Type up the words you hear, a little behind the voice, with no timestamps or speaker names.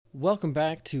Welcome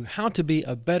back to How to Be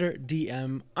a Better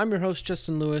DM. I'm your host,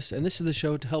 Justin Lewis, and this is the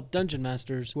show to help dungeon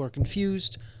masters who are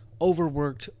confused,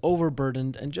 overworked,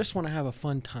 overburdened, and just want to have a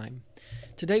fun time.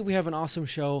 Today we have an awesome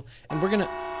show, and we're gonna...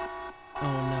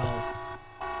 Oh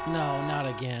no. No, not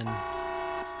again.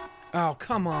 Oh,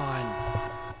 come on.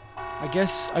 I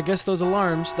guess those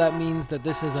alarms, that means that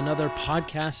this is another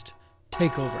podcast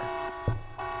takeover.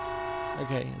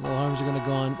 Okay, the alarms are gonna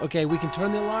go on. Okay, we can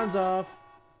turn the alarms off.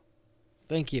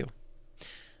 Thank you.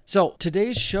 So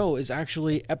today's show is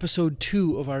actually episode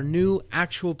 2 of our new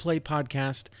actual play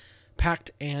podcast,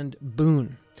 Pact and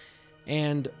Boon.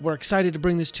 And we're excited to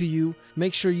bring this to you.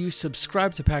 Make sure you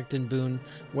subscribe to Pact and Boon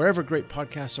wherever great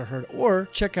podcasts are heard, or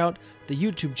check out the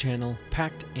YouTube channel,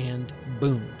 Pact and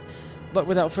Boon. But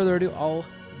without further ado, I'll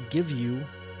give you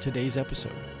today's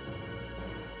episode.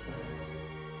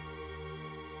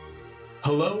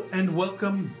 Hello and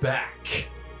welcome back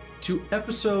to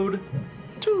episode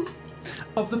 2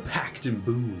 of the Pact and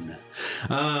Boon.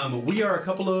 We are a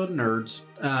couple of nerds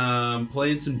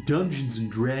playing some Dungeons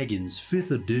and Dragons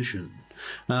 5th edition.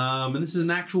 And this is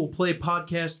an actual play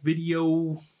podcast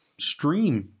video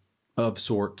stream of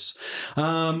sorts.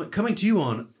 Coming to you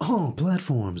on all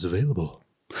platforms available.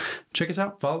 Check us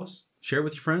out, follow us, share it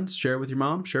with your friends, share it with your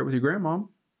mom, share it with your grandmom,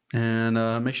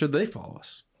 and make sure they follow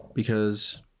us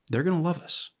because they're going to love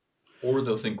us. Or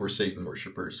they'll think we're Satan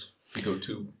worshippers. Go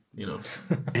to,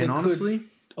 And honestly,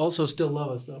 Also still love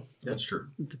us, though. that's true.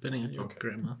 Depending on your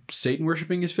grandma. Satan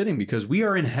worshiping is fitting because we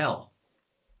are in hell.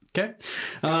 Okay?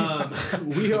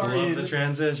 We are Love in the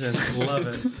transition. Love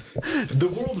it. the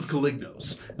world of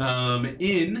Calignos,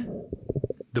 in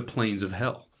the plains of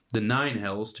hell. The 9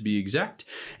 hells, to be exact.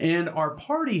 And our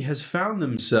party has found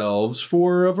themselves,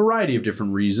 for a variety of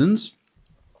different reasons,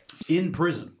 in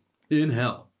prison, in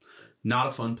hell. Not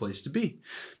a fun place to be.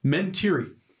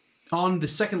 Mentiri. On the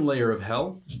second layer of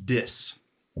hell, Dis.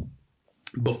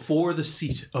 Before the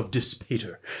seat of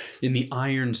Dispater, in the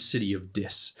iron city of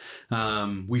Dis,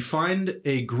 we find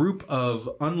a group of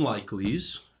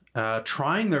unlikelies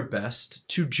trying their best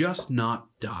to just not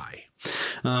die.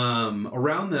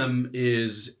 Around them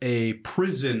is a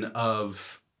prison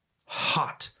of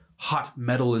hot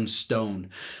metal and stone,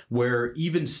 where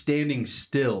even standing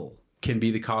still can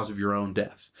be the cause of your own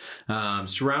death.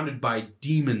 Surrounded by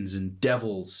demons and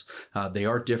devils. They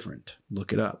are different.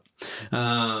 Look it up.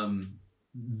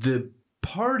 The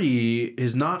party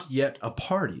is not yet a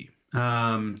party.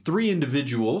 3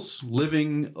 individuals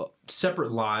living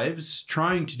separate lives,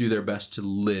 trying to do their best to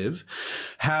live,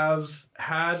 have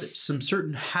had some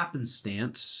certain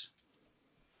happenstance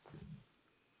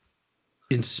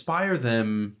inspire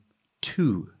them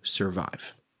to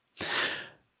survive.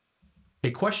 A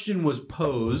question was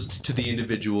posed to the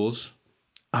individuals,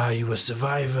 "Are you a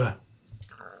survivor?"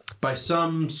 by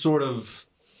some sort of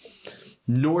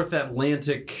North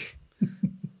Atlantic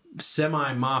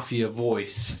semi-mafia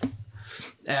voice,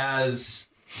 as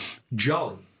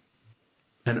Jolly,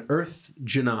 an Earth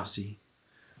Genasi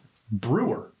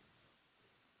brewer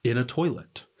in a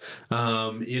toilet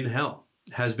in hell,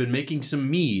 has been making some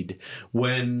mead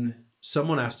when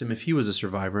someone asked him if he was a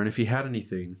survivor and if he had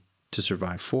anything to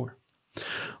survive for.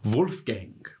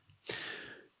 Wolfgang,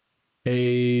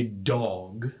 a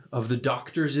dog of the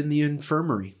doctors in the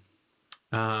infirmary,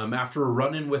 after a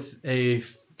run-in with a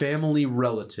family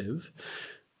relative,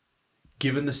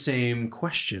 given the same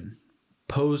question,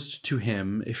 posed to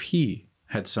him if he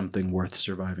had something worth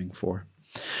surviving for.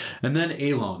 And then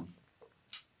Elon,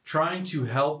 trying to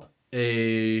help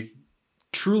a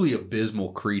truly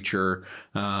abysmal creature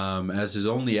as his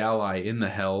only ally in the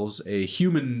hells, a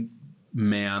human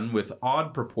man with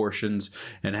odd proportions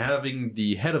and having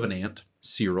the head of an ant,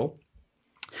 Cyril,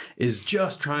 is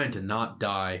just trying to not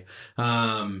die.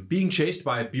 Being chased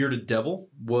by a bearded devil,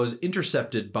 was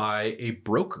intercepted by a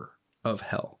broker of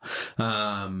hell.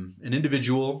 An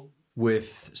individual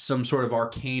with some sort of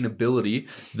arcane ability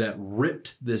that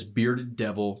ripped this bearded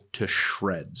devil to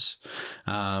shreds.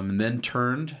 And then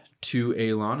turned to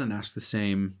Elon and asked the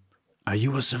same, "Are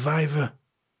you a survivor?"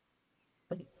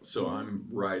 So I'm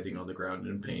writhing on the ground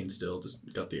in pain still.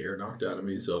 Just got the air knocked out of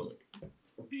me. So I'm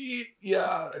like,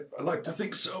 yeah, I like to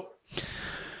think so.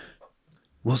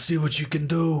 We'll see what you can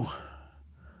do.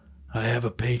 I have a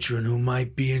patron who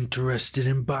might be interested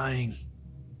in buying.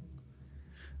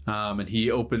 And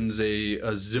he opens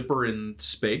a zipper in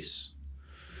space.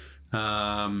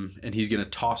 And he's going to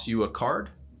toss you a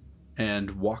card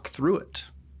and walk through it.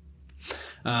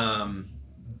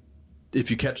 If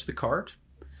you catch the card,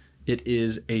 it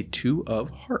is a 2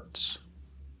 of hearts.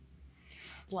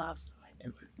 Love.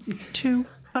 2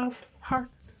 of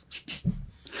hearts.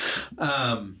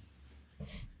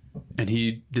 And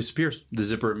he disappears. The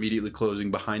zipper immediately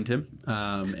closing behind him,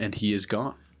 and he is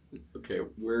gone. Okay,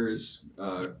 where is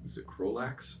it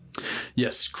Krolax?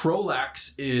 Yes,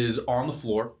 Krolax is on the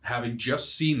floor, having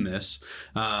just seen this,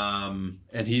 and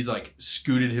he's like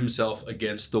scooted himself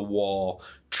against the wall,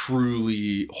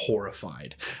 truly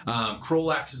horrified.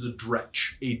 Krolax is a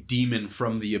dretch, a demon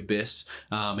from the abyss,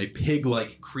 a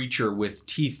pig-like creature with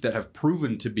teeth that have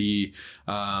proven to be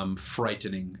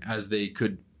frightening, as they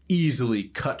could easily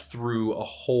cut through a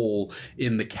hole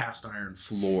in the cast iron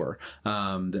floor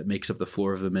that makes up the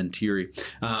floor of the Mentiri.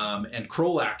 And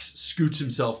Krolax scoots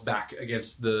himself back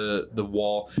against the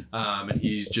wall, and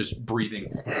he's just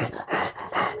breathing.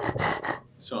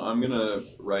 So I'm going to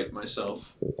right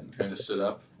myself and kind of sit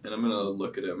up, and I'm going to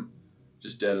look at him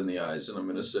just dead in the eyes, and I'm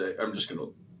going to say, I'm just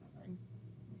going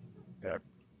to...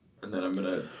 And then I'm going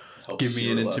to help Give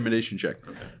me an Cyril up. intimidation check.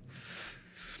 Okay.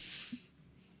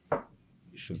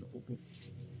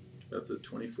 That's a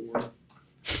 24.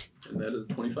 And that is a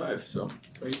 25, so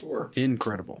 24.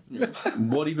 Incredible. Yeah.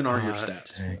 What even are your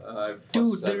stats? Dude, +7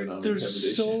 on they're intimidation.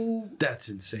 so... That's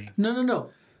insane.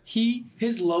 No.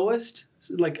 His lowest,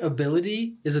 like,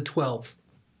 ability is a 12.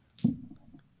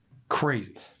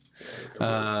 Crazy.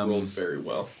 Rolled very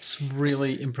well. It's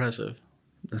really impressive.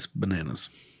 That's bananas.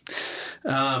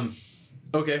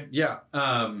 Okay, yeah.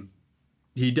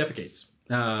 He defecates.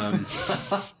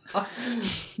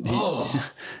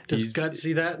 Does Gut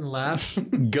see that and laugh?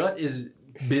 Gut is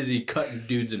busy cutting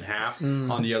dudes in half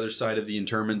on the other side of the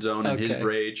interment zone in his Okay.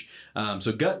 rage.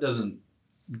 So Gut doesn't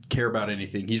care about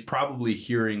anything. He's probably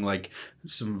hearing like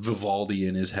some Vivaldi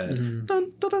in his head.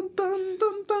 Dun, dun, dun, dun,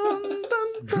 dun, dun,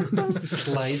 dun, dun.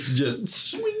 Slice. Just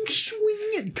swing,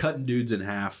 and cutting dudes in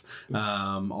half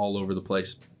all over the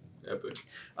place. Epic.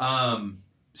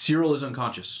 Cyril is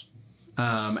unconscious,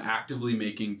 actively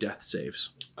making death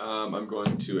saves. I'm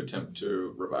going to attempt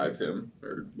to revive him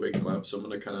or wake him up. So I'm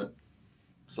going to kind of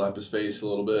slap his face a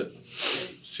little bit.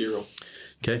 Cyril.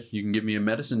 Okay, you can give me a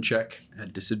medicine check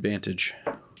at disadvantage.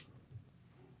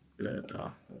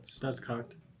 That's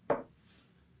cocked.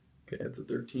 Okay, that's a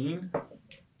 13.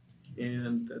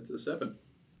 And that's a 7.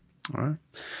 All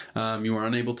right. You are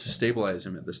unable to stabilize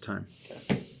him at this time.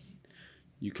 Okay.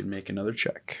 You can make another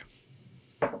check.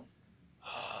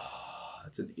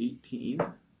 That's an 18.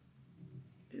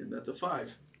 And that's a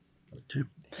 5. Okay.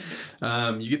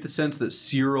 You get the sense that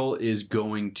Cyril is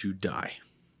going to die.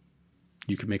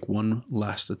 You can make one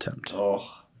last attempt.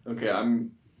 Oh, okay.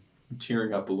 I'm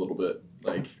tearing up a little bit.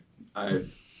 Like,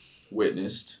 I've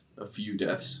witnessed a few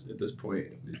deaths at this point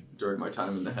during my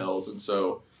time in the Hells. And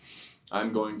so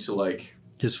I'm going to, like...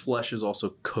 His flesh is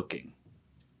also cooking.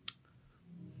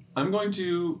 I'm going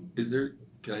to...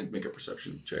 Can I make a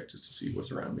perception check just to see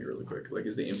what's around me really quick? Like,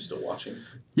 is the imp still watching?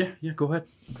 Yeah, go ahead.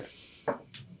 Okay.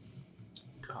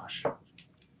 Gosh.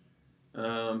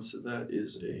 So that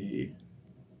is a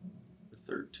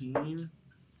 13.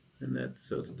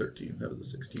 So it's a 13. That was a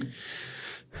 16.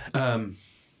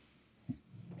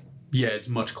 Yeah, it's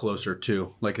much closer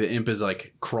too. Like the imp is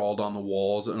like crawled on the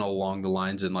walls and along the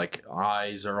lines, and like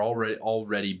eyes are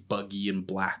already buggy and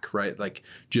black, right? Like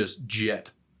just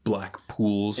jet black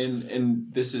pools.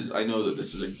 And this is, I know that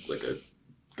this is like a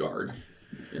guard,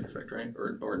 in effect, right?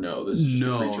 Or no, this is just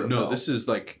a creature of hell. This is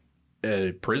like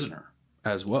a prisoner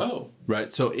as well. Oh.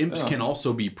 Right? So imps can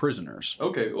also be prisoners.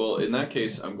 Okay, well, in that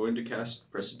case, I'm going to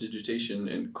cast Prestidigitation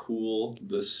and cool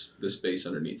the space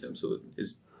underneath him so that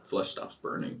his flesh stops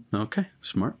burning. Okay,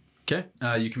 smart. Okay,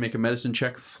 you can make a medicine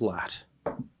check flat.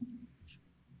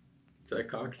 Is that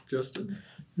cocked, Justin?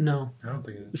 No. I don't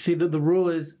think it is. See, the rule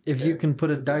is if you can put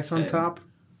a dice on 10. top,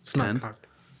 it's 10. not cocked.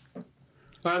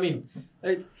 Well, I mean,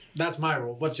 that's my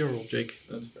rule. What's your rule, Jake?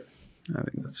 That's fair. I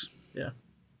think that's... Yeah.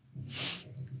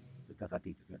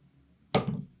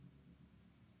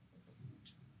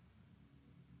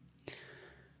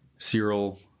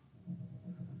 Cyril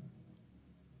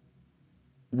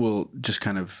will just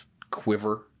kind of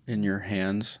quiver in your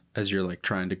hands as you're like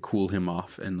trying to cool him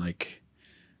off and like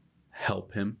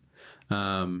help him.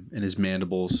 And his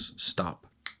mandibles stop.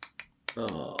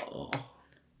 Oh.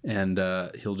 And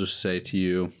he'll just say to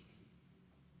you,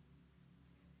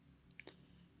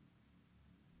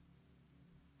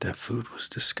 "That food was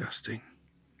disgusting."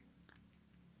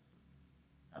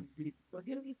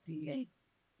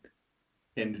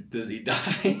 And does he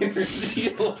die or is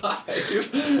he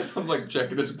alive? I'm like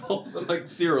checking his pulse. I'm like,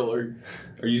 Cyril, are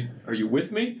you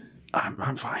with me?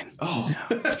 I'm fine. Oh.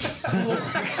 Oh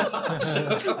my gosh.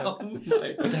 Oh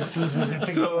my.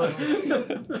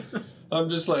 I'm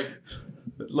just like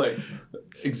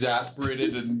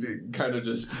exasperated and kind of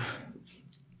just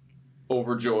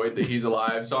overjoyed that he's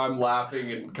alive. So I'm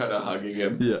laughing and kind of hugging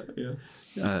him.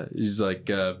 Yeah. He's like,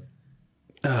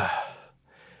 That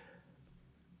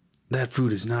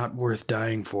food is not worth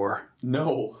dying for.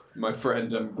 No, my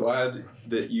friend, I'm glad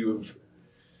that you have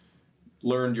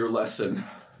learned your lesson.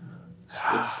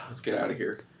 Let's get out of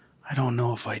here. I don't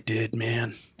know if I did,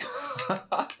 man.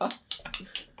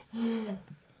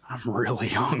 I'm really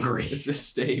hungry. Just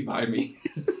stay by me.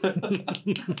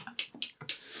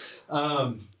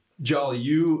 Jolly,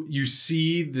 you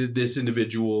see that this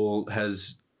individual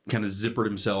has kind of zippered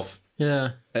himself,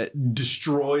 Yeah.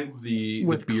 destroyed the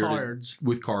With bearded cards.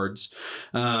 with cards,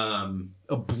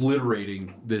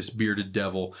 obliterating this bearded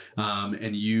devil.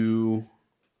 And you,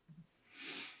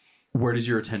 where does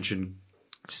your attention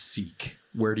seek?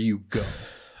 Where do you go?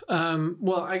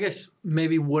 Well, I guess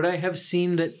maybe would I have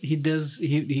seen that he does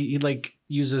he like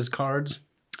uses cards?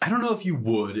 I don't know if you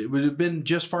would. It would have been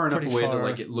just far enough Pretty away far, that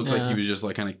like it looked like he yeah. was just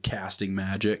like kind of casting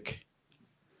magic.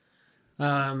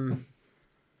 I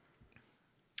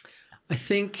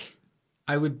think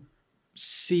I would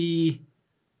see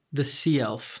the sea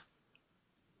elf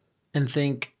and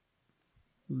think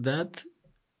that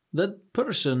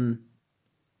person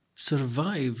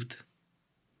survived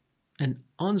an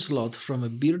onslaught from a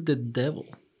bearded devil,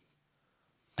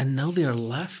 and now they are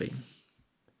laughing.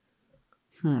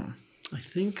 I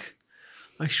think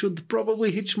I should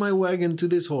probably hitch my wagon to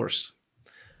this horse.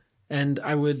 And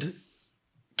I would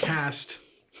cast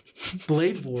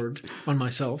Blade Ward on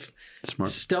myself, Smart.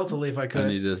 stealthily if I I could.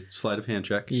 need a sleight of hand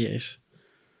check. Yes.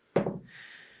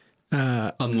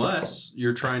 Unless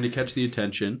you're trying to catch the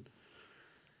attention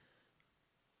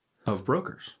of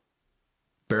brokers.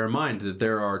 Bear in mind that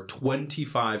there are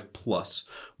 25 plus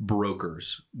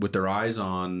brokers with their eyes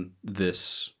on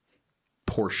this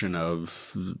portion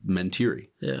of Mentiri.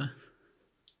 Yeah.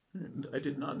 And I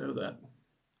did not know that.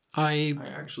 I I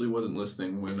actually wasn't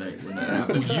listening when that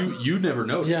happened. You never yeah,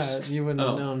 noticed. you wouldn't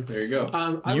have Oh, known. there you go.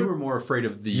 I You would- were more afraid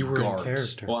of the You were in guards.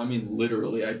 character. Well, I mean,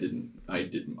 literally, I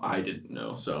didn't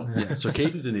know. So Yeah, so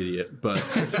Caden's an idiot, but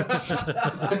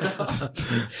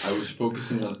I was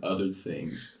focusing on other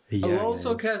things. Yeah, I'll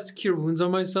also guys. cast Cure Wounds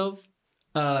on myself,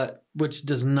 which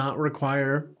does not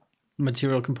require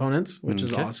material components, which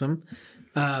is Okay. awesome.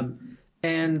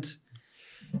 And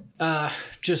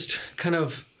just kind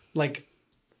of like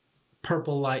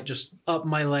purple light just up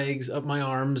my legs, up my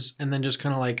arms, and then just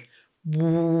kind of like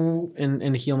woo,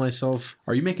 and heal myself.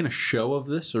 are you making a show of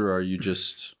this, or are you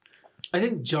just... I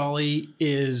think Jolly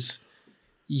is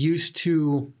used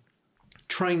to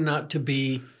trying not to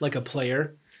be like a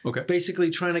player. Okay.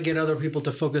 Basically trying to get other people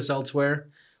to focus elsewhere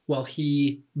while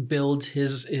he builds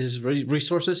his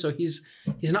resources. So he's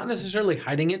not necessarily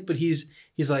hiding it, but he's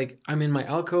like, I'm in my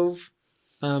alcove.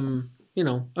 I'm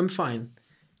fine.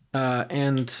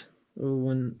 And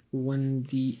when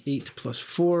the 8 plus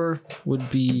 4 would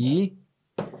be,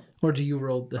 or do you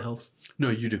roll the health? No,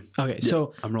 you do. Okay,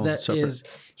 so I'm rolling that separate. is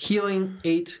healing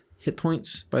 8 hit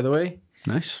points, by the way.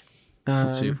 Nice.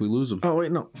 Let's see if we lose them. Oh,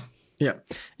 wait, no. Yeah.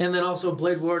 And then also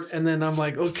Blade Ward. And then I'm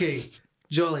like, okay,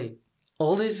 Jolly,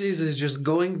 all this is just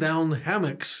going down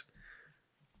hammocks.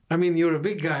 I mean, you're a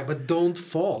big guy, but don't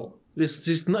fall.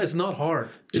 It's not hard.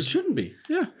 It shouldn't be.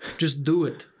 Yeah. Just do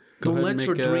it. Go Don't ahead and let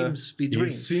your make a- dreams be It's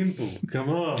dreams. simple. Come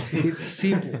on. It's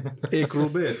simple.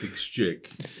 Acrobatics check.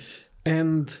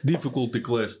 And Difficulty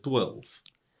class 12.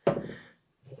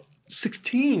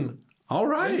 16 All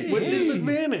right. with Hey.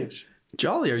 disadvantage.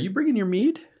 Jolly, are you bringing your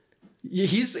mead?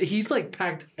 He's like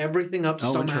packed everything up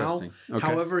Oh, somehow. interesting. Okay.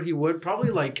 However he would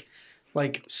probably like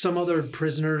some other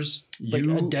prisoners, like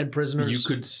a dead prisoners. You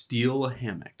could steal a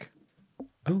hammock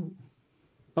Oh.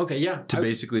 Okay, yeah. to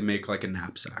basically make like a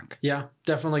knapsack. Yeah,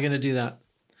 definitely going to do that.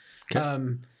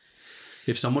 Okay.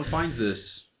 If someone finds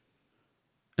this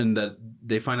and that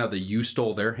they find out that you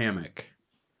stole their hammock.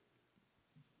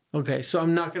 Okay, so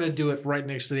I'm not going to do it right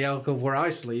next to the alcove where I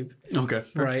sleep, Okay.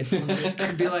 right? I'm just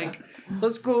going to be like,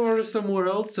 let's go over to somewhere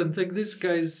else and take this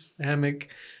guy's hammock.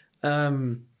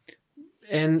 And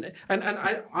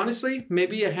I honestly,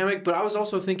 maybe a hammock, but I was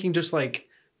also thinking just like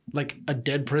a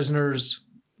dead prisoner's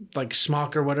like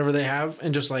smock or whatever they have,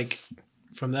 and just like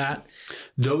from that.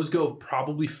 Those go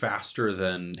probably faster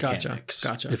than Gotcha. hammocks.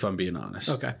 Gotcha. If I'm being honest.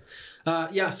 Okay.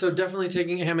 Yeah, so definitely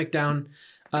taking a hammock down.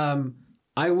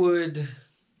 I would,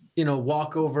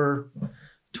 walk over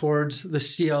towards the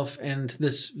sea elf and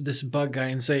this bug guy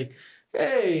and say,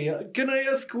 "Hey, can I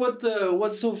ask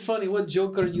what's so funny? What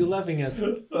joke are you laughing at?"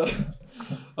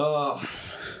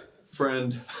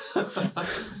 Friend.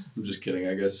 I'm just kidding,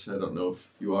 I guess. I don't know if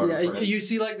you are a Yeah, friend. you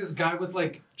see like this guy with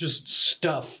like just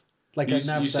stuff like You a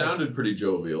knapsack. sounded pretty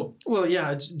jovial. Well,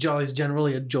 yeah, Jolly's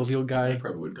generally a jovial I guy.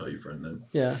 probably would call you friend then.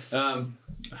 Yeah.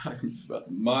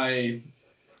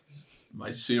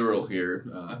 My Cyril here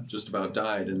just about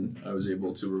died, and I was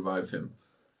able to revive him.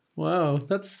 Wow,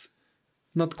 that's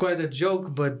not quite a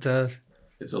joke, but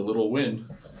It's a little win,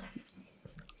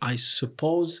 I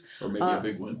suppose. or maybe a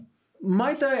big win.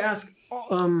 Might I ask?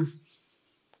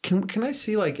 Can I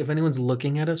see like if anyone's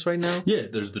looking at us right now? Yeah,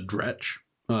 there's the Dretch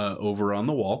over on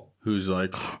the wall who's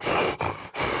like,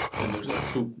 And there's like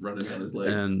poop running down his leg.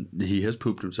 and he has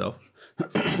pooped himself.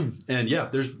 And yeah,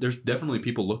 there's definitely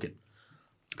people looking.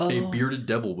 A bearded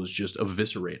devil was just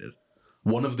eviscerated.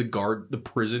 One of the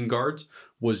prison guards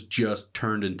was just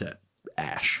turned into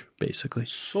ash, basically.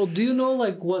 So do you know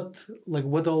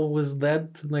what all was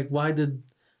that? Like why did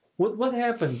what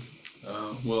happened?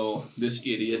 Well, this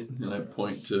idiot, and I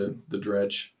point to the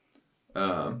Dredge,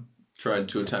 tried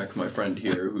to attack my friend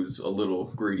here, who's a little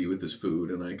greedy with his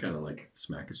food, and I kind of like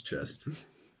smack his chest.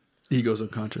 He goes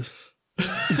unconscious.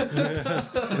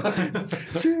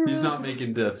 He's not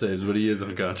making death saves, but he is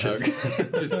unconscious.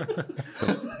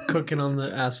 Cooking on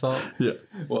the asphalt. Yeah.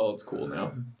 Well, it's cool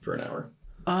now for an hour.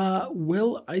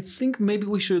 Well, I think maybe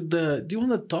we should. Do you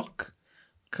want to talk?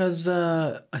 Cause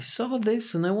I saw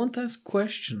this and I want to ask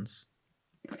questions.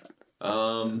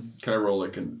 Can I roll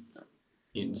like an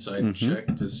insight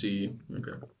check to see?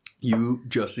 Okay. You,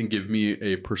 Justin, give me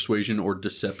a persuasion or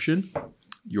deception.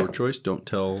 Your choice. Don't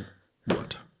tell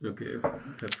what. Okay.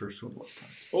 That first one was.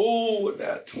 Oh,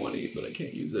 that 20, but I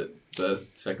can't use it. The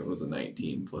second was a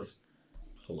 19 plus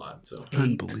a lot. So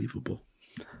Unbelievable.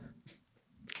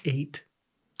 8.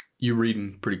 You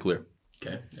reading pretty clear.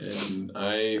 okay, and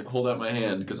I hold out my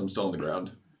hand because I'm still on the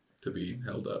ground to be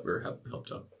held up or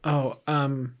helped up. Oh,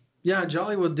 yeah,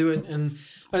 Jolly would do it, and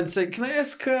I'd say, "Can I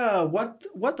ask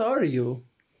what are you?"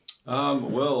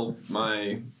 Well,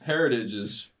 my heritage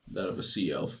is that of a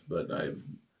sea elf, but I've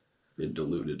been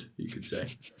diluted, you could say.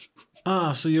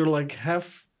 So you're like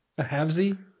half a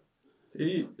halfsy?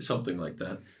 Something like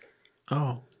that.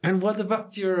 Oh, and what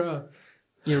about your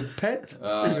pet?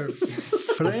 Your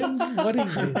friend? What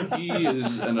is it? He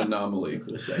is an anomaly,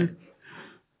 we'll say.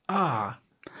 Ah,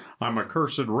 I'm a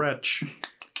cursed wretch.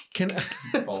 can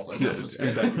False unconscious.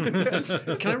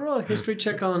 can I roll a history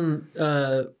check on?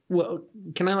 Well,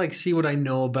 can I like see what I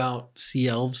know about sea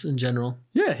elves in general?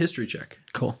 Yeah, history check.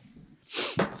 Cool.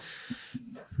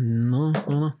 No,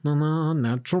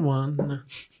 natural one.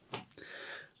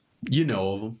 You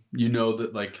know of them. You know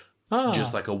that, like,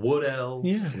 just like a wood elf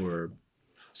Yeah. or...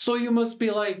 So you must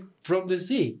be like from the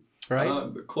sea,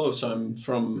 right? Close. I'm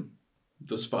from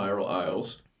the Spiral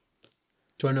Isles.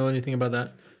 Do I know anything about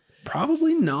that?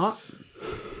 Probably not.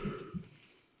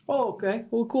 Oh, okay.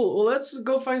 Well, cool. Well, let's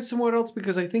go find somewhere else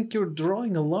because I think you're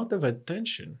drawing a lot of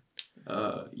attention.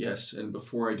 Yes, and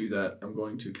before I do that, I'm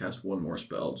going to cast one more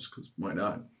spell, just because why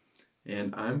not?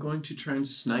 And I'm going to try and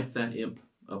snipe that imp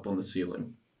up on the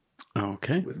ceiling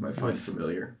Okay. with my Find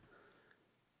Familiar.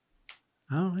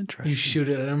 Oh, interesting. You shoot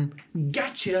at him.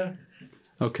 Gotcha.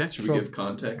 Okay. Should we give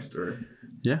context, or?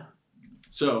 Yeah.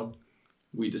 So,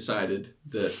 we decided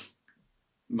that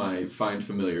my Find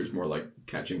Familiar is more like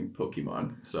catching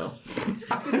Pokemon, so...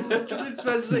 I was literally just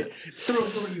about to say, throw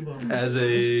Pokemon. As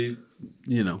a,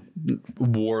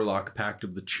 warlock pact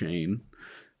of the chain,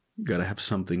 you got to have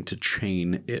something to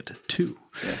chain it to.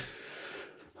 Yes.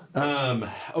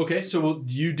 Okay, so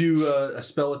you do a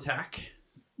spell attack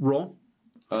roll.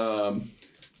 Do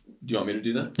you want me to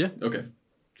do that? Yeah. Okay.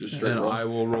 Just straight And roll. I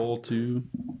will roll to...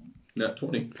 Nat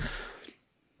 20.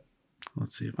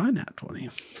 Let's see if I nat 20.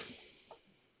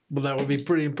 Well, that would be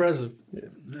pretty impressive.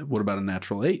 What about a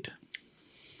natural 8?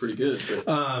 Pretty good.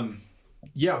 But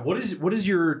Yeah, what does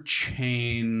your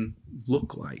chain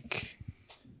look like?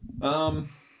 I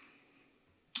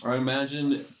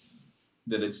imagine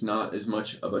that it's not as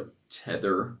much of a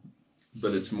tether,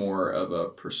 but it's more of a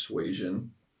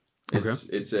persuasion.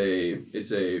 It's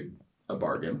a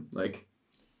bargain. Like,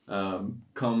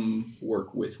 come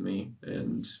work with me,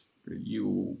 and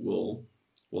you will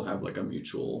have like a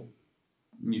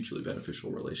mutually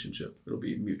beneficial relationship. It'll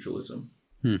be mutualism.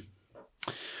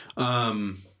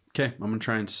 Okay, I'm gonna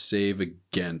try and save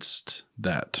against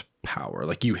that power.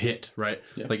 Like you hit, right?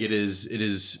 Yeah. Like it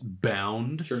is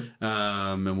bound. Sure.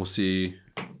 And we'll see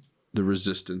the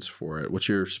resistance for it. What's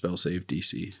your spell save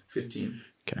DC? 15.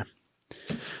 Okay.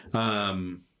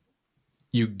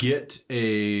 You get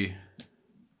a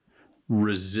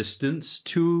resistance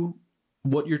to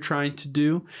what you're trying to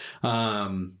do,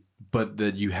 but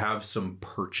that you have some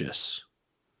purchase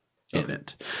in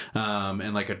it.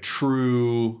 And like a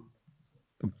true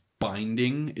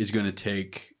binding is going to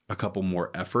take a couple more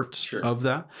efforts Sure. of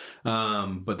that,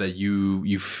 but that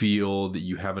you feel that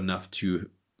you have enough to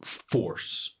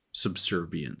force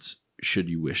subservience should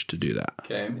you wish to do that.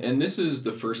 Okay, and this is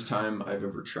the first time I've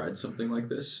ever tried something like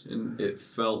this, and it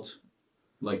felt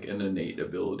like an innate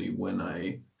ability when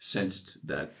I sensed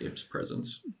that imp's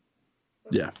presence.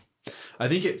 Yeah. I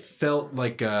think it felt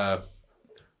like I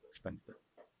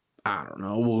don't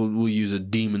know. We'll use a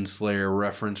Demon Slayer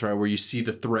reference, right? Where you see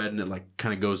the thread and it like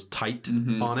kind of goes tight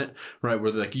on it, right?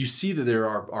 Where like you see that there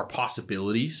are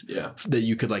possibilities that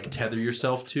you could like tether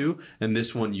yourself to, and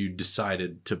this one you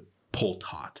decided to pull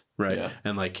taut, right? Yeah.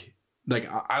 And like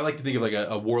I like to think of like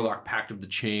a warlock pact of the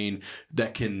chain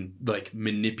that can like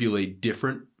manipulate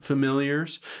different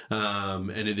familiars,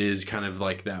 and it is kind of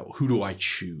like that. Who do I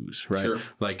choose, right? Sure.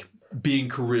 Like. Being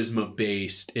charisma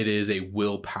based, it is a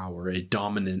willpower, a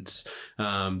dominance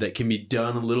that can be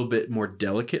done a little bit more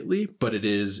delicately, but it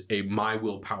is my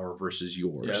willpower versus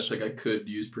yours. Yeah, it's like I could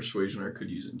use persuasion or I could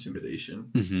use intimidation.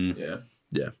 Mm-hmm.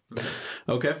 Yeah.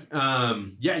 Okay.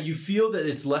 Yeah, you feel that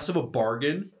it's less of a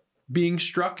bargain being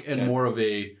struck and more of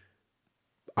a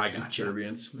I got you.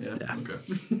 Subservience. Yeah. Okay.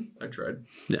 I tried.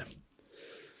 Yeah.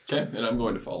 Okay, and I'm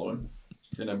going to follow him,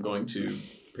 and I'm going to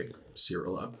pick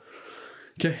Cyril up.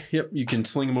 Okay. Yep. You can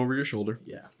sling him over your shoulder.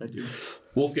 Yeah, I do.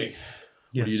 Wolfgang,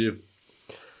 what do you do?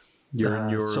 You're in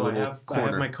your so little I have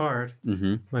corner. my card,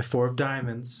 my 4 of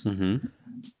diamonds.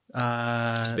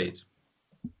 Spades.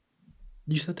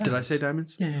 You said diamonds. Did I say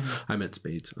diamonds? Yeah. I meant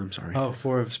spades. I'm sorry. Oh,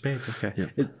 4 of spades. Okay.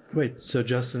 Yeah. Wait. So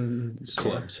Justin.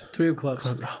 Clubs. 3 of clubs.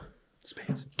 Oh,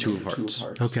 spades. 2 of hearts.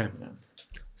 Okay. Yeah.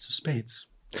 So spades.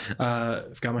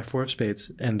 I've got my 4 of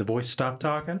spades, and the voice stopped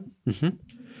talking.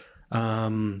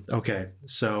 Okay,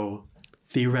 so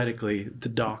theoretically, the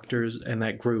doctors and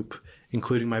that group,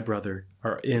 including my brother,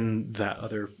 are in that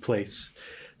other place.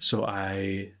 So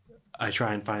I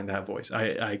try and find that voice.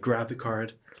 I grab the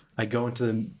card. I go into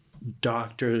the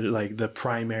doctor, like the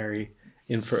primary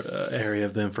area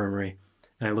of the infirmary,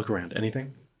 and I look around.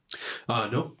 Anything?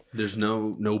 No. There's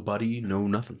nobody, no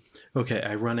nothing. Okay,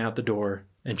 I run out the door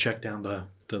and check down the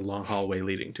long hallway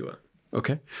leading to it.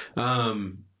 Okay.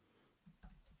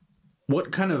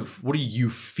 What are you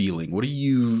feeling? What are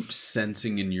you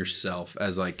sensing in yourself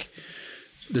as like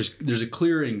there's a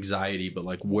clear anxiety, but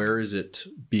like where is it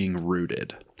being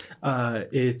rooted?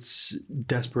 It's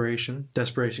desperation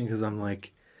because I'm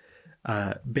like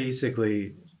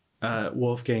basically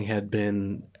Wolfgang had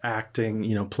been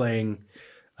acting, playing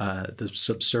the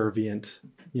subservient,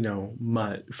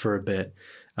 mutt for a bit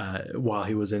while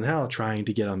he was in hell, trying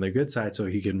to get on the good side so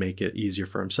he could make it easier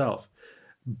for himself.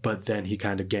 But then he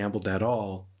kind of gambled that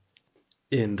all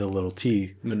in the little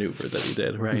T maneuver that he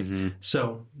did, right?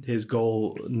 So his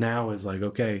goal now is like,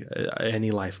 okay, any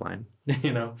lifeline,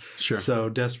 Sure. So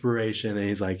desperation, and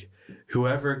he's like,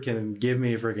 whoever can give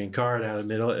me a freaking card out of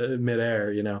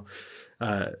midair,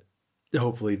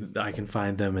 hopefully I can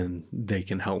find them and they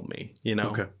can help me,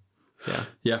 Okay.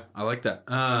 Yeah, I like that.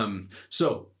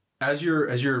 So as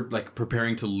you're like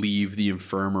preparing to leave the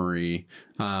infirmary,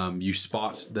 you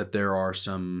spot that there are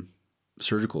some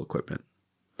surgical equipment.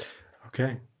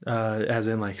 Okay. As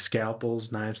in like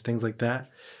scalpels, knives, things like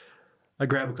that. I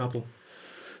grab a couple.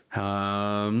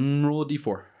 Roll a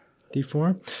d4.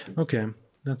 D4? Okay.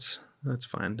 That's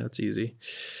fine. That's easy.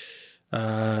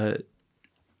 And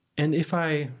if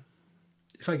I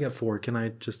get 4, can I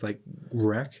just like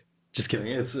wreck? Just kidding.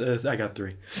 It's I got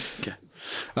 3. Okay.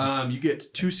 You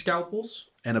get 2 scalpels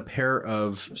and a pair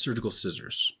of surgical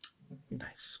scissors.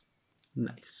 Nice.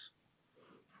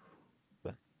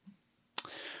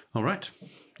 All right.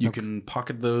 You can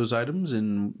pocket those items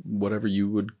in whatever you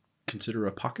would consider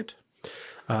a pocket.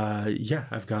 Yeah,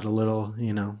 I've got a little,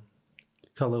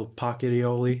 got a little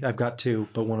pocketioli. I've got 2,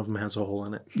 but one of them has a hole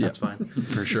in it. That's fine.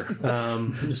 For sure.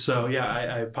 So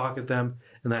yeah, I pocket them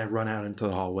and then I run out into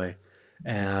the hallway.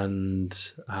 And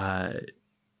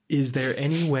is there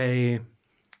any way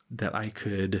that I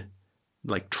could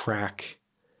like track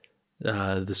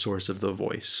the source of the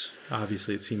voice?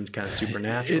 Obviously, it seemed kind of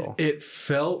supernatural. It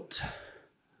felt...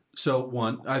 So,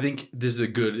 one, I think this is a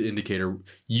good indicator.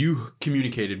 You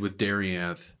communicated with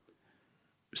Darianth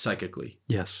psychically.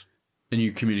 Yes. And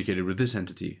you communicated with this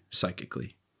entity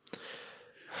psychically.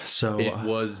 So... it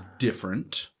was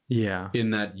different. Yeah. In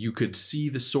that you could see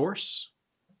the source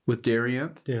with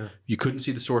Darianth. Yeah. You couldn't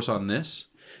see the source on this.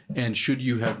 And should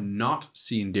you have not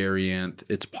seen Darianth,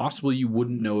 it's possible you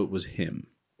wouldn't know it was him.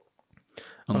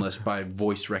 Unless by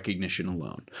voice recognition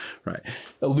alone. Right.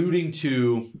 Alluding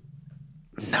to...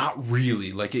 Not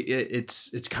really. Like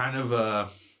it's kind of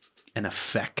an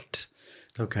effect.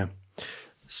 Okay.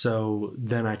 So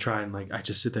then I try and like I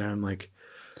just sit there and I'm like,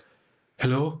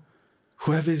 hello,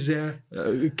 whoever is there,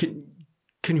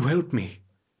 can you help me,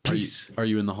 please? Are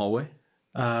you in the hallway?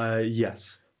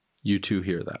 Yes. You two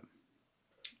hear that.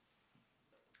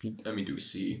 I mean, do we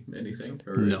see anything?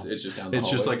 Or No. it's just down the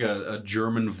It's just hallway? like a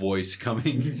German voice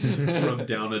coming from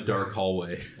down a dark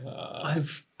hallway. I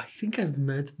think I've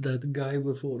met that guy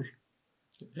before.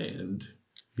 And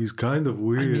He's kind of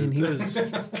weird. I mean, he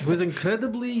was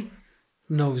incredibly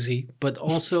nosy, but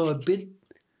also a bit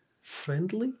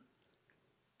friendly.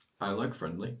 I like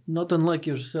friendly. Not unlike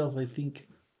yourself, I think.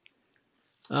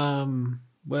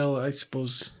 Well, I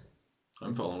suppose.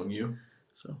 I'm following you.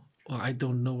 So, well, I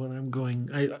don't know where I'm going.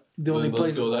 The Then only let's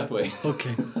place. go that way.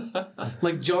 Okay.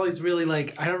 Like Jolly's really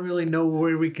like, I don't really know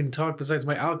where we can talk besides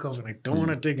my alcove, and I don't want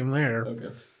to take him there. Okay.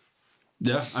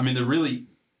 Yeah, I mean, there really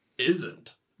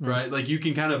isn't, right? Like, you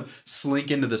can kind of slink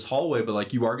into this hallway, but,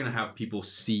 like, you are going to have people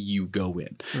see you go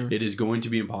in. It is going to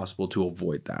be impossible to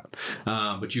avoid that.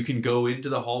 But you can go into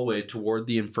the hallway toward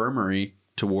the infirmary,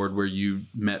 toward where you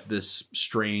met this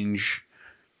strange,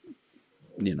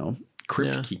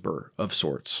 crypt keeper of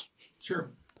sorts. Sure.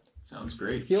 Sounds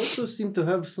great. He also seemed to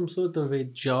have some sort of a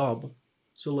job.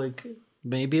 So, like,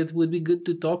 maybe it would be good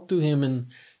to talk to him and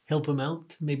help him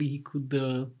out. Maybe he could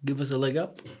give us a leg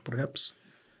up, perhaps.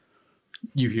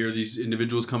 You hear these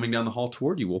individuals coming down the hall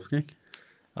toward you, Wolfgang.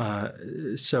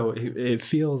 So it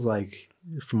feels like,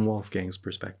 from Wolfgang's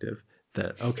perspective,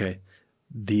 that, okay,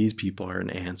 these people are an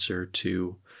answer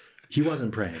to... He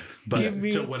wasn't praying, but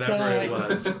to whatever it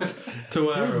was. To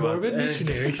whatever it was.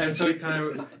 And so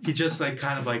he just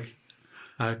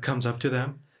comes up to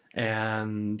them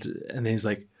and then he's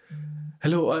like,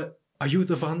 hello, are you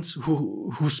the ones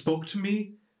who spoke to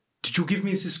me? Did you give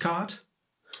me this card?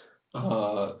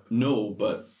 No,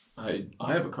 but I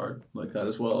have a card like that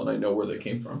as well, and I know where they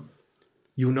came from.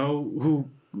 You know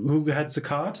who had the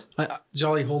card?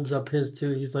 Jolly holds up his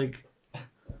too. He's like,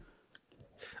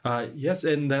 yes,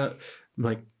 and I'm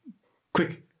like,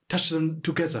 quick, touch them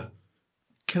together.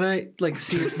 can I like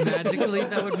see it magically?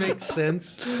 That would make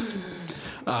sense.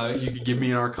 You could give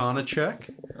me an Arcana check.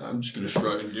 I'm just gonna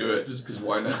shrug and do it, just because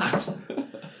why not?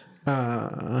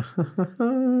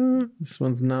 This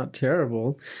one's not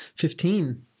terrible.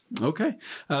 15. Okay.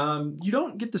 You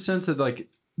don't get the sense that, like,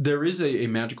 there is a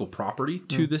magical property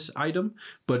to this item,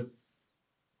 but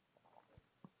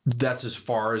that's as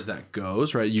far as that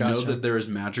goes, right? You know Gotcha. that there is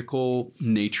magical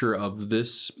nature of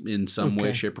this in some way,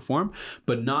 Okay. shape, or form,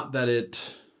 but not that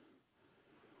it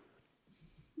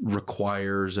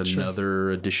requires another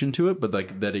addition to it, but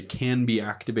like that it can be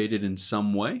activated in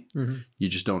some way. You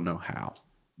just don't know how.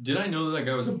 Did I know that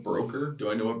guy was a broker?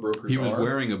 Do I know what brokers are? He was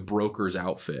wearing a broker's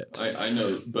outfit. I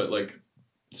know, but like,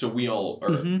 so we all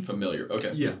are familiar.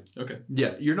 Okay. Yeah. Okay.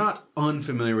 Yeah, you're not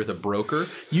unfamiliar with a broker.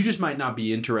 You just might not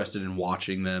be interested in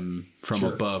watching them from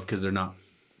above because they're not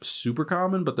super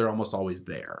common, but they're almost always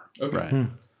there. Okay.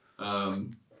 Right.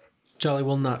 Jolly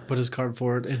will not put his card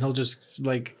forward, and he'll just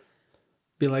like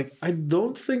be like, I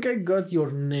don't think I got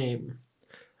your name.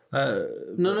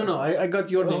 No. I got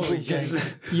your name. Oh, Wolfgang.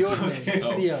 yes. Your name.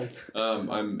 Oh. Yeah.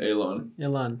 I'm Elon.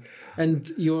 Elan.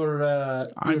 And your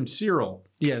I'm Cyril.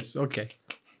 yes, okay.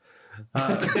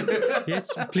 Yes,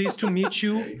 pleased to meet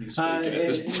you. He's faking at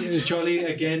this point. Jolly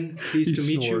again, pleased to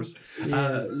meet snores.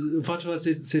 you. What was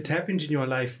it that happened in your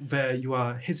life where you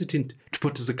are hesitant to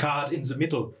put the card in the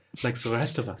middle like the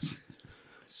rest of us?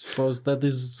 Suppose that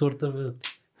is sort of a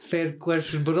fair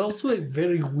question, but also a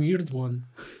very weird one.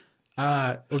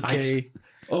 Okay.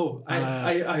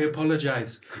 I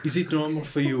apologize. Is it normal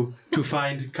for you to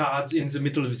find cards in the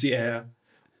middle of the air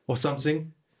or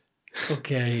something?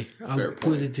 Okay. I'll Fair put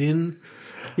point. it in.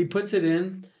 He puts it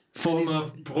in. Form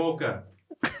of broker.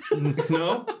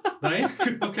 No? Right?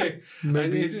 Okay.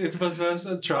 Maybe- it was worth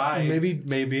a try. Maybe.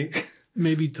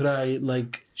 Maybe try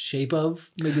like shape of.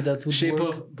 Maybe that would Shape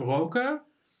work. of broker?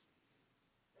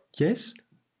 Yes?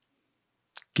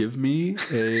 Give me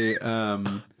a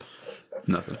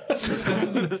nothing.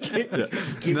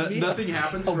 Give me Nothing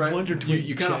happens, a right? Wonder You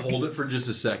Twins kind of check. hold it for just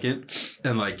a second,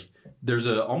 and like there's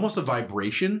almost a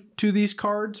vibration to these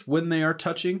cards when they are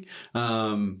touching,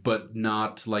 but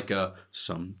not like a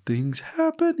something's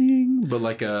happening, but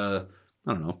like a,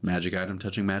 I don't know, magic item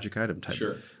touching magic item type.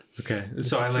 Sure. Okay.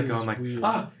 So I like I'm like,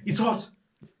 it's hot.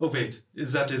 Oh wait,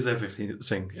 that is everything. And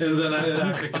then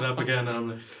I pick it up again and I'm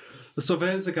like, so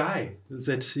where's the guy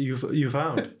that you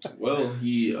found? Well,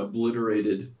 he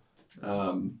obliterated.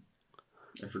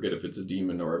 I forget if it's a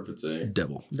demon or if it's a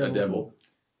Devil. devil.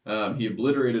 He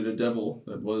obliterated a devil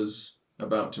that was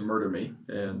about to murder me,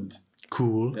 and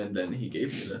Cool. then he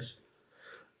gave me this.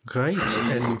 Great.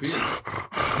 And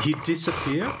he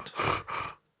disappeared?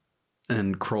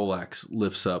 And Krolax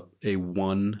lifts up a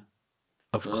 1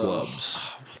 of clubs.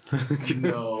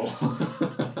 No.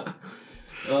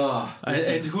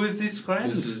 And who is this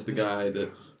friend? This is the guy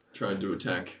that tried to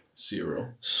attack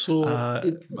Cyril. So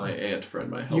My ant friend,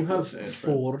 my you have helpless ant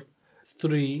friend. 4,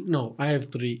 3. No, I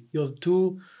have 3. You have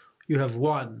 2. You have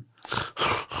 1.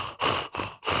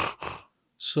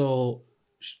 So,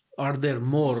 are there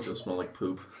more? Still smell like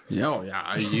poop. Oh,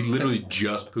 yeah. He literally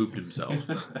just pooped himself.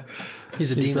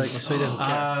 He's a demon, so he doesn't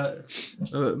care.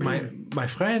 My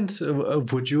friend,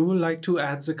 would you like to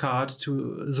add the card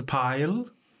to the pile?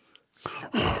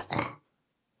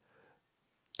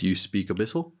 Do you speak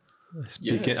Abyssal?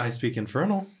 Yes. I speak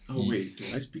Infernal. Oh, wait. Do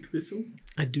I speak Abyssal?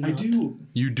 I do. I Not. do.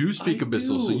 You do speak I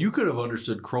Abyssal, so do. you could have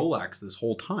understood Krolax this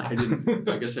whole I time. didn't.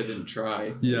 I guess I didn't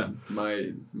try. Yeah.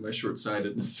 My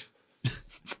short-sightedness.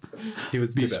 He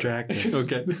was distracted.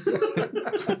 Okay.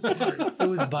 It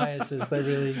was biases that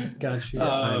really got you.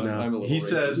 I know. I'm a little He racist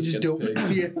says- you just don't. against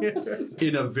pigs. Yeah.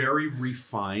 In a very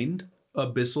refined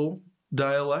Abyssal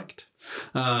dialect.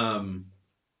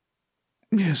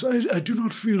 Yes, I do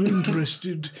not feel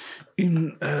interested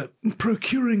in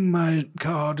procuring my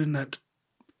card in that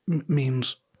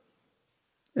means.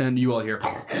 And you all hear...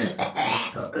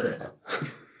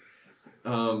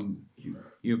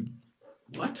 You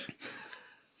what?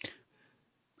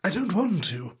 I don't want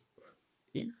to.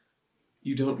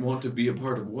 You don't want to be a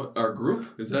part of what? Our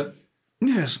group? Is that?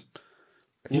 Yes,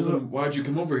 Well, then why'd you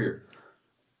come over here?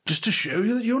 just to show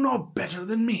you that you're not better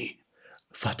than me.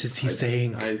 What is he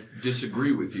saying? I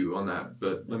disagree with you on that,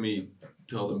 but let me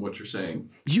tell them what you're saying.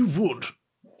 You would,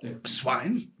 Yeah.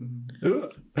 swine.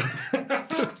 I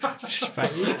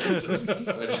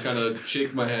just kind of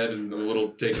shake my head and I'm a little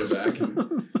taken aback,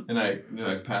 and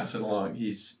I pass it along.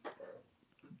 He's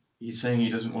saying he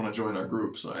doesn't want to join our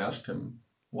group, so I asked him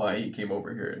why he came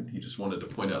over here, and he just wanted to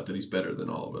point out that he's better than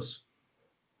all of us.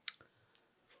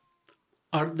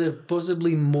 Are there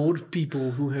possibly more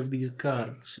people who have these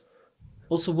cards?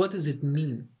 Also, what does it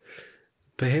mean?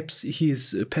 Perhaps he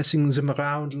is passing them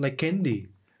around like candy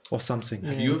or something.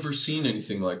 Have you ever seen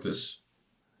anything like this?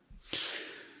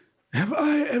 Have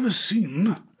I ever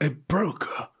seen a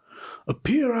broker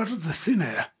appear out of the thin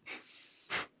air,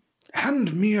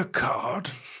 hand me a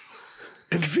card,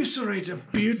 eviscerate a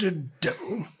bearded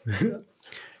devil,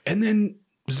 and then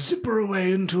zipper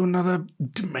away into another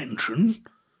dimension?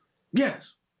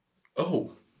 Yes.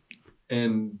 Oh,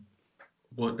 and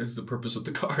what is the purpose of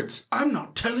the cards? I'm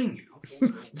not telling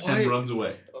you. And runs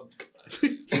away.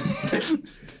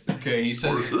 Okay, he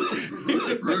says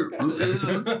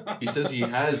he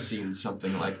has seen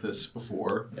something like this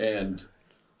before, and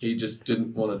he just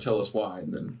didn't want to tell us why.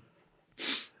 And then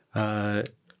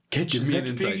Catch Give me an that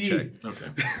insight piggy. check.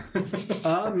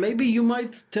 okay, Maybe you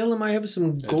might tell him I have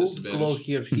some gold disadvantage. glow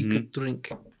here he could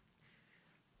drink.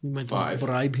 You might 5.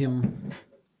 bribe him.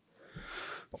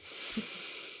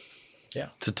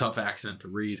 It's a tough accent to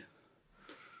read.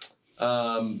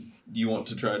 you want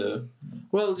to try to?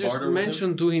 Well, just Barter with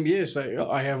mention to him, yes,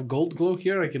 I have gold glow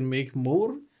here, I can make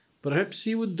more. Perhaps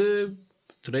he would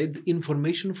trade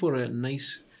information for a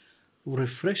nice,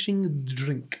 refreshing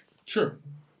drink. Sure.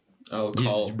 I'll He's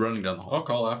call. running down the hall. I'll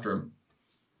call after him.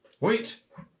 Wait.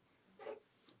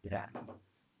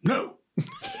 No.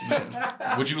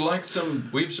 Would you like some?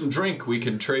 We have some drink. We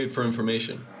can trade for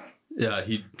information. Yeah,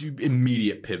 he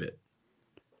immediate pivot.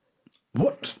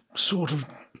 What sort of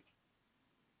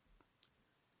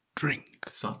drink?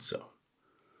 Thought so.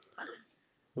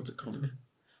 What's it called again?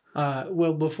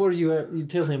 Well, before you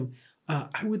tell him,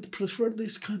 I would prefer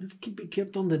this kind of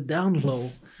kept on the down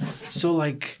low. So,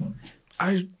 like,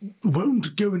 I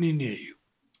won't go any near you.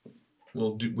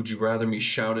 Well, would you rather me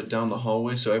shout it down the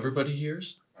hallway so everybody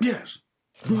hears? Yes.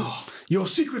 Your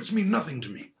secrets mean nothing to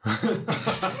me.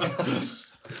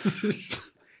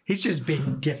 he's just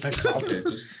being difficult. Okay,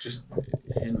 just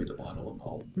hand me the bottle and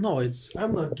I'll. No,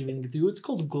 I'm not giving it to you. It's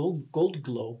called gold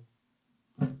glow.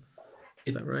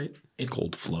 Is that right?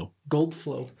 Cold flow. Gold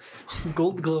flow.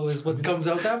 Gold glow is what comes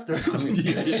out after.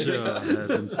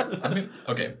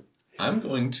 Okay, I'm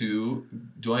going to.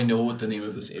 Do I know what the name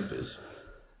of this imp is?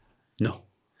 No.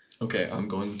 Okay, I'm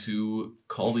going to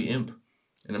call the imp,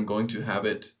 and I'm going to have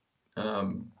it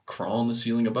crawl on the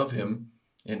ceiling above him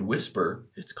and whisper.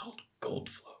 It's called Gold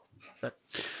Flow.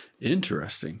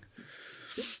 Interesting.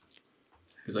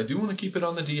 Because I do want to keep it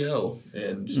on the DL,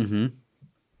 and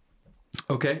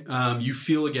Okay. You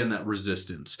feel again that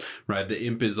resistance, right? The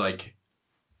imp is like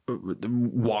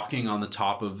walking on the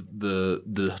top of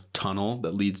the tunnel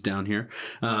that leads down here,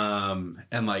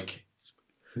 and like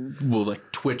will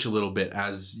like twitch a little bit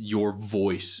as your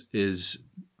voice is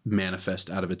manifest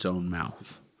out of its own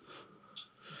mouth.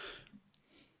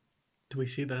 Do we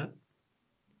see that?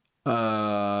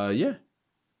 Yeah.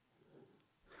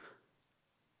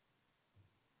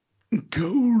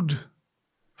 Gold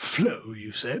flow,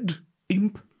 you said?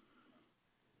 Imp?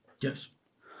 Yes.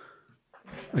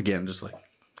 Again, just like,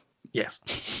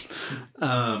 yes.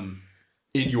 In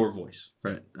your voice,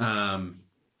 right? I've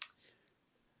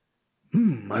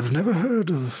never heard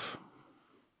of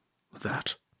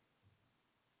that.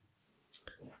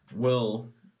 Well,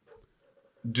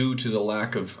 due to the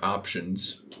lack of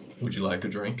options, would you like a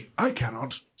drink? I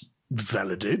cannot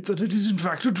validate that it is in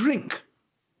fact a drink.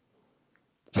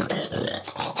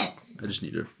 I just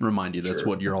need to remind you that's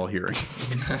what you're all hearing.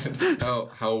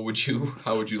 how would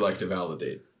you like to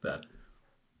validate that?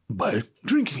 By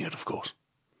drinking it, of course.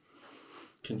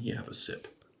 Can he have a sip?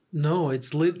 No,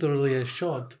 it's literally a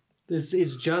shot. This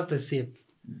is just a sip.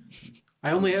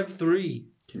 I only have 3.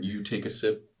 Can you take a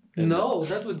sip? No,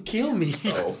 that would kill me.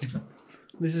 Oh.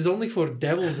 This is only for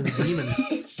devils and demons.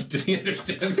 Does he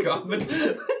understand common?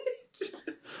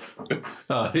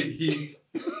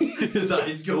 His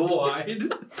eyes go wide,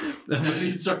 and then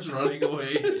he starts running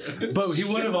away. But he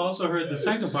would have also heard the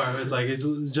second part. It's like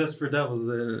it's just for devils,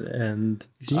 and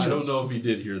I don't know if he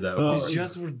did hear that. Oh. part. It's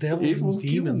just for devils and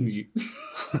demons.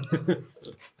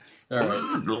 All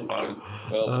right.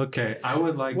 Well, okay. I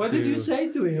would like. What to... did you say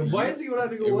to him? Why is he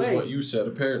running it was away? what you said.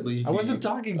 Apparently, I wasn't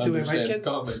talking to him. I understands can't.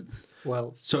 common.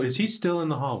 Well, So is he still in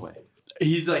the hallway?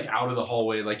 He's like out of the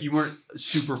hallway. Like you weren't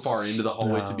super far into the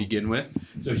hallway to No. begin with.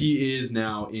 So he is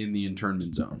now in the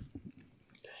internment zone.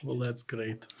 well, that's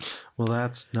great. Well,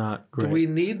 that's not great. Do we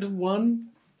need one?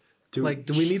 Do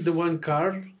we need the one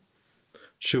card?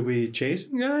 Should we chase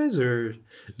him, guys, or?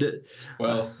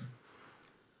 Well,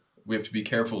 we have to be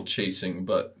careful chasing,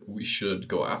 but we should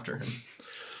go after him.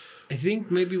 I think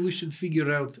maybe we should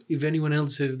figure out if anyone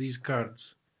else has these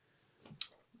cards.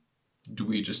 Do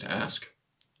we just ask?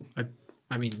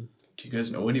 I mean, Do you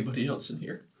guys know anybody else in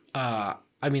here?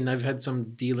 I've had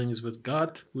some dealings with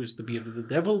God, who is the beard of the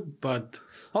devil, but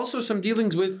also some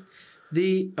dealings with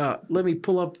the. Let me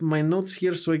pull up my notes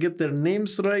here so I get their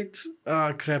names right.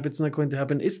 Crap, it's not going to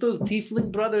happen. It's those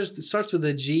Tiefling brothers. It starts with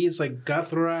a G. It's like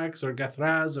Gathrax or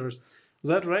Gathraz or. Is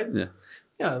that right? Yeah.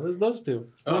 Yeah, there's those two.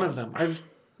 One of them.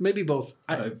 Maybe both.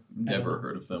 I've never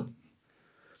heard of them.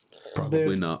 Probably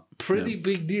They're not. Pretty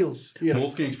big deals. Yeah.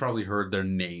 Wolfgang's probably heard their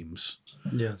names.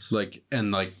 Yes. Like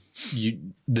the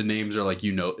names are like,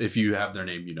 if you have their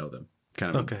name, you know them.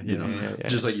 Kind of. Okay. Yeah.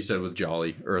 Just like you said with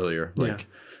Jolly earlier. Like.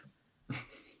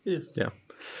 Yes.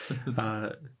 Yeah.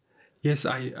 Yes,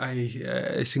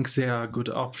 I think they are a good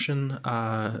option.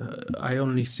 I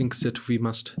only think that we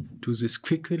must do this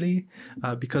quickly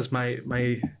because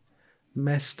my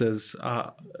masters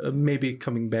are maybe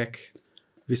coming back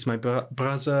with my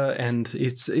brother, and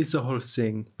it's a whole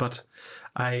thing. But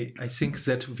I think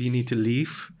that we need to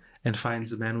leave and find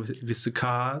the man with the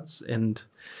cards and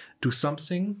do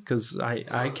something because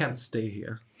I can't stay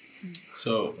here.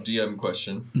 So, DM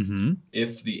question. Mm-hmm.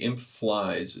 If the imp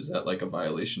flies, is that like a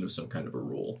violation of some kind of a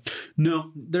rule?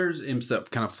 No, there's imps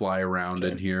that kind of fly around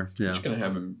in here. I'm Yeah. just going to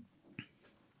have him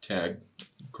tag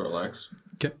Corlax.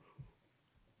 Okay.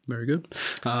 Very good.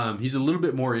 He's a little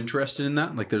bit more interested in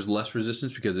that. Like there's less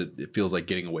resistance because it feels like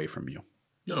getting away from you.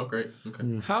 Oh, great.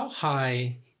 Okay. How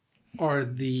high are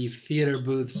the theater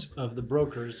booths of the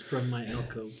brokers from my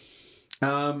alcove?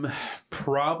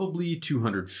 Probably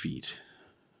 200 feet.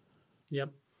 Yep.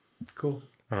 Cool.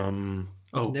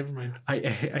 Never mind.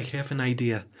 I have an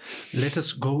idea. Let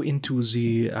us go into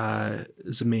the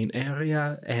main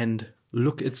area and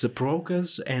look at the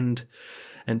brokers and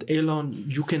Elon,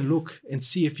 you can look and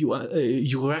see if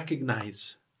you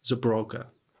recognize the broker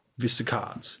with the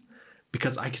cards,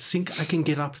 because I think I can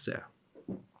get up there.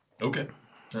 Okay.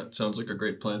 That sounds like a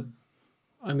great plan.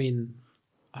 I mean,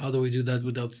 how do we do that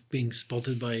without being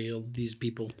spotted by all these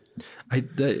people?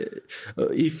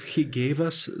 If he gave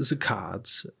us the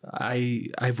cards, I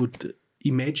would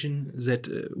imagine that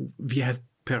we have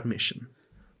permission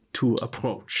to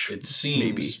approach. It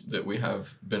seems that we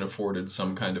have been afforded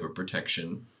some kind of a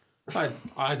protection.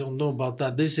 I don't know about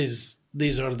that.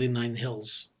 These are the 9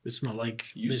 hills. It's not like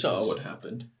You saw what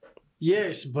happened.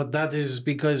 Yes, but that is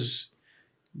because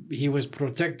he was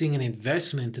protecting an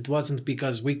investment. It wasn't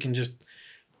because we can just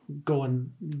go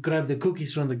and grab the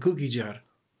cookies from the cookie jar.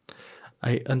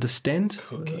 I understand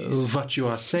what you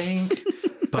are saying,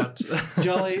 but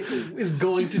Jolly is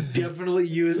going to definitely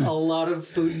use a lot of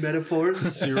food metaphors.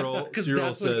 Cyril Because Cyril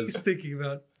that's what he's says thinking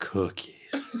about.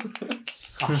 cookies.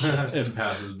 and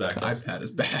passes back. I pat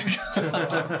his back.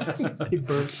 He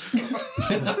burps.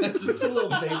 Just a little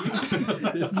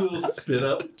baby. His little spit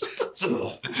up.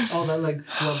 All that like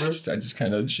flubber. I just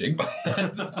kind of shake my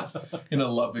head in a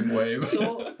loving wave.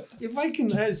 So, if I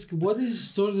can ask, what is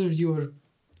sort of your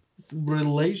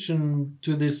relation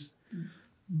to this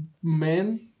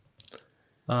man?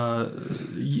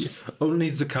 Only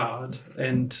the card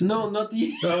and No, not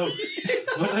you. oh,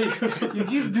 what are you? You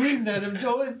keep doing that. I'm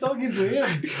always talking to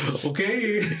him.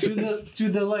 Okay. To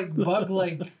the like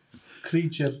bug-like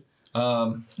creature.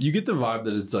 You get the vibe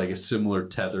that it's like a similar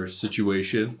tether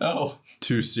situation Oh,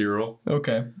 to Cyril.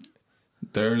 okay.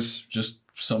 There's just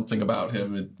something about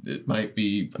him. It might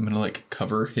be. I'm gonna like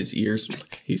cover his ears.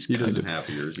 He doesn't have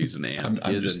ears. He's an ant.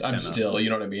 I'm still. You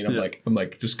know what I mean? I'm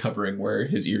like just covering where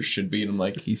his ears should be, and I'm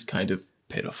like he's kind of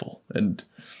pitiful, and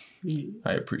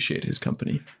I appreciate his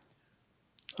company.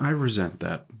 I resent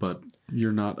that, but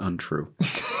you're not untrue.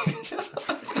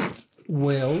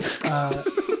 Well,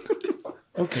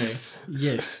 okay.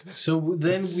 Yes. So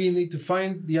then we need to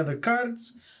find the other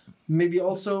cards. Maybe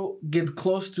also get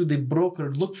close to the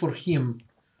broker. Look for him.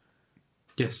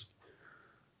 Yes.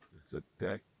 It's a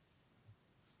deck.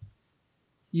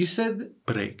 You said,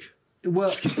 Break.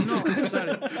 well, no,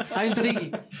 sorry. I'm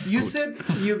thinking. You said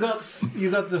you got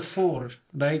the 4,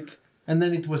 right? And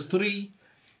then it was 3,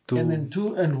 and then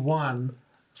 2 and 1.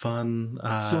 Fun.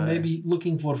 So maybe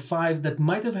looking for 5 that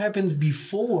might have happened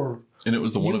before. And it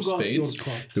was the one you of got spades. your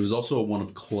card. There was also a one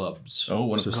of clubs. Oh,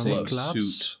 one of so same clubs.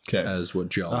 suit Okay. as what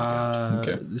Jolly got.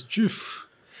 Okay.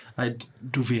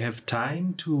 Do we have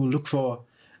time to look for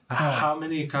how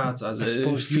many cards are there?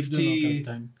 suppose you do not have 50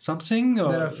 time. something?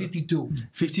 Or There are 52.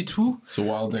 52? So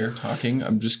while they're talking,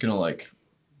 I'm just gonna like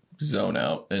zone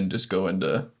out and just go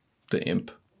into the imp.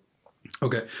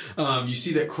 Okay. You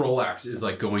see that Krolax is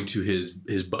like going to his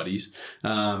buddies.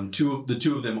 The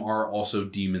two of them are also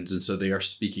demons, and so they are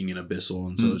speaking in Abyssal,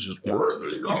 and so it's just.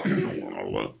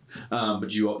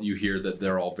 But you hear that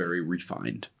they're all very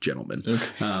refined gentlemen. Okay.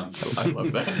 I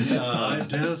love that. I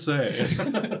dare say.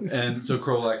 And so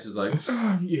Krolax is like,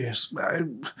 Yes,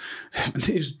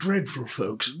 these dreadful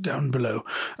folks down below.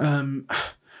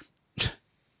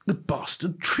 The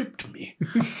bastard tripped me.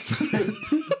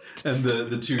 and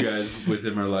the two guys with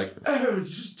him are like, Oh,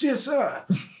 yes, sir.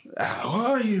 How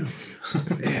are you?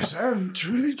 Yes, I'm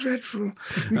truly dreadful.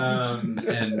 and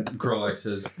Krolax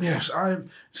says, Yes, I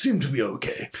seem to be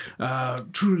okay.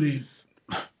 Truly,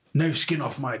 no skin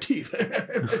off my teeth.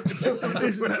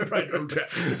 Isn't that right, old chap?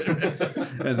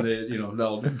 and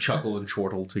they'll chuckle and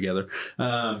chortle together.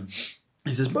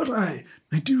 He says, but I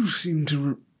do seem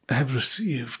to have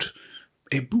received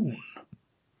a boon.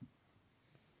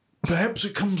 Perhaps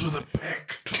it comes with a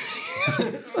pact.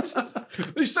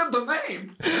 They said the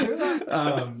name.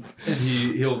 And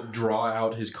he'll draw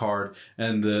out his card,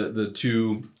 and the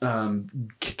two kind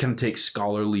of take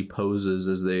scholarly poses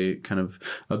as they kind of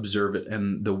observe it,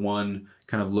 and the one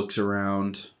kind of looks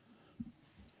around,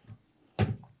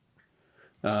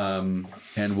 and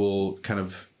will kind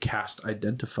of cast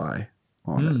Identify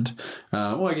on it.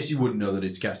 Well, I guess you wouldn't know that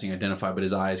it's casting Identify, but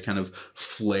his eyes kind of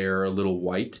flare a little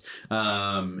white,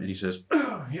 and he says,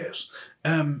 Oh, yes.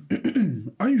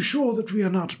 Are you sure that we are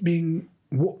not being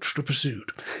watched or pursued?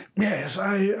 Yes,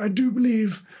 I do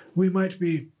believe we might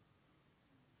be.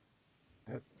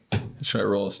 Should I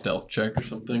roll a stealth check or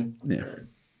something? Yeah.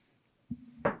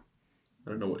 I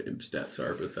don't know what imp stats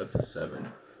are, but that's a 7.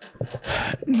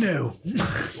 No.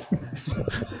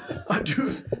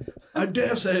 I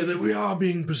dare say that we are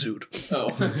being pursued.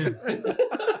 Oh.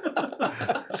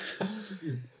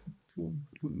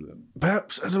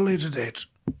 Perhaps at a later date.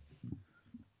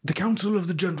 The Council of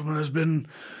the Gentlemen has been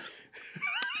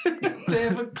They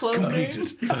have a club name?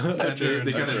 completed. And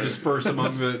they kind of disperse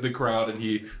among the crowd, and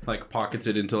he like pockets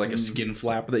it into like a skin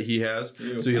flap that he has.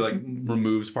 So he like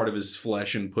removes part of his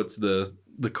flesh and puts the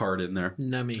card in there.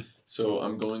 Nummy. So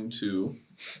I'm going to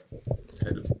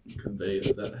kind of convey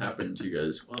that happened to you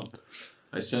guys. Well,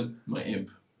 I sent my imp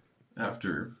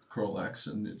after Krolax,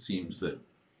 and it seems that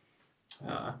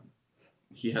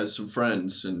he has some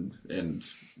friends, and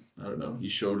I don't know, he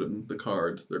showed him the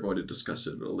card. They're going to discuss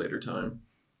it at a later time.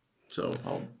 So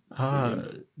I'll...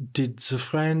 Did the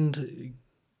friend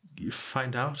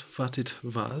find out what it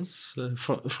was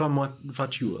from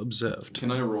what you observed?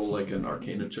 Can I roll like an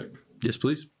Arcana check? Yes,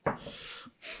 please.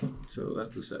 So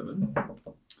that's a 7.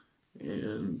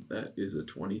 And that is a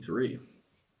 23.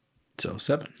 So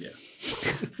 7. Yeah.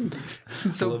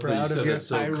 I'm so proud of your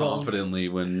so eye rolls. confidently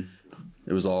when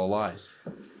it was all lies.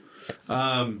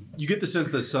 You get the sense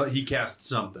that he cast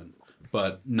something,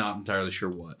 but not entirely sure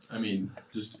what. I mean,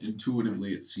 just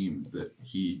intuitively it seemed that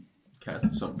he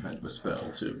cast some kind of a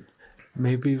spell to.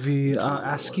 Maybe we are what it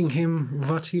asking was. him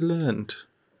what he learned.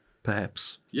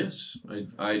 Perhaps. Yes,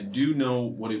 I do know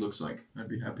what he looks like. I'd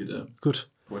be happy to Good.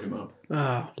 point him out.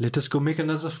 Ah, Let us go make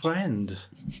another friend.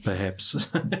 Perhaps.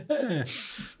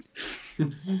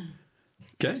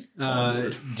 Okay.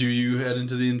 Do you head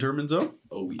into the internment zone?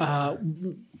 Oh yeah.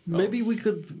 maybe we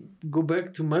could go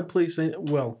back to my place.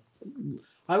 Well,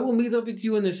 I will meet up with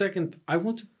you in a second. I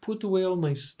want to put away all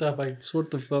my stuff. I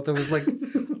sort of thought I was like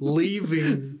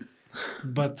leaving,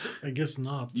 but I guess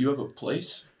not. You have a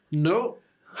place? No.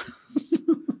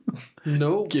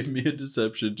 No. Give me a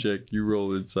deception check. You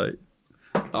roll insight.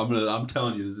 I'm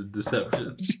telling you, this is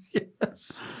deception.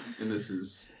 Yes. And this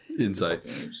is Insight.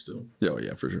 disadvantage still. Oh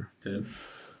yeah, for sure. 10.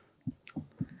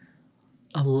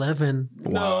 11.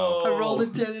 Wow. I rolled a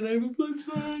 10 and I have a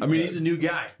 +5. I mean, he's a new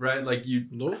guy, right? Like you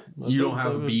don't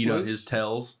have a bead on his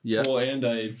tells yet, Well, and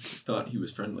I thought he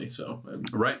was friendly, so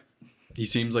right? He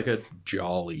seems like a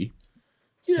jolly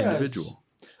Yes. individual.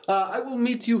 I will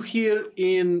meet you here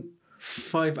in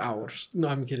 5 hours. No,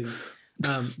 I'm kidding.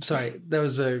 Sorry, that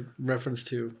was a reference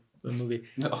to a movie.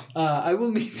 no. I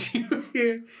will meet you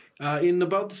here in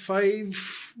about 5,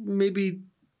 maybe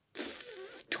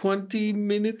 20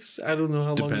 minutes. I don't know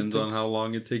how long. Depends on how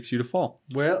long it takes you to fall.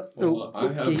 Well, Well, I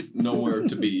okay. have nowhere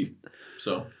to be,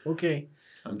 so Okay.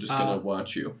 I'm just gonna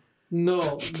watch you.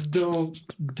 No, don't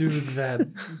do that.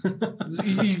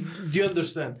 Do you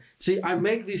understand? See, I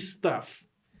make this stuff,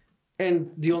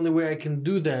 and the only way I can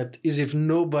do that is if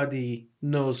nobody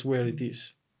knows where it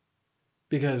is,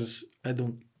 because I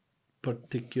don't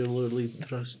particularly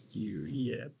trust you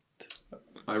yet.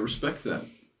 I respect that.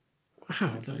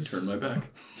 Wow, that I was... turn my back.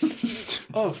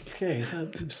 Okay.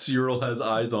 That's... Cyril has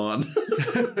eyes on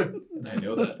I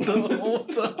know that. the whole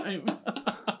time.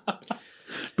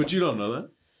 But you don't know that.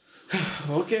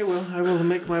 Okay, well, I will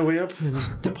make my way up and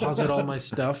deposit all my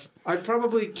stuff. I'd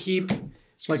probably keep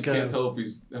like You a... can't tell if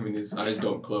he's. I mean, his eyes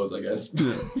don't close. I guess.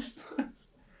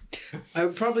 I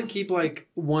would probably keep like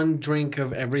one drink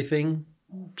of everything,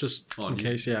 just On in you.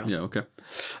 case. Yeah. Yeah, okay.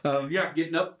 Yeah,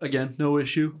 getting up again, no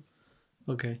issue.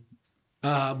 Okay.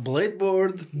 Blade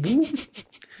board. Whoop.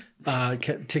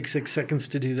 Take 6 seconds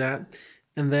to do that,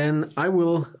 and then I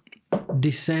will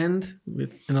descend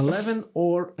with an 11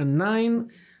 or a 9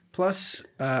 plus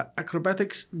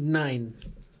acrobatics 9.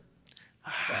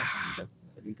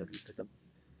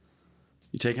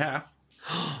 You take half.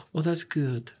 Oh, that's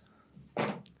good.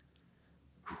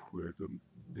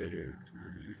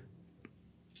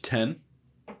 10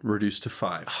 reduced to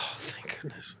 5. Oh, thank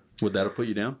goodness. Would that have put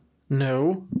you down?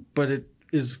 No, but it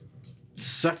is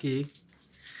sucky.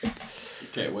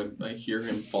 Okay, when I hear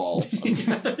him fall,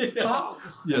 Oh.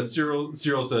 Yeah, Cyril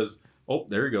says, oh,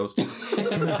 there he goes.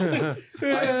 I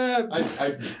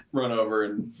run over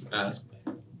and ask,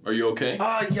 "Are you okay?"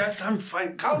 Ah, yes, I'm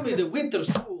fine. Call me the Winter's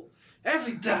Fool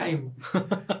every time.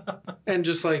 And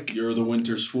just like, You're the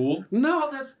winter's fool. no,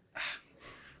 that's...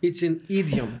 It's an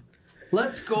idiom.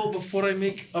 Let's go before I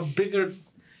make a bigger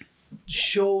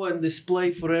show and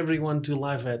display for everyone to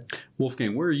laugh at.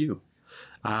 Wolfgang, where are you?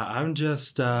 I'm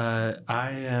just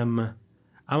I'm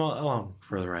along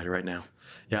for the ride right now.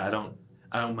 Yeah, I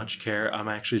don't much care. I'm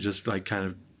actually just like kind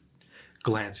of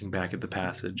glancing back at the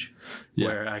passage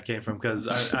where I came from because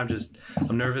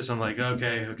I'm nervous. I'm like,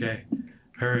 okay,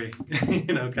 hurry, kind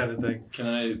of thing. Can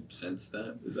I sense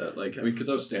that? Is that like? I mean, because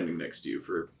I was standing next to you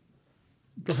for.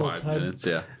 The whole 5 time. minutes,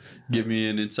 yeah. Give me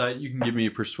an insight. You can give me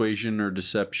a persuasion or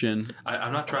deception.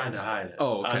 I'm not trying to hide it.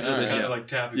 Oh, okay. I'm just Alright, kind yeah. of like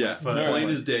tapping Yeah, my foot. plain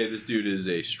as day, this dude is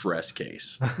a stress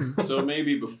case. So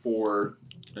maybe before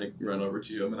I run over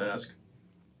to you, I'm gonna ask,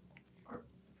 "Are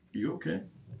you okay?"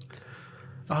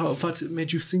 Oh, what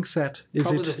made you think that? Is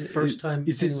Probably it the first time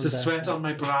Is it the anyone's asked sweat that. on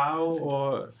my brow,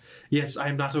 or yes,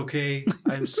 I'm not okay.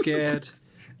 I'm scared,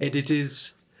 and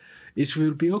it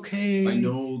will be okay. I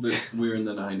know that we're in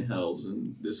the 9 hells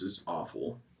and this is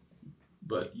awful,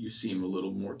 but you seem a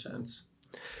little more tense.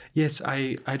 Yes,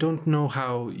 I don't know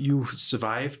how you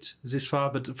survived this far,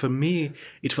 but for me,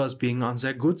 it was being on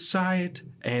the good side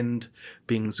and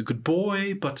being the good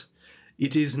boy, but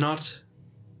it is not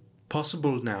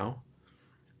possible now.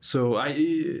 So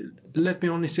let me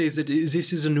only say that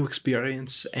this is a new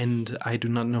experience, and I do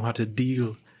not know how to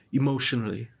deal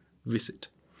emotionally with it.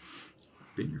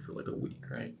 Been here for like a week,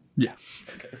 right? Yeah.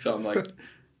 Okay, so I'm like,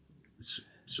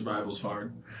 survival's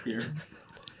hard here.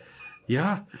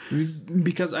 Yeah,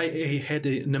 because I had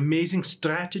an amazing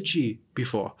strategy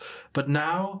before, but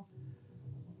now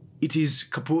it is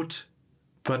kaput.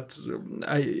 But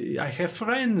I have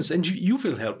friends, and you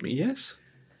will help me, yes?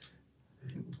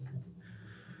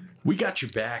 We got your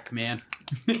back, man.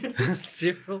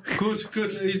 Cyril. Good.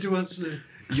 It was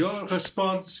your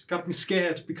response got me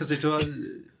scared because it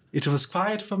was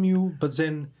quiet from you, but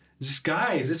then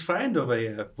this friend over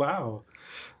here, wow,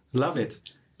 love it.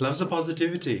 Love the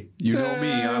positivity. You know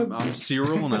me. I'm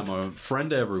Cyril, and I'm a friend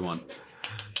to everyone.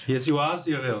 Yes, you are,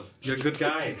 Cyril. You're a good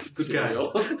guy. Good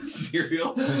Cereal.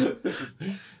 Cereal.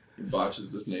 He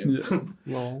botches his name.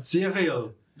 Lol. guy.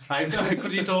 Cyril. I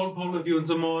could eat all of you in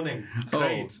the morning.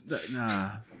 Great.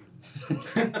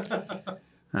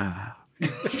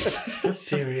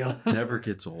 Cereal. Never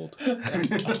gets old.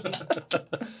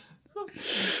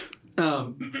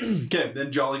 Okay,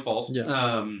 then Jolly falls.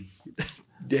 Yeah.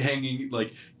 Hanging,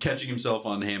 like catching himself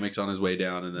on hammocks on his way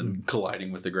down, and then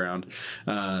colliding with the ground.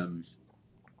 I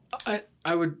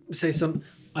would say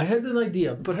I had an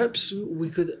idea. Perhaps we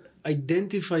could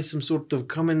identify some sort of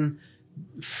common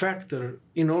factor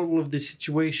in all of the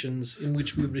situations in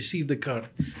which we received the card.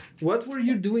 What were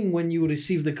you doing when you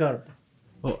received the card?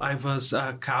 Oh, I was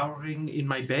cowering in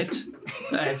my bed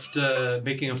after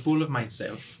making a fool of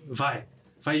myself. Why?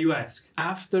 Why you ask?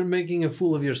 After making a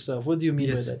fool of yourself. What do you mean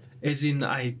by that? As in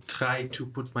I tried to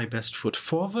put my best foot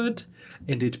forward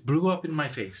and it blew up in my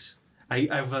face.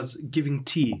 I was giving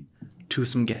tea to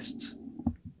some guests.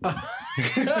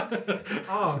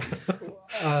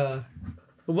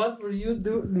 What were you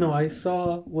doing? No, I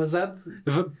saw. Was that?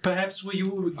 Perhaps were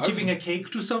you giving a cake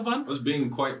to someone? I was being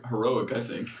quite heroic, I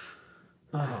think.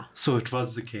 So it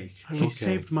was the cake. He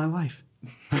saved my life.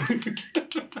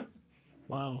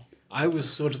 Wow. I was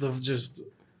sort of just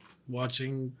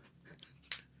watching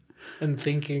and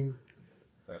thinking,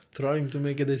 trying to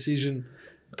make a decision.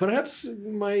 Perhaps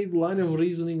my line of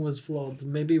reasoning was flawed.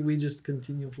 Maybe we just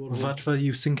continue forward. What were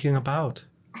you thinking about?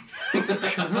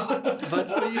 What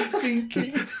were you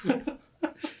thinking?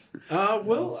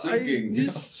 Well, Thinking. I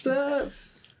just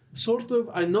sort of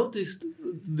I noticed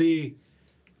the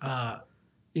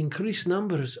increased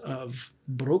numbers of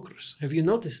brokers. Have you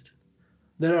noticed?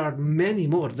 There are many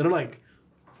more. They're like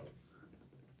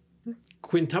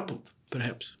quintupled,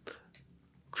 perhaps.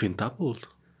 Quintupled.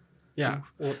 Yeah.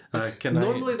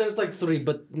 Normally there's like 3,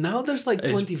 but now there's like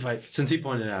 25. Since he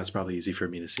pointed it out, it's probably easy for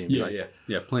me to see him.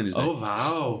 Yeah. Plain as day. Oh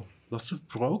wow, lots of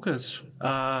brokers.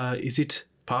 Is it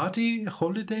party,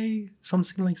 holiday,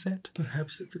 something like that?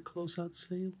 Perhaps it's a closeout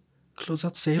sale.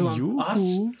 Closeout sale on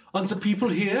us, on the people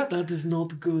here. That is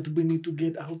not good. We need to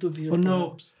get out of here. Oh no!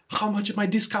 Perhaps. How much am I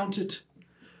discounted?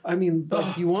 I mean,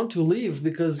 but you want to leave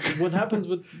because what happens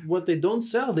with what they don't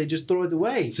sell? They just throw it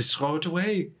away. They throw it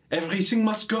away. Everything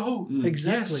must go.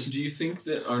 Exactly. Yes. Do you think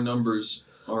that our numbers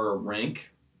are a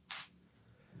rank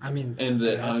I mean, and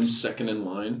that perhaps. I'm second in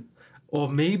line? Or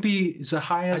maybe the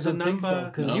higher I the don't think so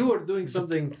number. because you were doing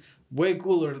something way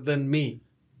cooler than me.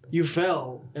 You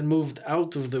fell and moved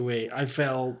out of the way. I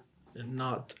fell and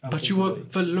not. Out But of you the were way.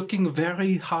 looking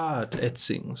very hard at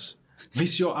things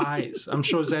with your eyes. I'm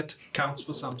sure that counts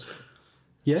for something.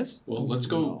 Yes? Well, let's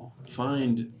go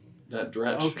find that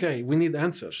dretch. Okay, we need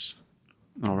answers.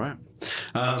 All right.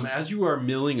 As you are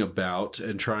milling about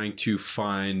and trying to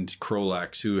find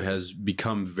Krolax, who has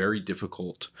become very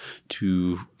difficult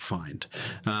to find,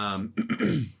 no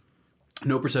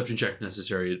perception check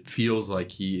necessary. It feels like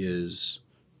he is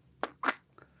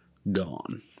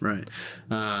gone. Right.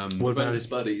 What about his his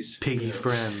buddies? piggy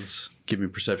friends? Give me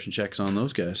perception checks on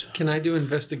those guys. Can I do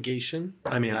investigation?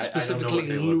 I mean, Specifically I don't know what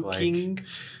they look looking. like.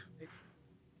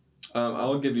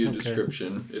 I'll give you a Okay.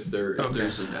 description if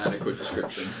there's an adequate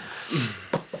description.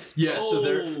 Yeah. So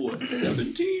they're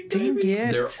 17. Dang it.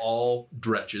 they're all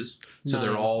dretches. So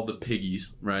they're Nice. all the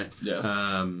piggies. Right.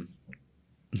 Yeah.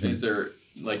 Is there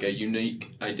like a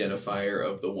unique identifier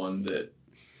of the one that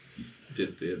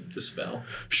did the spell?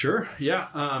 Sure.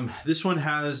 Yeah. This one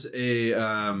has a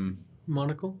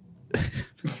Monocle?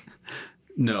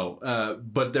 no,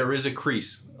 but there is a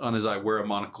crease on his eye where a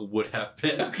monocle would have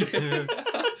been.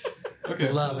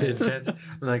 Okay. Love it. I'm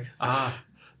like,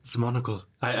 it's a monocle.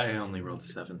 I only rolled a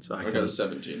 7, so I I got a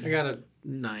 17. I got a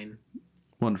 9.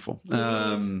 Wonderful.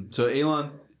 So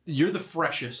Elon, you're the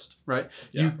freshest, right?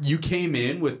 Yeah. You came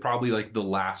in with probably like the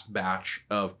last batch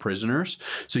of prisoners,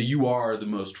 so you are the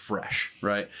most fresh,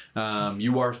 right?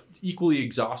 You are equally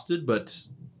exhausted, but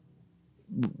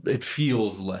it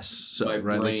feels less so, My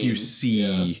right? Like brain- you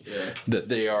see yeah. that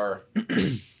they are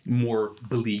more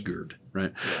beleaguered,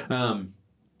 right?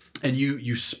 And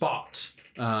you spot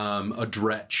a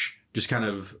dretch just kind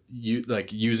of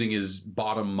using his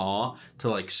bottom maw to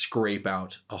like scrape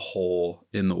out a hole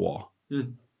in the wall.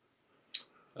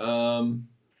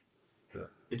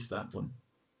 It's that one.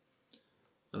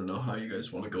 I don't know how you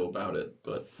guys want to go about it,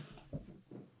 but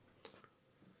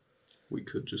We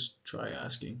could just try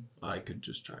asking. I could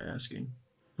just try asking.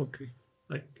 Okay.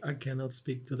 I cannot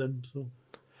speak to them, so.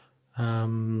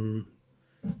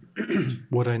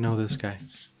 Would I know this guy?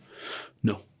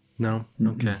 No. No?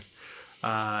 Okay.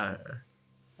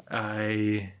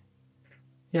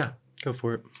 Yeah, go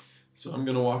for it. So I'm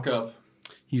gonna walk up.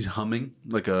 He's humming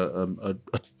like a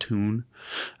tune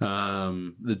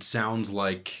that sounds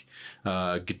like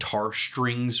guitar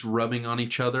strings rubbing on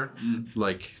each other,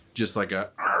 like just like a.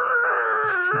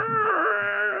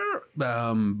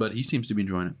 But he seems to be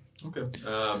enjoying it. Okay.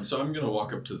 So I'm gonna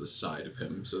walk up to the side of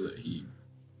him so that he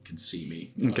can see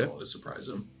me. I Okay. don't want to surprise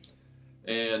him.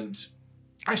 And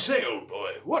I say, old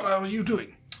boy, what are you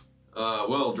doing?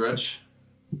 well, Dretch,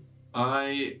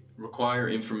 I require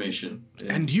information.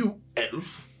 And you,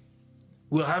 elf,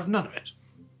 will have none of it.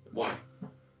 Why?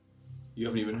 You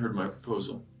haven't even heard my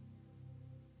proposal.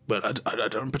 Well, I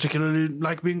don't particularly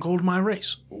like being called my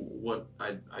race. What?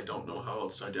 I don't know how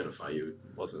else to identify you.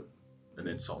 It wasn't an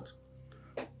insult.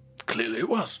 Clearly it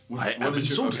was. I am is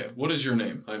insulted. okay, what is your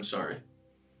name? I'm sorry.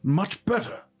 Much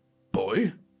better,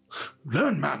 boy.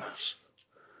 Learn manners.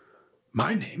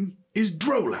 My name is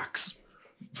Drolax.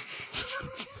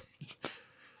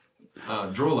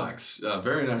 Drolax,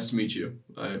 very nice to meet you.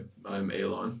 I'm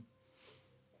Aelon.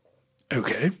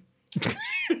 Okay.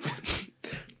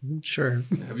 Sure.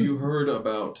 Have you heard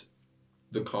about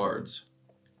the cards?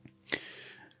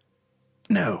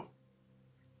 No.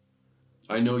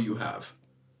 I know you have.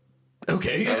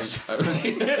 Okay, yes.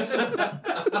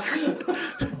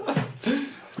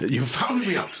 You found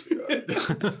me out.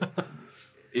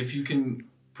 If you can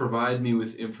provide me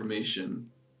with information,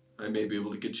 I may be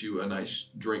able to get you a nice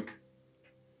drink.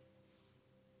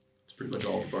 It's pretty much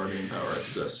all the bargaining power I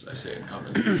possess, I say in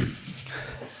common.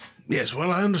 Yes,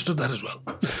 well, I understood that as well.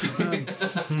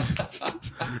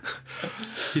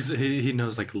 He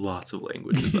knows like lots of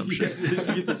languages, I'm sure. You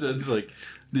get the sense like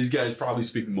these guys probably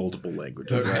speak multiple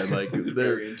languages, right? Like they're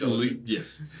Very intelligent.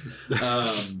 Yes.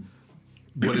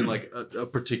 But in like a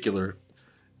particular.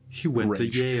 He went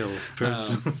Range. to Yale.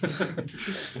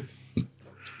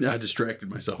 I distracted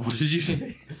myself. What did you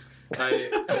say?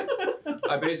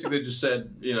 I basically just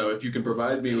said, if you can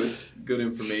provide me with good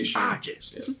information.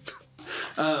 Yes.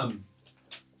 Yeah.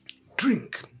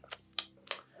 Drink.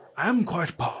 I am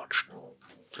quite parched.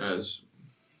 As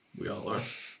we all are.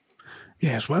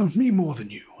 Yes, well, me more than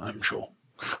you, I'm sure.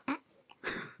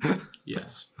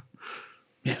 Yes.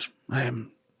 Yes, I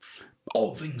am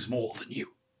all things more than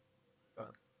you.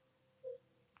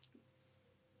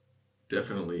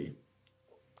 Definitely.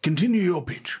 Continue your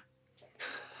pitch.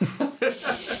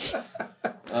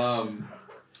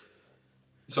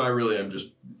 So I really am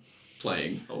just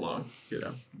playing along,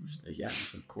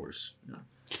 Yes, of course.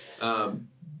 Yeah.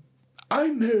 I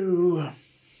know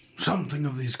something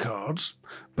of these cards,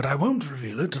 but I won't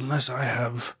reveal it unless I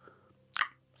have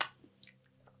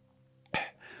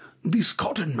this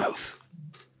cotton mouth.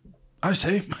 I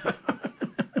say,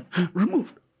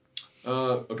 removed.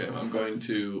 Okay, I'm going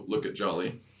to look at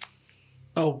Jolly.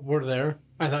 Oh, we're there.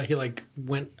 I thought he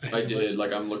went ahead I of did,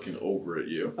 us. I'm looking over at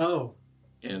you, Oh.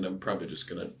 and I'm probably just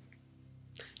gonna.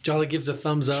 Jolly gives a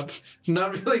thumbs up,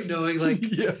 not really knowing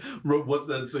Yeah. What's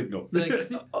that signal?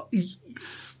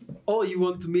 oh, you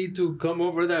want me to come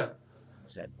over there?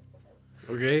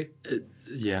 Okay.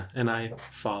 Yeah, and I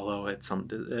follow at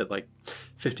like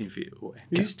 15 feet away.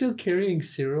 Are you still carrying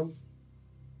Cyril?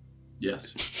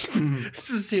 Yes.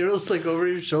 So Cyril's over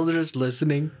your shoulder just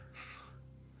listening.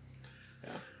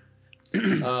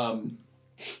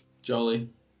 Jolly.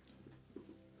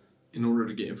 In order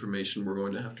to get information, we're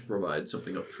going to have to provide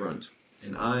something up front,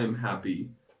 and I'm happy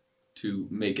to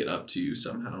make it up to you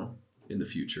somehow in the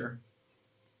future.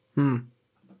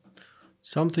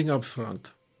 Something up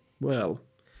front. Well,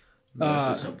 When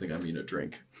I say something, I mean a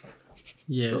drink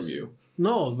yes. from you.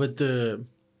 No, but the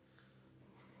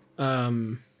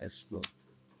That's good.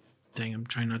 dang, I'm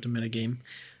trying not to metagame.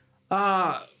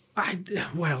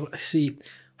 See,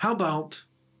 how about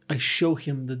I show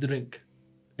him the drink,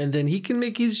 and then he can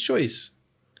make his choice.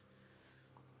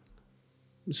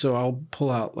 So I'll pull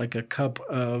out a cup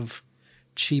of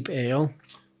cheap ale.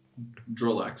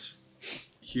 Drolax,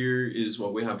 here is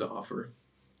what we have to offer.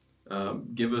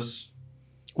 Give us.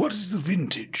 What is the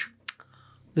vintage?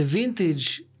 The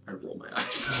vintage. I roll my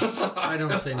eyes. I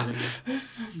don't say anything.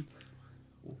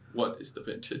 What is the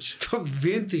vintage?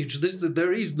 Vintage.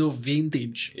 There is no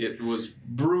vintage. It was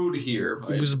brewed here.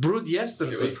 It was brewed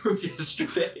yesterday. It was brewed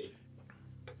yesterday.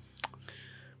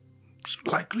 It's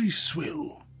likely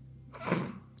swill.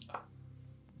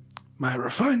 My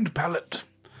refined palate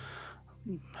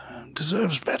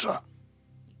deserves better.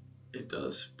 It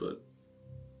does, but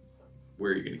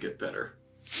where you're going to get better.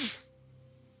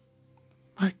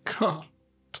 I can't.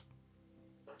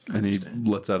 And he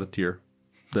lets out a tear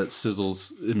that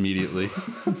sizzles immediately.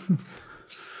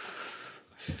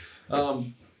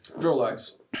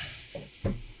 Drolax,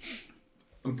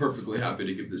 I'm perfectly happy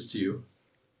to give this to you.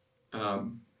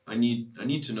 I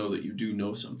need to know that you do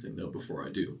know something, though, before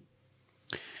I do.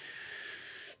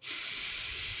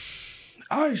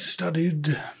 I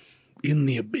studied in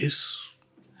the Abyss,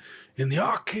 in the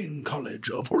Arcane College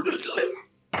of...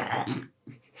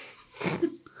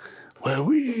 where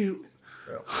we...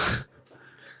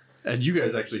 And you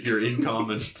guys actually hear in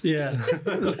common. Yeah.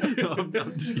 I'm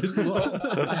just kidding.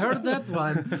 I heard that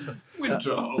one.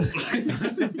 Winter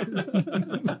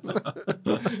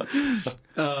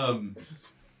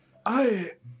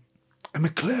I am a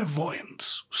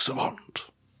clairvoyance savant.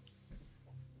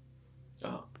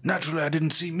 Oh. Naturally, I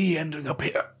didn't see me ending up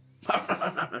here.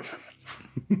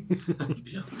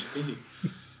 Beyond me.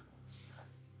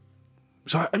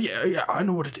 So, yeah, I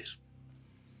know what it is.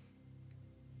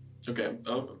 Okay.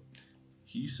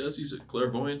 He says he's a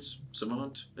clairvoyance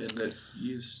savant, and that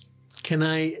he's... Can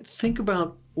I think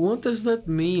about what does that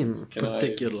mean Can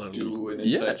particularly? I do an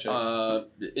insight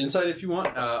check? Insight if you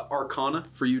want. Arcana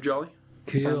for you, Jolly.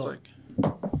 Cool. Sounds like.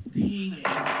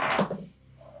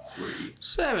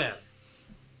 7.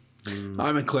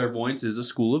 I'm in clairvoyance is a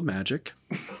school of magic.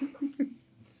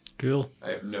 Cool. I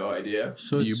have no idea.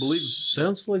 So You believe?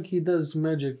 Sounds like he does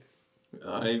magic.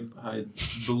 I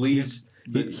believe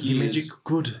that he magic is...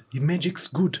 good. Your magic's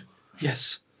good.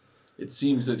 Yes. It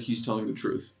seems that he's telling the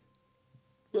truth.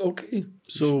 Okay.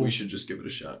 So, We should just give it a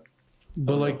shot.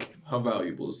 but like, How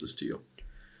valuable is this to you?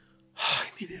 I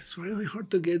mean, it's really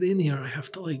hard to get in here. I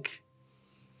have to like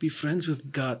be friends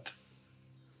with God,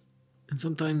 and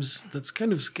sometimes that's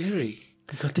kind of scary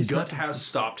because he's Gut not. has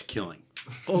stopped killing.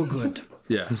 Oh, good.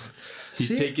 Yeah. He's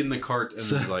See? taken the cart and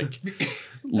is like,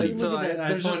 leave. So Look at that. I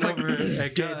There's just phone like over,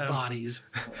 dead bodies.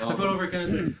 I phone over and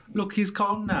say, look, he's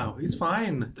calm now. He's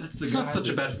fine. That's the He's guy not such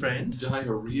a that bad friend.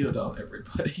 diarrheaed on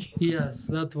everybody. Yes,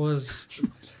 that was.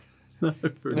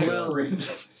 Well,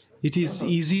 It is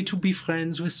easy to be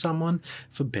friends with someone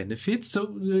for benefits,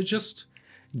 so just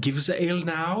give us a ale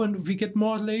now and we get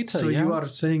more later. So yeah? you are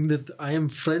saying that I am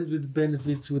friends with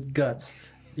benefits with God?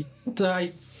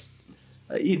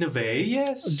 In a way,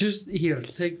 yes. Just here,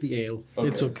 take the ale.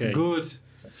 It's okay. Good.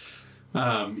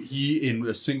 He, in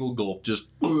a single gulp, just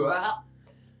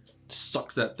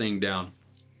sucks that thing down.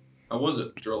 how was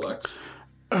it, Drolax?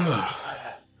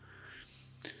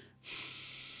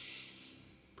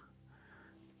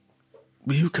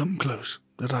 Will you come close,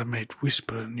 that I may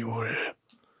whisper in your ear?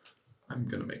 I'm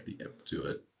gonna make the imp do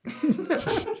it.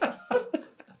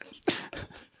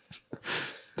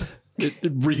 It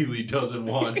really doesn't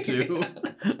want to.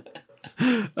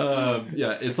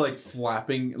 Yeah, it's like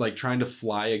flapping, like trying to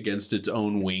fly against its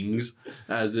own wings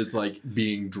as it's like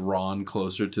being drawn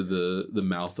closer to the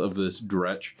mouth of this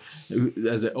dretch.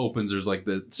 As it opens, there's like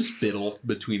the spittle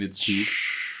between its teeth.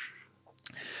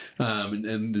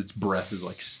 And its breath is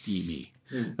like steamy.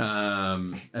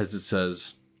 As it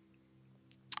says,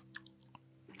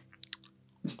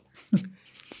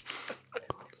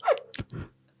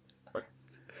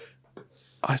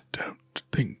 I don't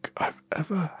think I've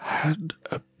ever had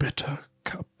a better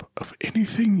cup of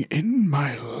anything in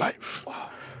my life.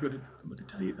 I'm gonna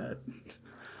tell you that.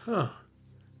 Huh.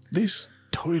 This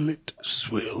toilet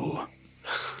swill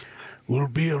will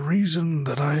be a reason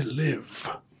that I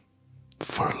live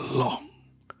for a long,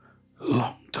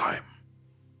 long time.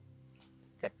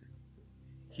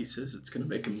 He says it's gonna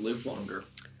make him live longer.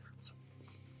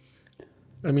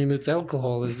 I mean, it's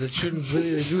alcohol. It shouldn't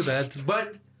really do that.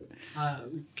 But,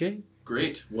 okay.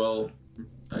 Great. Well,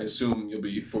 I assume you'll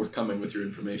be forthcoming with your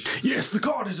information. Yes, the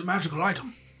card is a magical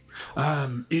item.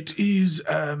 It is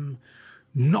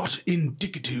not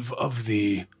indicative of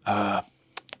the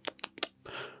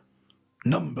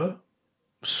number,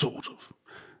 sort of.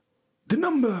 The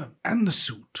number and the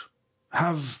suit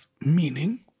have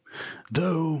meaning,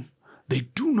 though they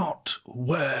do not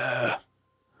wear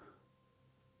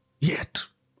yet,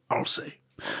 I'll say.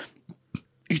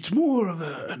 It's more of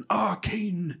an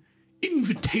arcane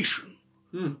invitation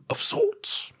of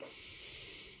sorts.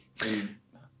 And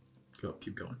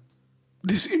keep going.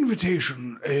 This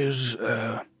invitation is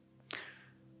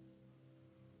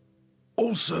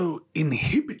also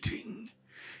inhibiting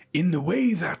in the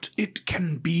way that it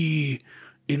can be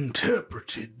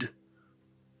interpreted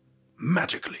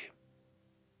magically.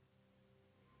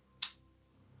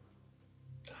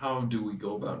 How do we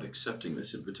go about accepting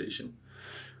this invitation?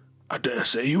 I dare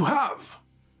say you have.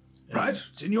 Right?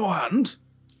 It's in your hand.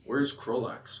 Where's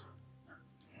Krolax?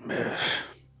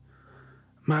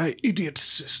 My idiot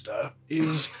sister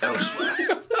is elsewhere.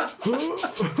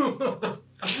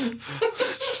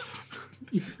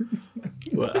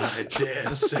 Well, I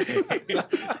dare say.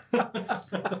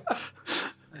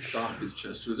 I thought his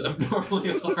chest was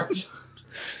abnormally large.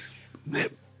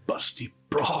 That busty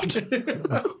broad.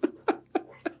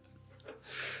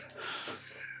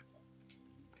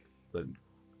 But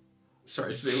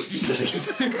Sorry, say what you said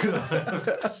again.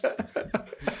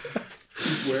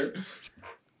 Where?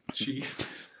 She.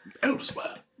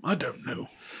 Elsewhere. I don't know.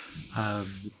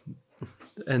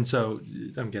 And so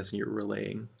I'm guessing you're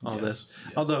relaying all this.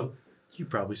 Yes. Although you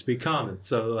probably speak common,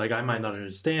 so like I might not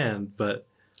understand, but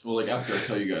Well, like after I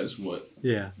tell you guys what.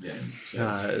 yeah.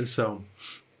 Yeah. So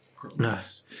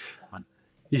That's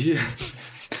you-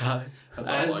 all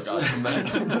I got from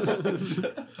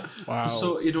that. Wow.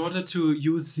 So in order to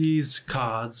use these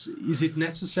cards, is it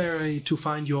necessary to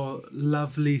find your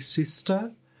lovely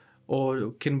sister?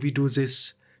 Or can we do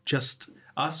this just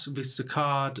us with the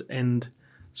card and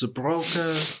the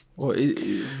broker? Or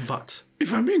what?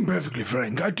 If I'm being perfectly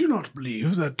frank, I do not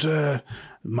believe that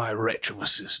my wretch of a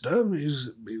sister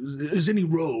is any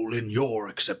role in your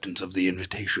acceptance of the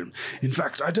invitation. In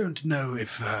fact, I don't know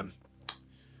if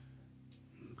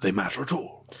they matter at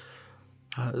all.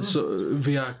 So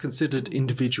we are considered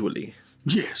individually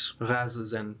Yes. rather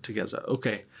than together.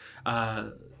 Okay.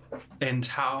 And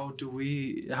how do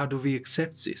we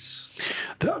accept this?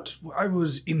 That I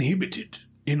was inhibited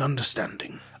in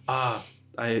understanding.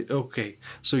 Okay.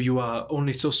 So you are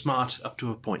only so smart up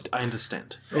to a point. I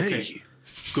understand. Okay. Hey,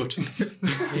 Good.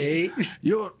 Hey.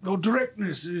 your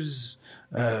directness is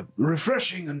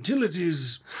refreshing until it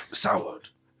is soured.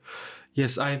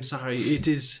 Yes, I am sorry. It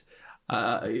is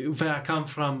where I come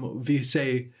from. We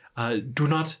say, do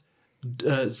not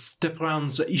step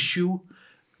around the issue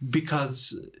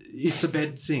because it's a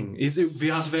bad thing.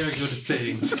 We aren't very good at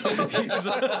sayings.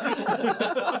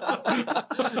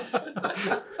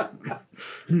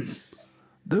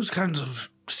 Those kinds of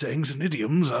sayings and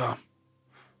idioms are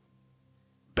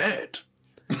bad.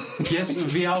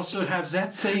 Yes, we also have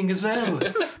that saying as well.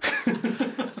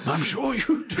 I'm sure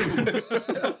you do.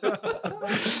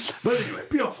 But anyway,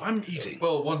 be off. I'm eating.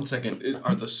 Well, 1 second.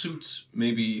 Are the suits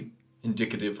maybe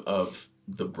indicative of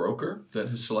the broker that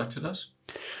has selected us?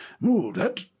 Oh,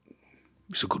 that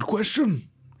is a good question.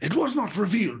 It was not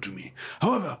revealed to me.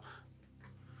 However,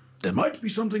 there might be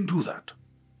something to that.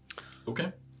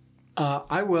 Okay.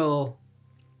 I will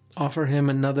offer him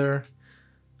another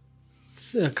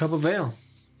cup of ale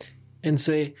and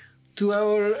say, to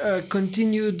our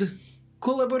continued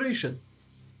collaboration.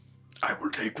 I will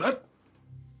take that.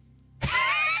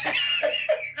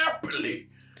 Happily.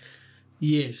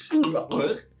 Yes.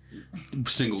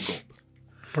 Single gulp.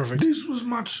 Perfect. This was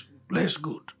much less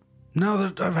good. Now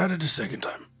that I've had it a second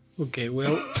time. Okay,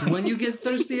 well, when you get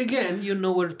thirsty again, you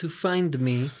know where to find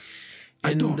me.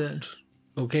 I And, don't.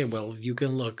 Okay, well, you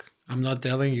can look. I'm not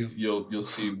telling you. You'll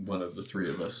see one of the three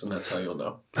of us, and that's how you'll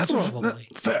know. That's Probably.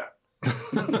 fair.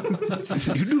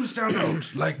 You do stand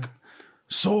out like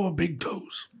sore big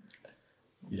toes.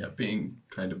 Yeah, being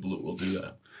kind of blue will do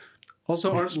that.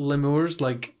 Also, aren't lemurs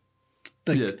like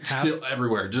Yeah, half, still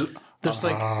everywhere. Just there's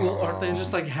like, well, aren't they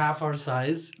just like half our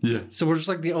size? yeah. So we're just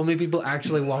like the only people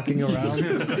actually walking around.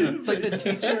 It's like the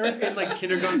teacher in like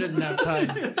kindergarten nap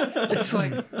time. It's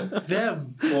like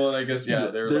them. Well, I guess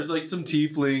There's like some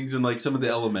tieflings and like some of the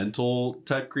elemental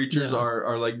type creatures Yeah.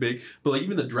 are like big, but like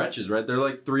even the dretches, right? They're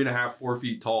like 3.5, 4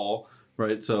 feet tall,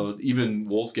 right? So even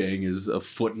Wolfgang is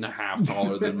 1.5 feet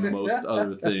taller than most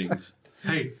other things.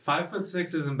 Hey,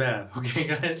 5'6" isn't bad. Okay,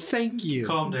 guys, Thank you.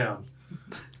 calm down.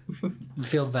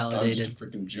 Feel I'm validated. just a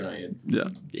freaking giant. Yeah.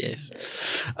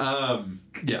 Yes.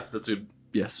 Yeah, that's a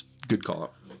yes. Good call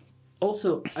out.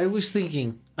 Also, I was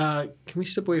thinking, can we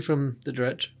step away from the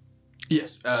dredge?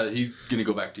 Yes, he's gonna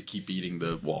go back to keep eating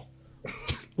the wall.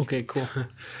 Okay, cool.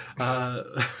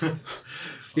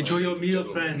 Enjoy your meal,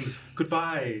 friend.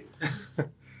 Goodbye.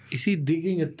 Is he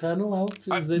digging a tunnel out?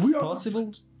 Is that we are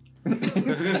possible?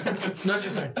 Not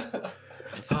your friend.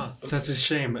 That's a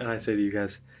shame. And I say to you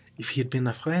guys, if he had been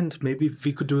a friend, maybe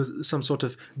we could do some sort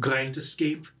of grand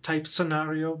escape type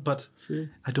scenario, but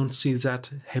I don't see that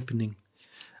happening.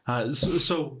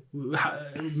 So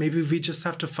maybe we just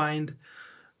have to find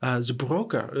the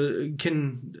broker.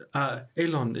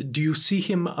 Elon, do you see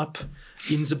him up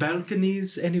in the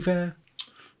balconies anywhere?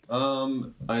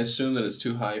 I assume that it's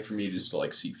too high for me just to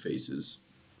like see faces.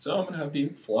 So I'm gonna have the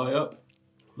imp fly up.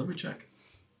 Let me check.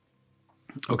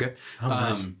 Okay.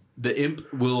 nice. The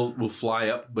imp will fly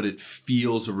up, but it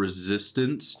feels a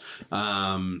resistance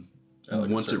At like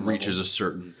a once it certain reaches level. a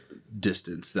certain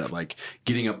distance that like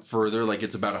getting up further, like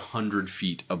it's about 100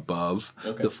 feet above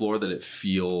the floor that it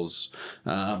feels.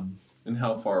 And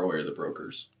how far away are the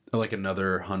brokers? Like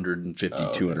another 150,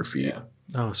 200 feet. Yeah.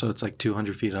 Oh, so it's like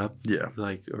 200 feet up? Yeah.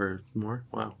 Like, or more?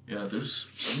 Wow. Yeah, there's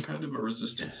some kind of a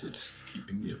resistance that's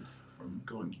keeping you from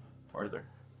going farther.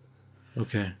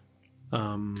 Okay.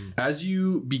 As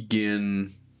you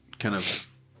begin kind of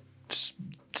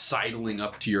sidling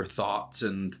up to your thoughts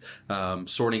and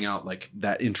sorting out like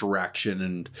that interaction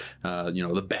and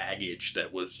the baggage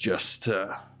that was just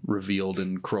revealed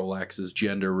in Krolax's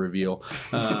gender reveal,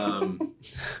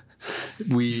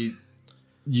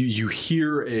 you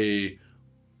hear a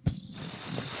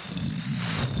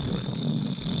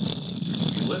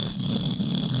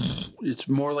it's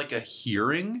more like a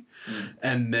hearing,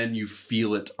 and then you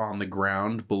feel it on the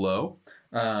ground below.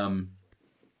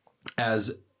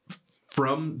 As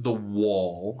from the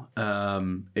wall,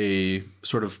 a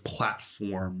sort of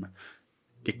platform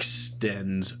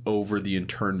extends over the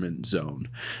internment zone,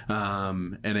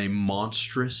 and a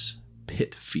monstrous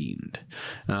pit fiend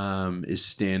is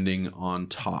standing on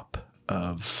top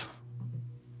of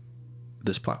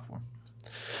this platform.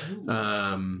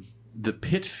 The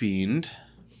pit fiend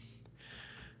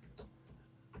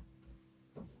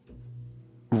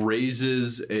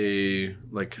raises a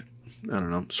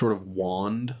sort of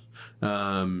wand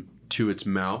to its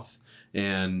mouth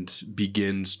and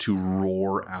begins to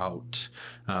roar out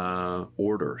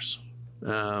orders.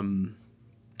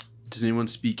 Does anyone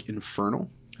speak Infernal?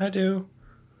 I do.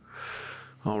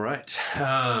 All right.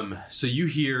 So you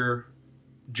hear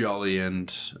Jolly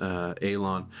and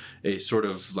Alon, a sort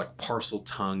of like parcel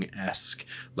tongue-esque,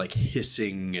 like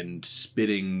hissing and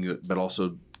spitting, but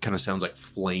also kind of sounds like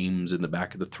flames in the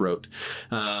back of the throat.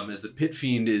 As the pit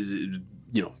fiend is,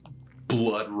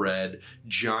 blood red,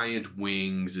 giant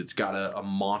wings. It's got a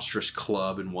monstrous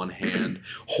club in one hand,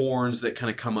 horns that kind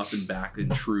of come up and back in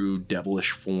true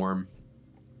devilish form.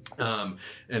 And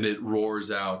it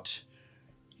roars out,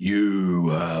 "You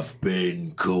have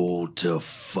been called to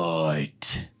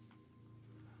fight."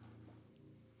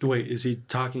 Wait, is he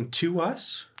talking to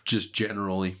us? Just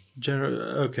generally.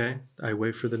 Okay. I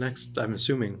wait for the next. I'm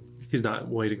assuming he's not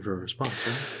waiting for a response,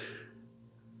 right?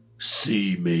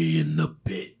 See me in the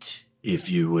pit if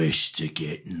you wish to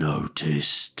get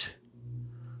noticed.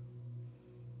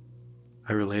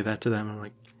 I relay that to them. I'm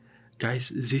like, guys,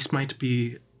 this might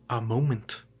be a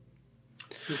moment.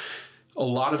 A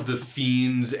lot of the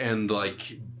fiends and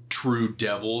like true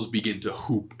devils begin to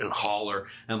hoop and holler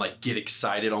and like get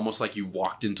excited, almost like you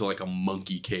walked into like a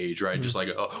monkey cage, right? Mm-hmm. Just like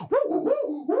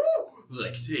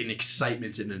like an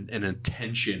excitement and an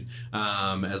attention,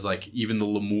 as like even the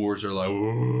lemurs are like,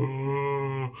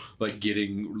 whoa, like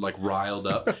getting like riled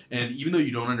up. And even though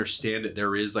you don't understand it,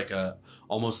 there is like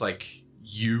almost like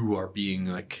you are being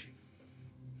like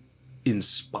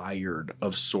inspired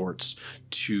of sorts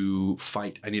to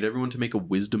fight. I need everyone to make a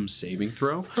wisdom saving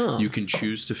throw. You can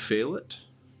choose to fail it.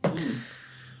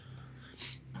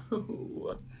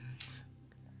 Oh,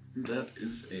 that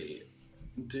is a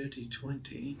dirty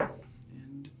 20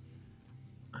 and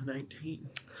a 19.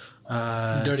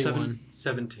 Dirty one.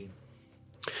 17.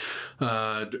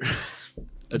 A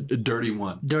dirty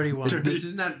one. Dirty one. This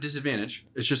is not disadvantage.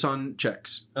 It's just on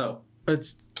checks. Oh.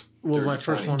 It's my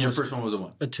first 20. one. Your first one was a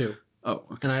 1. A 2. Oh,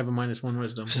 okay. And I have a -1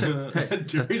 wisdom. Hey,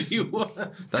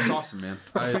 that's awesome, man.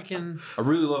 I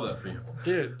really love that for you.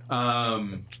 Dude.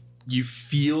 You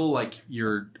feel like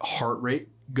your heart rate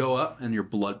go up and your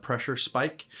blood pressure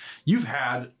spike. You've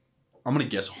had, I'm going to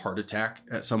guess, a heart attack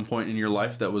at some point in your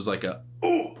life that was like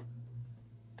and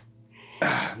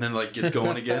then like gets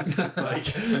going again.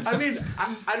 Like, I mean,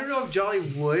 I don't know if Jolly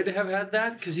would have had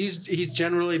that because he's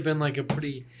generally been like a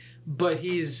pretty, but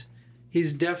he's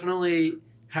definitely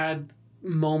had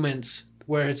moments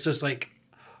where it's just like,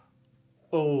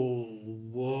 oh,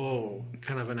 whoa,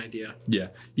 kind of an idea. Yeah,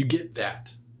 you get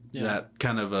that. Yeah. That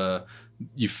kind of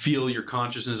you feel your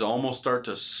consciousness almost start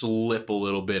to slip a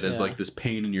little bit as like this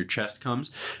pain in your chest comes,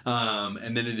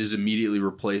 and then it is immediately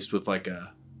replaced with like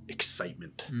a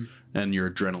excitement, and your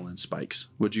adrenaline spikes.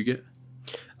 What'd you get?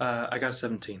 I got a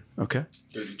 17. Okay.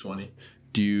 30-20.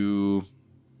 Do you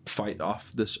fight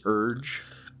off this urge?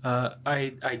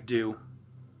 I do.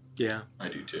 Yeah, I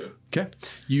do too. Okay.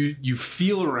 You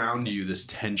feel around you this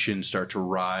tension start to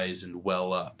rise and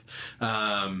well up,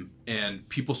 and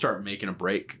people start making a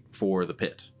break for the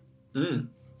pit.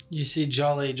 You see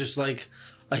Jolly just like,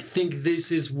 I think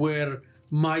this is where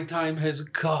my time has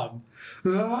come.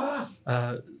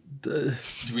 Do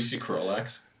we see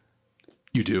Krolax?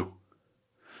 You do.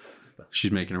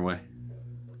 She's making her way.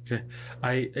 Okay.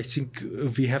 I think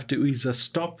we have to either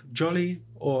stop Jolly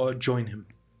or join him.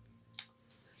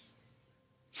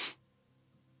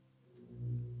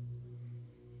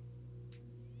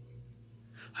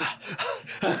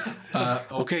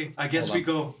 Okay, I guess we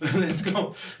go. Let's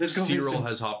go. Let's go. Cyril Vincent.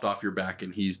 has hopped off your back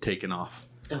and he's taken off.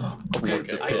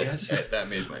 Okay, I guess. that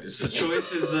made my The decision.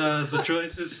 choice is not So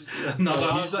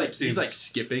ours, it he's like seems.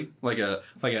 skipping, like a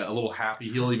little happy.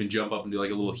 He'll even jump up and do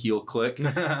like a little heel click.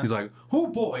 He's like, "Oh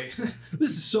boy,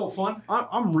 this is so fun!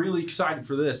 I'm really excited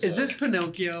for this." Is this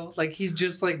Pinocchio? Like he's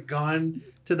just like gone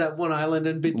to that one island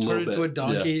and been turned into a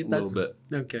donkey? Yeah, a little bit.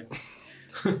 Okay.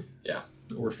 Yeah,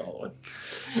 we're following.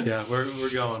 Yeah, we're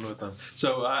going with them.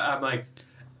 So I'm like,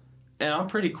 and I'm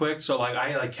pretty quick. So like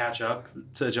I like catch up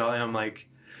to Jolly. I'm like,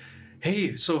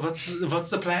 hey, so what's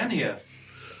the plan here?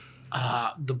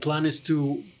 The plan is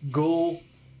to go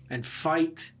and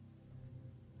fight.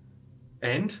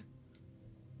 And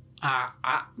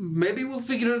Maybe we'll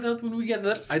figure it out when we get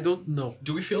there. I don't know.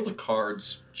 Do we feel the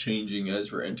cards changing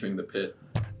as we're entering the pit?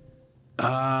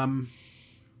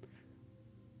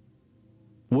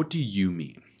 What do you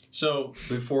mean? So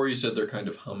before you said they're kind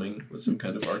of humming with some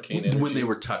kind of arcane energy. When they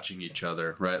were touching each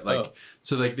other, right? Like,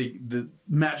 so like the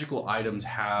magical items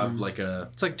have like a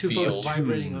It's like two Feel folks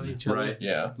vibrating on each other. right?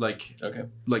 Yeah. Like Okay.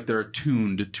 like they're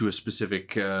attuned to a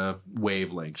specific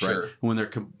wavelength, Sure. right? When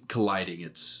they're colliding,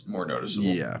 it's More noticeable.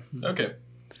 yeah. Okay.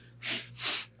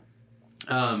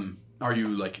 Are you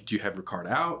like? Do you have your card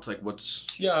out? Like, what's?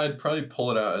 Yeah, I'd probably pull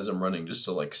it out as I'm running just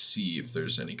to like see if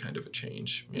there's any kind of a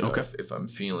change. You know, Okay. if I'm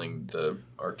feeling the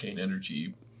arcane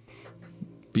energy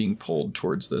being pulled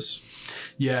towards this.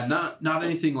 Yeah, not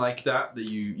anything like that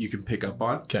you can pick up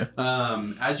on. Okay.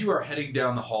 As you are heading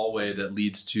down the hallway that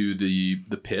leads to the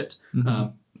pit,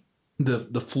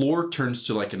 the floor turns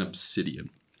to like an obsidian,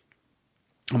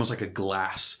 almost like a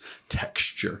glass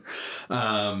texture,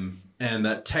 and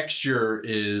that texture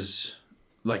is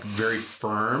like very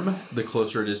firm the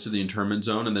closer it is to the internment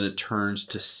zone, and then it turns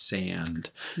to sand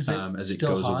Is it as it still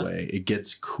goes hot? away. It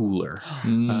gets cooler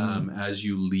as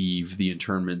you leave the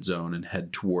internment zone and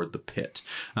head toward the pit.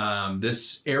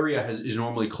 This area is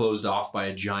normally closed off by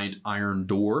a giant iron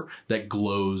door that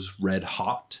glows red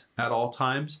hot at all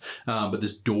times, but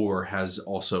this door has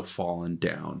also fallen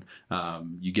down.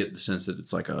 You get the sense that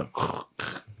it's like a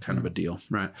kind of a deal,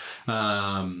 right?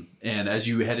 And as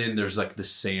you head in, there's like the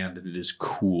sand, and it is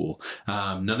cool.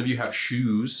 None of you have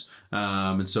shoes,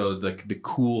 and so the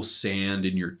cool sand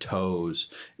in your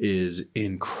toes is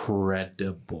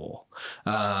incredible.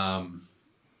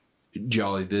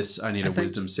 Jolly, I need a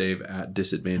wisdom save at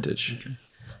disadvantage. Okay.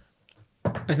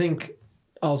 I think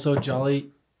also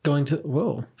Jolly going to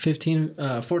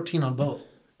 14 on both.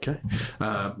 Okay.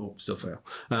 Still fail.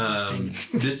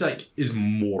 This is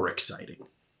more exciting.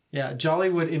 Yeah, Jolly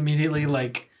would immediately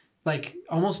like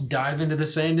almost dive into the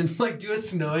sand and like do a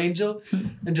snow angel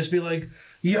and just be like,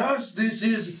 "Yes, this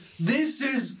is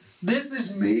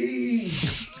me."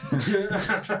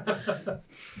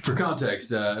 For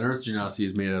context, an Earth Genasi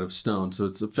is made out of stone, so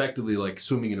it's effectively like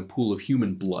swimming in a pool of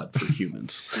human blood for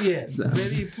humans. Yes,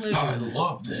 very pleasant.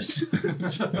 love this.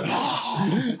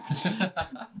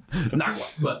 Not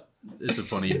quite, but it's a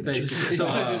funny image. Basically. so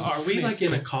are we like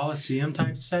in a Coliseum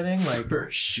type setting? Like For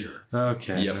sure.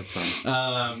 okay, Yep. that's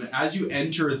fine. As you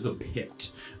enter the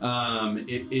pit,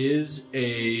 it is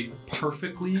a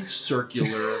perfectly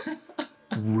circular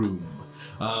room.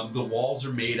 The walls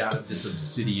are made out of this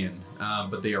obsidian,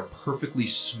 but they are perfectly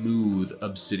smooth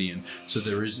obsidian. So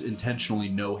there is intentionally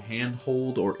no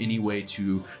handhold or any way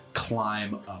to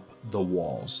climb up the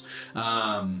walls.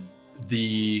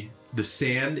 The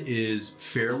sand is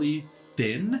fairly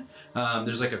thin.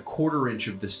 There's like a 1/4 inch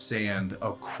of the sand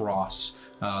across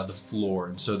the floor,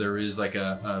 and so there is like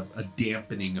a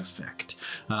dampening effect.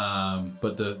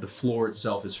 But the floor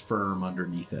itself is firm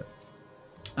underneath it.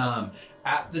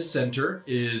 At the center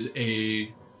is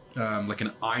like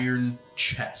an iron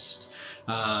chest.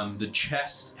 The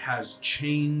chest has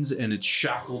chains and it's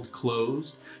shackled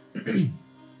closed.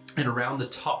 And around the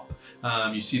top,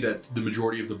 you see that the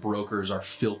majority of the brokers are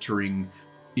filtering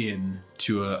in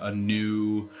to a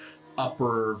new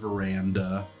upper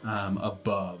veranda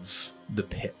above the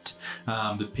pit.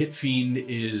 The pit fiend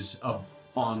is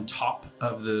on top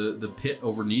of the pit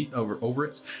over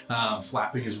it,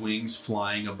 flapping his wings,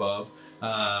 flying above,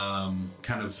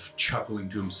 kind of chuckling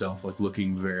to himself, like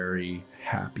looking very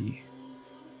happy.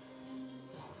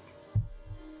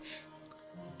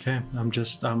 Okay, I'm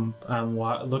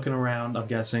looking around. I'm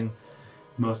guessing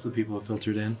most of the people have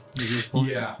filtered in at this point.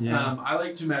 Yeah. Yeah. I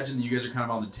like to imagine that you guys are kind of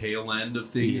on the tail end of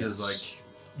things, as Yes.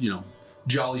 like,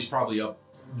 Jolly's probably up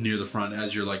near the front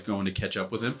as you're like going to catch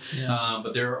up with him. Yeah.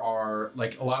 But there are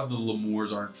like a lot of the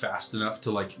lemurs aren't fast enough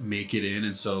to like make it in,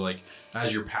 and so like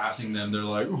as you're passing them, they're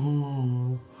like,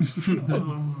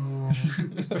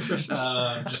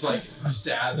 just like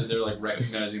sad that they're like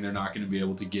recognizing they're not going to be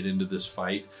able to get into this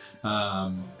fight,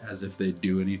 as if they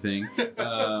do anything.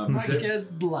 I guess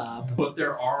blob. But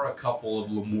there are a couple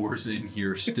of lemurs in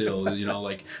here still. You know,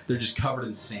 like they're just covered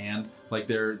in sand. Like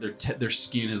their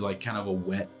skin is like kind of a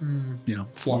wet, you know,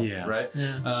 flop, right?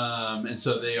 Yeah. And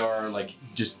so they are like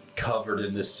just covered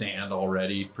in this sand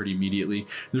already pretty immediately.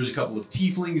 There's a couple of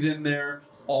tieflings in there.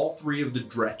 All 3 of the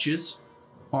dretches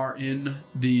are in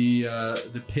the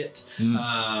pit.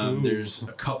 There's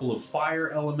a couple of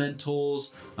fire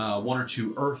elementals, 1 or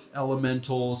 2 earth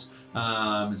elementals,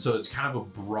 and so it's kind of a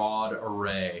broad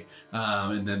array.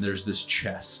 And then there's this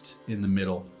chest in the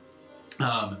middle.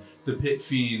 The pit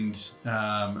fiend,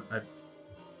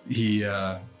 he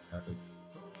kind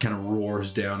of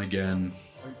roars down again.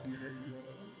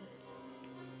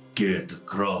 Get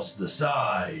across the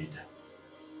side.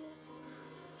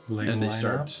 And they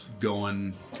start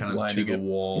going kind of to the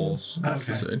walls.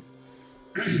 Okay. So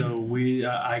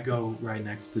I go right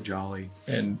next to Jolly.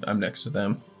 And I'm next to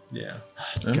them. Yeah.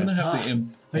 I'm gonna have the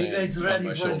imp. Are you guys on ready my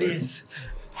for shoulder. this?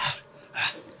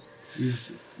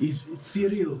 Is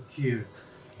cereal here?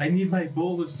 I need my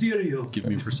bowl of cereal. Give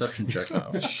me a perception check.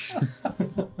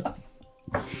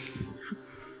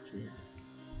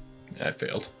 I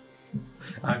failed.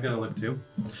 I'm gonna look too.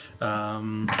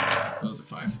 That was a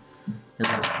 5. I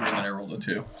rolled a 3 and then I rolled a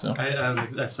 2. So I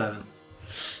was a 7.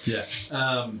 Yeah.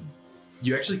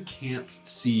 You actually can't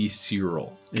see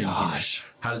Cyril. gosh,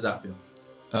 How does that feel?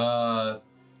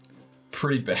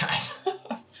 pretty bad.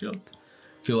 I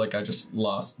feel like I just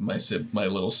lost my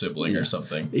little sibling or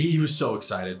something. He was so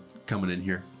excited coming in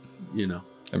here, you know.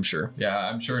 I'm sure. Yeah,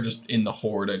 I'm sure. Just in the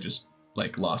horde, I just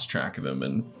like lost track of him,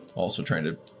 and also trying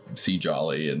to see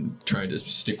Jolly and trying to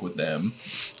stick with them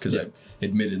because I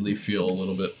admittedly feel a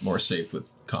little bit more safe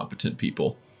with competent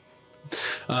people.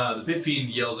 The pit fiend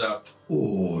yells out,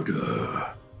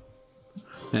 "Order!"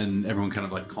 And everyone kind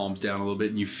of like calms down a little bit,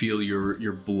 and you feel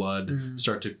your blood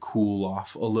start to cool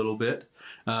off a little bit.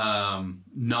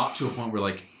 Not to a point where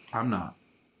like I'm not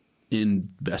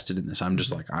invested in this. I'm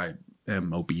just like I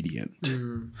am obedient.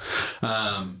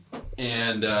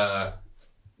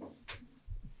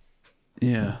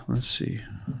 Yeah, let's see.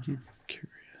 I'm curious.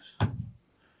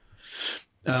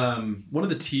 One of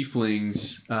the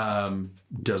tieflings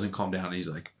doesn't calm down. He's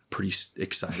like pretty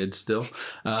excited still,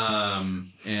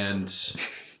 and it's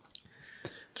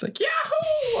like Yahoo!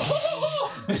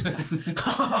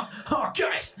 oh,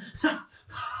 guys,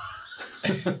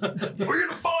 we're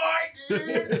gonna fight,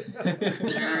 dude.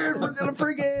 We're gonna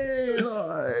freaking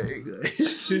like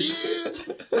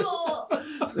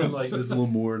and like this little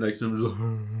more next to him is like,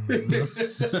 dude,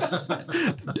 we're gonna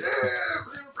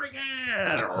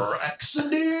freaking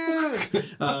accident.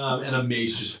 And a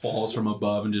mace just falls from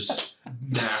above and just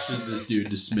smashes this dude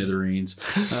to smithereens.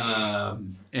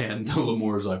 And the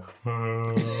Lemore's like,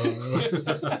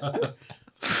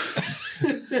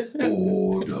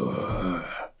 order.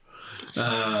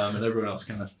 And everyone else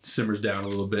kind of simmers down a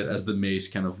little bit as the mace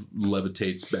kind of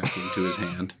levitates back into his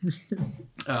hand.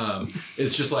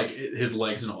 It's just like his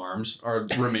legs and arms are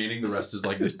remaining. The rest is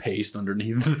like this paste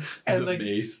underneath the like,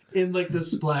 mace. In like the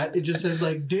splat, it just says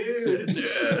like, dude.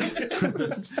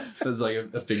 It's like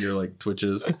a finger like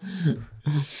twitches.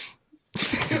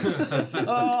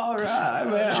 All right,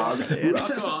 man.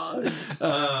 Rock on.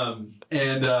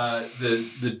 And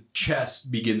the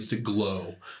chest begins to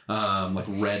glow like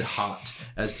red hot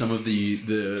as some of the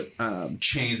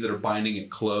chains that are binding it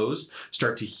closed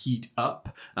start to heat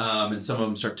up, and some of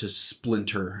them start to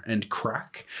splinter and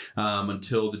crack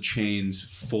until the chains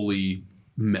fully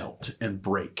melt and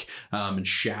break and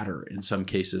shatter in some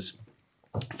cases,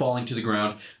 falling to the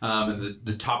ground. And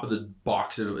the top of the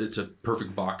box, it's a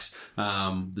perfect box.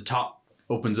 The top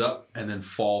opens up and then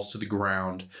falls to the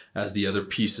ground as the other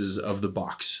pieces of the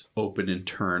box open in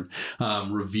turn,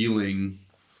 revealing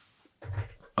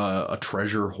a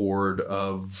treasure hoard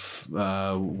of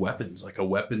weapons, like a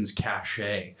weapons cache.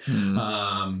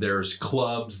 There's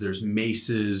clubs, there's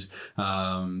maces,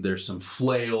 there's some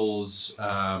flails,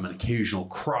 an occasional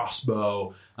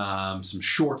crossbow, some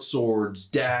short swords,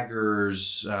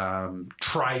 daggers,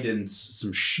 tridents,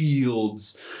 some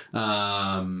shields,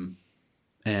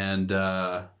 and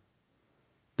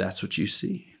that's what you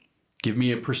see. Give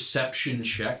me a perception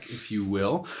check, if you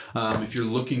will. If you're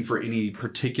looking for any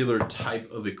particular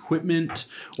type of equipment,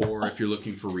 or if you're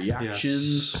looking for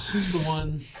reactions. This is the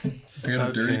one. I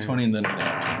got a dirty 20 and then a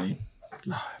nat 20.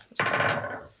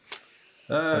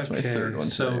 That's my third one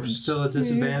So saved. still at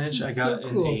disadvantage. I got so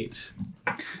cool. an 8.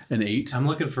 An 8. I'm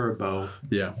looking for a bow.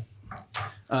 Yeah.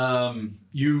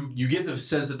 You get the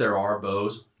sense that there are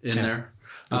bows in there.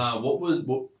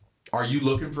 What are you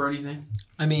looking for anything?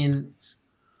 I mean,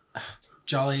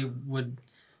 Jolly would,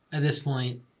 at this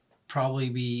point, probably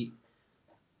be.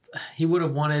 He would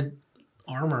have wanted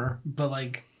armor, but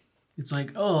like, it's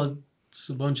like, oh, it's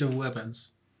a bunch of weapons.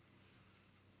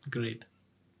 Great.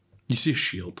 You see a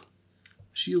shield.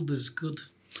 Shield is good.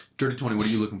 Dirty 20, what are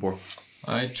you looking for?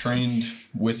 I trained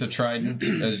with a trident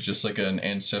as just like an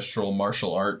ancestral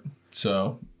martial art,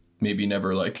 so maybe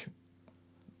never like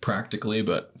practically,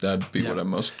 but that'd be what I'm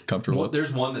most comfortable Well, with.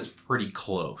 there's one that's pretty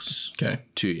close Okay.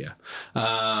 to you.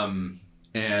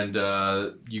 And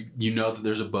you know that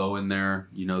there's a bow in there.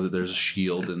 You know that there's a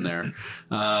shield in there.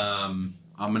 I'm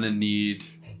going to need,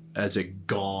 as a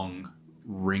gong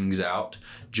rings out,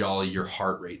 Jolly, your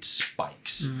heart rate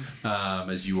spikes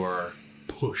as you are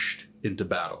pushed into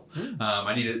battle.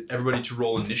 I need everybody to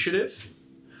roll initiative.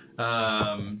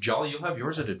 Jolly, you'll have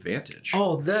yours at advantage.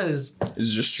 Oh, that is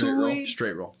Is it just straight roll? Sweet.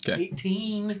 Straight roll. Okay.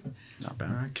 18. Not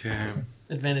bad. Okay.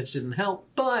 Advantage didn't help,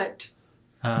 but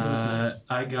was nice.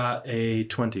 I got a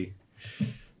 20.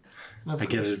 of I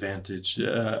get course. an advantage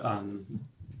on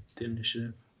the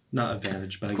initiative. Not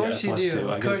advantage, but Of I get course a you plus do. 2.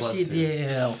 I Of get a course plus you 2.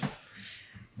 do.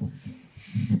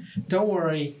 Don't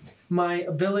worry. My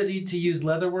ability to use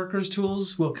leatherworkers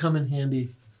tools will come in handy.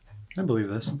 I believe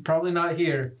this. Probably not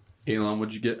here. Elon,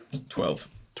 what'd you get? 12.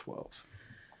 12.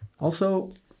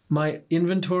 Also, my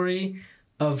inventory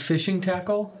of fishing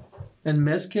tackle and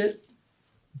mess kit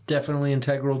definitely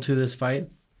integral to this fight,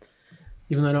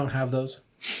 even though I don't have those.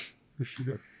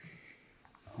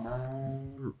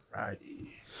 Alrighty.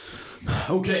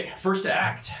 Okay, first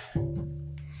act.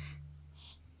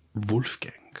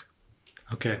 Wolfgang.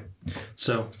 Okay.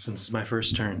 So, since it's my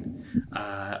first turn,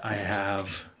 I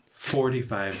have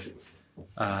 45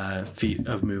 feet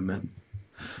of movement.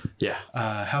 Yeah.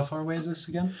 How far away is this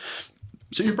again?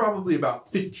 So you're probably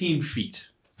about 15 feet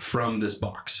from this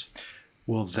box.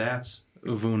 Well, that's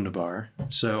wunderbar.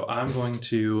 So I'm going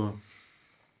to.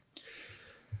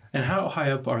 And how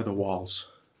high up are the walls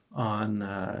on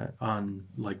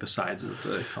like the sides of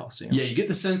the Coliseum? Yeah, you get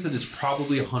the sense that it's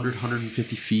probably 100,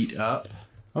 150 feet up.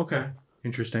 Okay.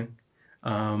 Interesting.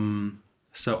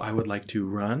 So I would like to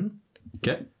run.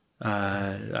 Okay.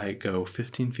 I go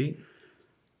 15 feet.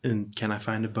 And can I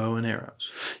find a bow and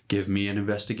arrows? Give me an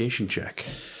investigation check.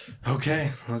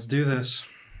 Okay, let's do this.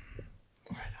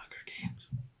 Hunger Games.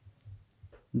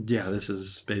 Yeah, this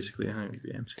is basically Hunger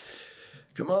Games.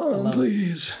 Come I on, love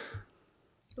please.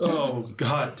 Oh,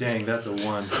 god dang, that's a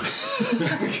 1.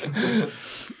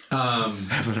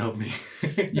 Heaven help me.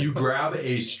 You grab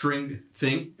a stringed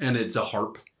thing, and it's a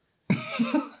harp.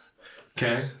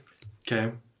 Okay.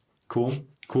 Cool.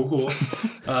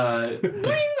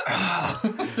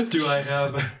 Do I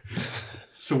have...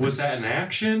 So was that an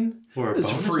action? Or a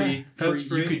It's bonus? free. That's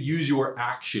You could use your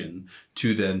action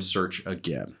to then search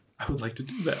again. I would like to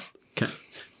do that. Okay.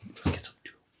 Let's get some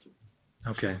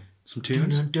tunes. Okay. Some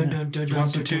tunes? You want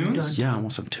some tunes? Yeah, I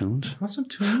want some tunes. Want some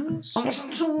tunes? I want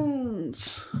some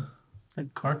tunes.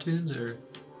 Like cartoons or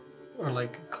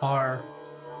like car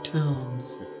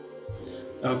tunes.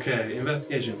 Okay,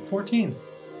 investigation. 14.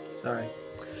 Sorry.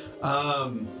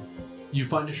 You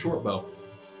find a short bow.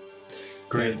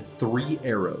 Great. And 3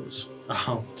 arrows.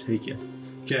 I'll take it.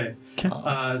 Okay.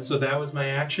 Okay. So that was my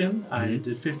action. I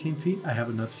did 15 feet. I have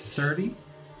another 30.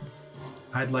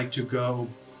 I'd like to go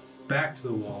back to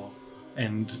the wall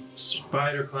and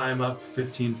spider climb up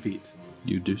 15 feet.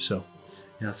 You do so.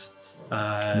 Yes.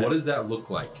 What does that look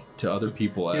like to other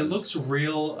people? It looks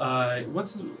real.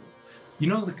 You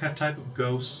know the type of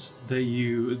ghost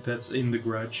that's in The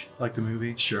Grudge, like the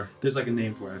movie? Sure. There's like a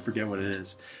name for it. I forget what it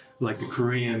is. Like the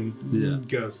Korean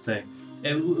ghost thing.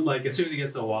 And like as soon as he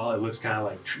gets to the wall, it looks kind of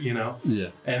like, Yeah.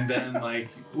 And then like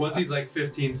once he's like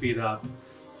 15 feet up,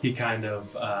 he kind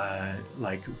of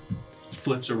like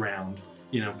flips around,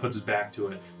 puts his back to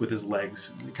it with his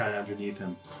legs kind of underneath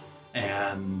him.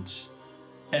 And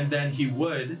then he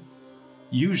would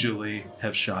usually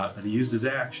have shot, but he used his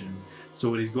action. So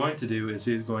what he's going to do is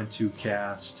he's going to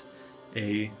cast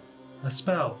a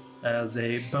spell as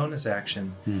a bonus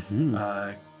action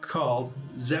called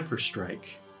Zephyr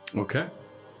Strike. Okay.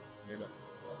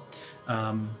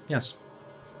 Yes.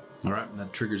 All right. And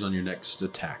that triggers on your next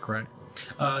attack, right?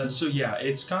 So yeah,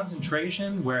 it's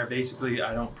concentration where basically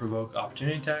I don't provoke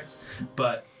opportunity attacks,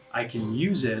 but I can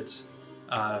use it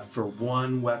for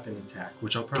one weapon attack,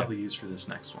 which I'll probably use for this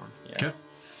next one. Yeah. Okay.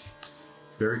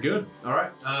 Very good. All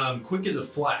right. Quick as a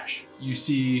flash, you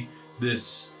see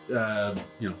this,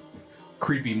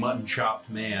 creepy mutton chopped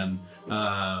man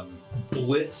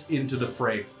blitz into the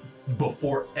fray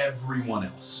before everyone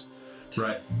else.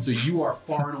 Right, so you are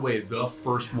far and away the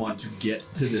first one to get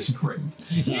to this crate.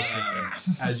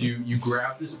 As you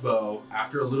grab this bow,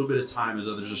 after a little bit of time, as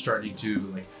others are starting to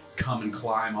like come and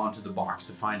climb onto the box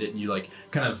to find it, and you like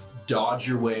kind of dodge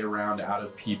your way around out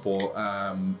of people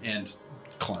and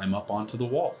climb up onto the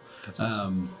wall. That's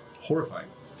awesome. Horrifying.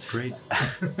 Great.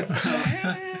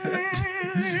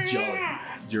 Jolly.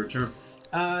 It's your turn.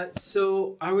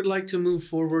 So I would like to move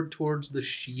forward towards the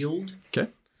shield. Okay.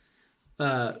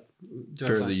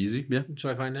 Fairly easy. Yeah. So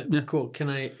I find it? Yeah. Cool. Can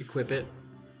I equip it?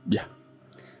 Yeah.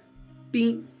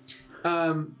 Beep.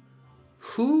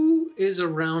 Who is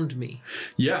around me?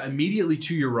 Yeah. Immediately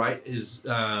to your right is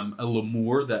a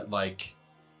lemur that like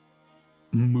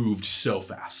moved so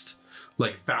fast,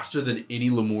 like faster than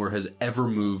any lemur has ever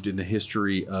moved in the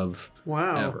history of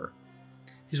ever.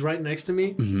 He's right next to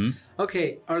me? Mm-hmm.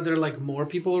 Okay, are there like more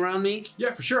people around me?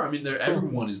 Yeah, for sure. I mean,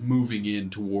 everyone is moving in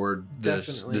toward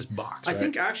this box. I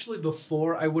think actually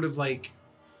before I would have like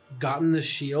gotten the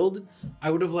shield,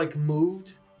 I would have like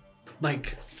moved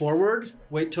like forward,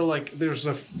 wait till like there's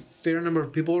a fair number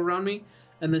of people around me,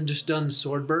 and then just done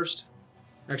sword burst.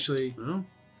 Actually,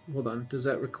 hold on. Does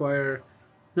that require?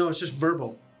 No, it's just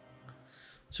verbal.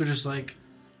 So just like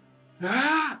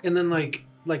and then like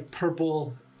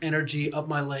purple energy up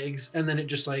my legs, and then it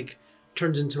just like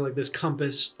turns into like this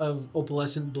compass of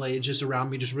opalescent blades just around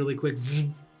me, just really quick.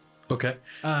 Okay.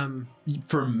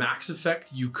 For max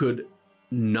effect, you could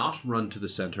not run to the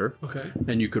center. Okay.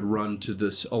 And you could run to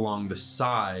this along the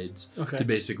sides to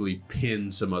basically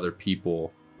pin some other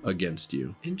people against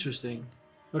you. Interesting.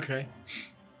 Okay.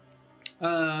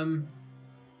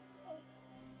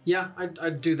 Yeah,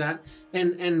 I'd do that.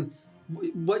 And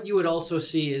what you would also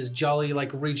see is Jolly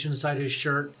like reach inside his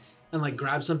shirt and like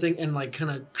grab something and like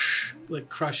kind of like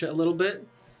crush it a little bit,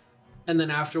 and then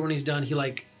after when he's done, he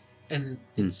like, and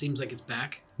it seems like it's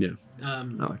back. Yeah, I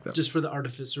like that. Just for the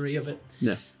artificery of it.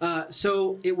 Yeah.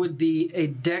 So it would be a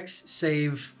dex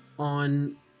save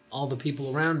on all the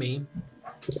people around me.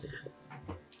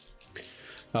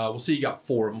 We'll see. You got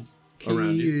 4 of them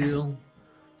around you.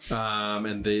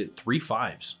 And the 3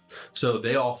 5s. So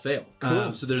they all fail.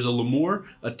 Cool. So there's a lemur,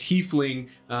 a tiefling,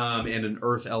 and an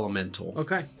earth elemental.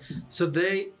 Okay. So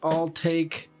they all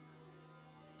take...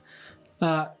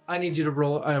 I need you to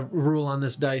roll a rule on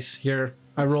this dice here.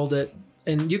 I rolled it.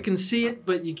 And you can see it,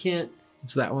 but you can't...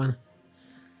 It's that one.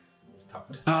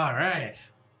 All right.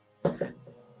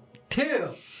 2.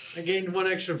 I gained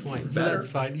 1 extra point, so that's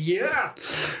fine. Yeah!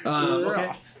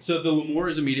 Okay. So the lemur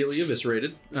is immediately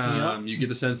eviscerated. You get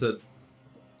the sense that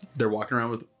they're walking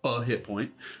around with a hit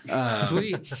point.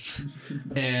 Sweet.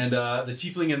 And the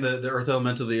tiefling and the earth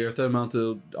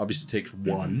elemental obviously takes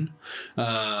 1.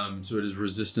 So it is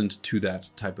resistant to that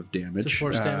type of damage. It's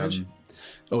force damage?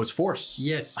 Oh, it's force.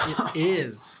 Yes, it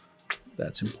is.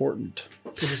 That's important.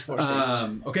 It is force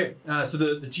damage. Okay, so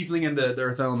the tiefling and the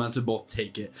earth elemental both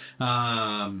take it.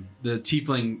 The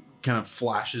tiefling kind of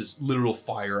flashes literal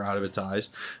fire out of its eyes,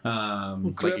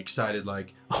 like excited,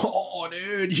 like, "Oh,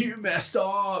 dude, you messed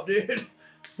up, dude."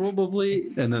 Probably.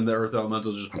 And then the earth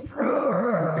elemental just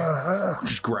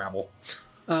gravel.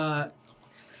 And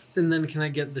then can I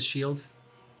get the shield?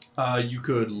 You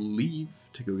could leave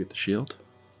to go get the shield.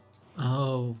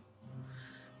 Oh,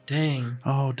 dang.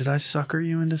 Oh, did I sucker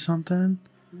you into something?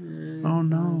 Oh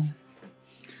no.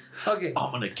 Okay.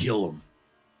 I'm gonna kill him.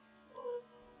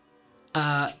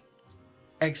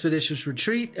 Expeditious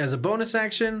retreat as a bonus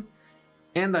action,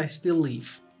 and I still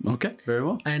leave. Okay, very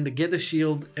well. And to get a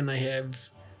shield, and I have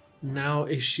now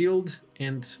a shield,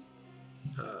 and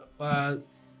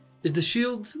is the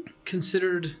shield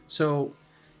considered, so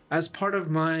as part of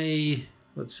my,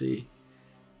 let's see,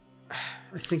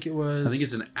 I think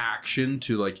it's an action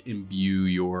to like imbue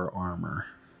your armor.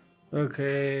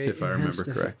 Okay. If I remember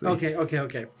correctly.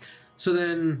 Okay. So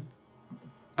then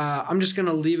I'm just going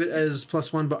to leave it as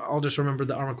 +1, but I'll just remember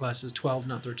the armor class is 12,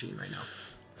 not 13 right now.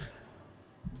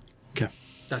 Okay.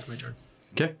 That's my turn.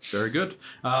 Okay, very good.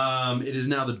 It is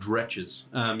now the Dretches.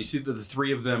 You see that the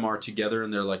 3 of them are together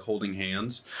and they're like holding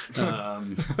hands,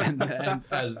 and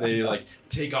as they like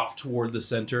take off toward the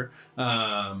center,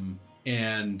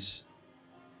 and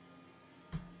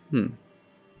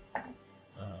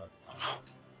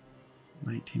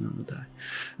 19 on the die.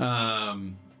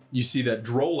 You see that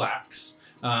Drolax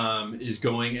is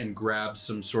going and grabs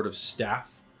some sort of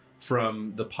staff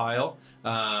from the pile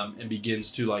and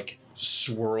begins to like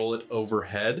swirl it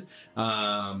overhead.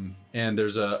 And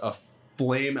there's a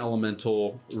flame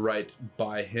elemental right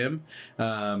by him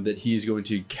that he's going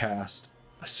to cast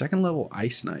a 2nd level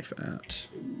ice knife at.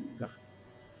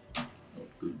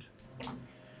 Good.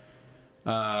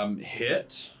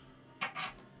 Hit.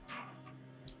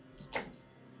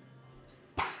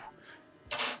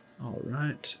 All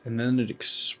right, and then it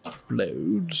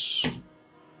explodes.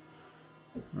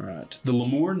 All right, the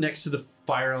lemur next to the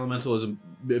fire elemental is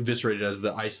eviscerated as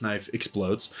the ice knife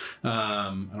explodes. I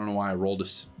don't know why I rolled a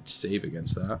save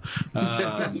against that.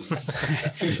 And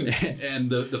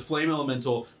the flame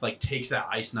elemental like takes that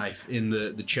ice knife in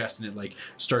the chest, and it like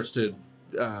starts to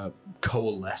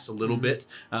coalesce a little bit,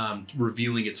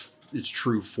 revealing its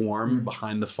true form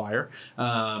behind the fire,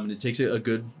 and it takes a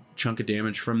good chunk of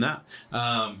damage from that.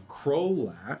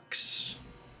 Krolax.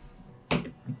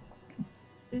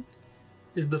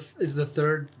 Is the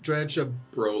third dredge a?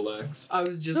 Brolex. I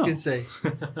was just No. gonna say.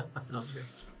 Okay.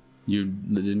 You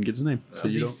didn't get his name, so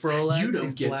Is you he don't. Frolax? You don't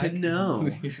He's get black? to know.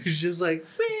 He's just like.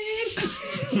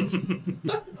 Oh,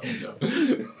 no.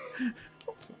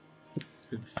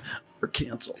 We're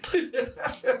canceled. Well.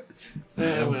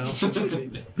 Edit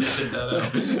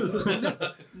that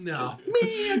out. No.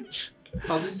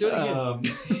 I'll just do it again.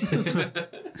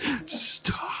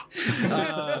 Stop.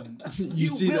 You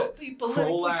see that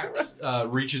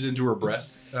Krolax reaches into her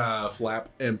breast flap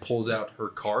and pulls out her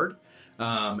card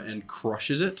and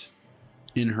crushes it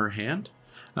in her hand,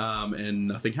 and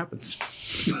nothing happens.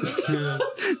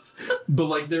 But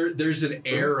like there's an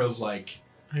air of like,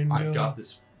 I've got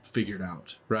this figured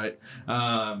out, right?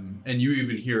 And you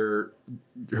even hear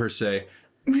her say,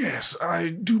 Yes, I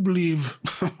do believe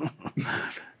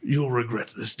you'll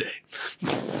regret this day.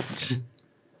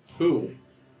 Who?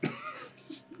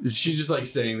 she's just like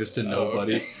saying this to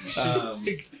nobody.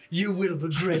 You will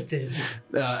regret this.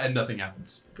 And nothing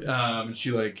happens. And she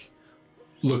like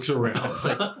looks around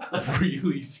like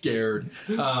really scared,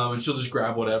 and she'll just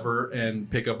grab whatever and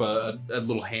pick up a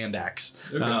little hand axe,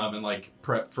 and like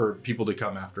prep for people to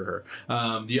come after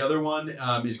her. The other one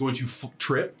is going to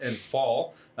trip and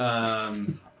fall,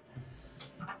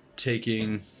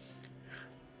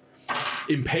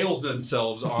 impales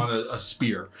themselves on a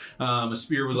spear. A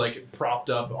spear was like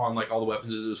propped up on like all the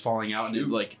weapons as it was falling out, and it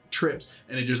like trips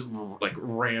and it just like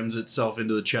rams itself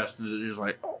into the chest, and it's just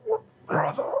like, oh,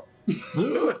 brother.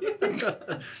 Unnamed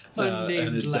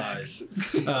and it Lax.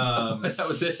 dies. That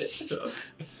was it.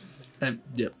 And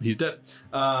yep, he's dead.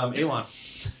 Elon.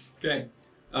 Okay.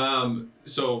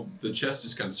 So the chest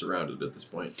is kind of surrounded at this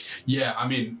point. Yeah, I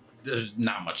mean, there's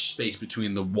not much space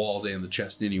between the walls and the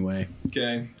chest anyway.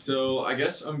 Okay. So I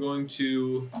guess I'm going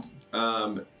to.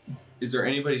 Is there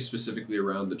anybody specifically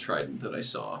around the trident that I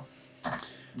saw?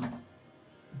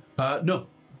 No.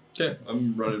 Okay.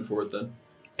 I'm running for it then.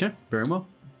 Okay, very well.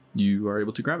 You are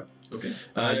able to grab it. Okay.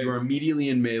 You are immediately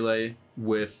in melee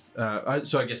with.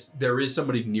 So I guess there is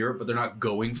somebody near it, but they're not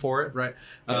going for it, right?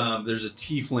 There's a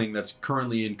tiefling that's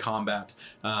currently in combat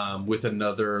with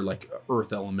another like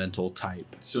earth elemental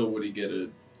type. So would he get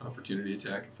an opportunity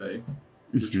attack if I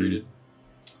retreated?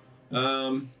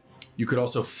 You could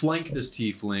also flank this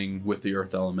tiefling with the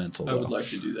earth elemental. I would though. like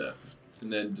to do that.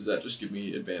 And then does that just give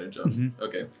me advantage on?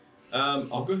 Okay.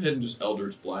 I'll go ahead and just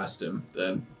Eldritch Blast him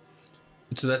then.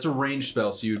 So that's a ranged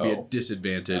spell, so you'd be Oh. at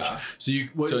disadvantage. Ah. So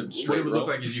what it straight would look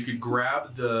roll? like is you could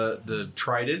grab the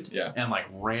trident Yeah. and like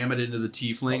ram it into the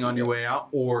tiefling I'll do on your that. way out,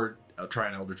 or try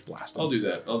an eldritch blast. I'll do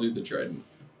that. I'll do the trident.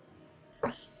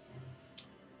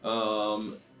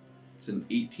 It's an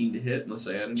 18 to hit unless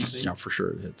I add anything. Yeah, for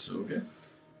sure it hits. Okay.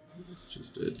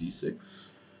 Just a d6.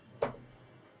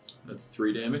 That's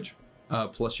 3 damage.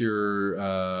 Plus your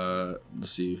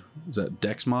let's see, is that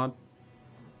Dex mod?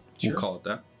 Sure. We'll call it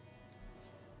that.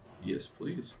 Yes,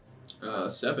 please.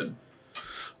 7.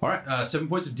 All right, 7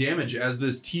 points of damage as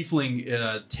this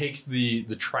tiefling takes the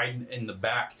trident in the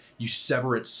back. You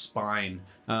sever its spine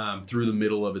through the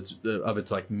middle of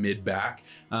its like mid back,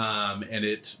 and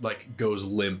it like goes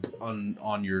limp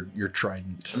on your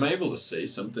trident. Am I able to say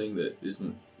something that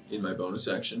isn't in my bonus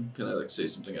action? Can I like say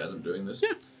something as I'm doing this?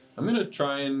 Yeah. I'm gonna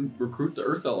try and recruit the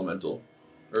Earth Elemental,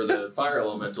 or the Fire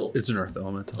Elemental. It's an earth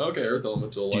elemental. Okay, Earth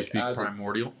Elemental. Do you Like speak as a-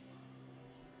 primordial?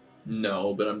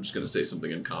 No, but I'm just gonna say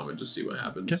something in common, just see what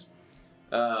happens.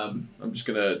 I'm just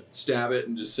gonna stab it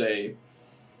and just say,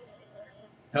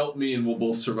 "Help me, and we'll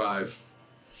both survive."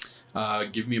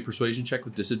 Give me a persuasion check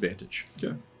with disadvantage.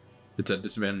 Okay. It's at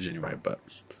disadvantage anyway, but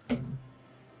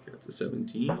That's a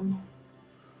 17,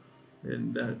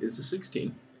 and that is a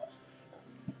 16.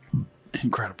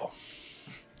 incredible.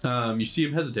 You see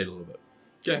him hesitate a little bit.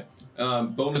 Okay.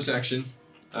 Bonus action.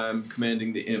 I'm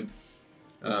commanding the imp.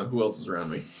 Who else is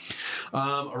around me?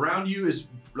 Around you is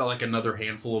like another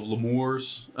handful of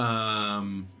lemurs.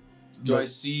 Do I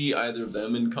see either of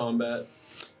them in combat?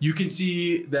 You can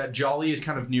see that Jolly is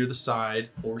kind of near the side.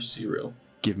 Or Cyril?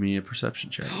 Give me a perception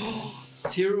check.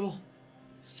 Cereal.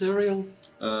 So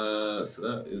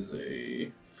that is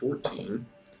a 14,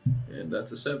 and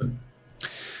that's a 7.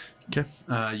 Okay.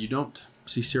 You don't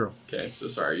see Cyril. Okay, so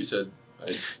sorry, you said...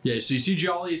 Yeah, so you see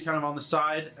Jolly is kind of on the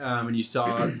side, and you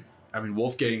saw,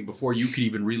 Wolfgang, before you could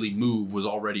even really move, was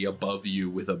already above you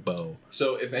with a bow.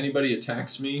 So if anybody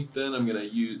attacks me, then I'm going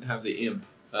to have the imp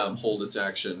hold its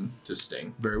action to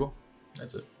sting. Very well.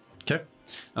 That's it. Okay.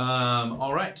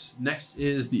 All right. Next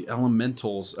is the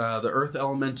elementals. The earth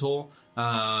elemental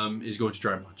is going to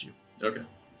try and punch you. Okay,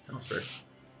 that's fair.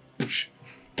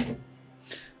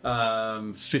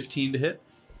 15 to hit.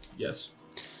 Yes.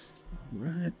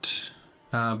 Right.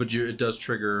 But it does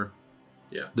trigger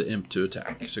Yeah. the imp to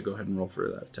attack. So go ahead and roll for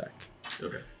that attack.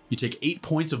 Okay. You take 8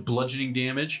 points of bludgeoning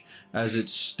damage as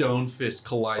its stone fist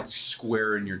collides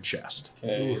square in your chest.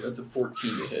 Okay, that's a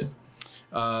 14 to hit.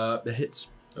 It hits.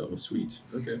 Oh, sweet.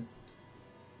 Okay.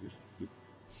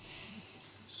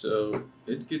 So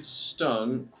it gets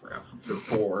stung. Crap. For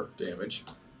 4 damage.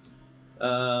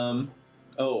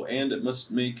 Oh, and it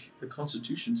must make a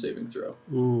Constitution saving throw.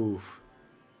 Ooh.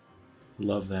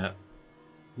 Love that.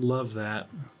 Love that.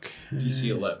 Okay. DC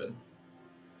 11.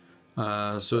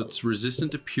 So it's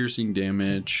resistant to piercing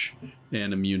damage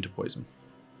and immune to poison.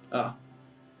 Ah.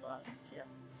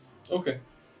 Okay.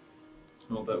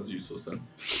 Well, that was useless then.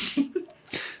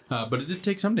 But it did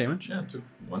take some damage. Yeah, 2.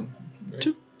 1. Right?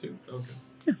 2. 2. Okay.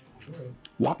 Yeah. All right.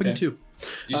 Whopping Okay. 2.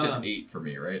 You said 8 for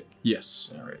me, right?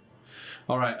 Yes. All right.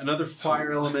 All right. Another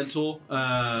fire elemental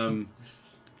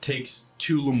takes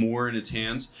 2 Lemur in its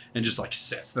hands and just like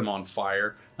sets them on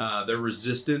fire. They're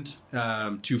resistant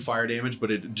to fire damage, but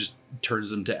it just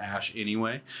turns them to ash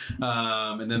anyway.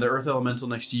 And then the earth elemental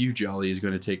next to you, Jolly, is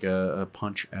going to take a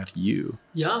punch at you.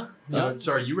 Yeah.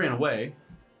 Sorry, you ran away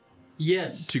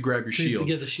Yes. to grab your shield.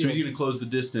 To get the So shield. he's going to close the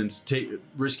distance,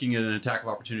 risking an attack of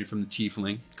opportunity from the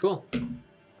tiefling. Cool.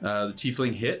 The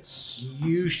tiefling hits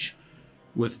Yeesh.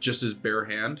 with just his bare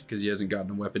hand because he hasn't gotten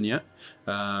a weapon yet,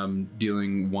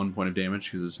 dealing 1 point of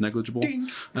damage because it's negligible.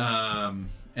 And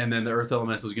then the earth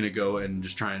elemental is going to go and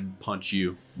just try and punch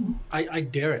you. I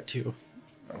dare it to.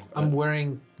 I'm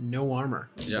wearing no armor.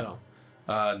 Yeah.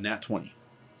 So Nat 20.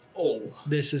 Oh.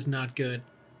 this is not good.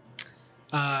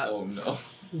 Oh, no.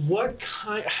 What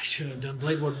kind... I should have done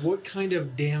Blade Ward. What kind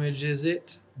of damage is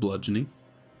it? Bludgeoning.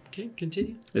 Okay,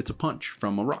 continue. It's a punch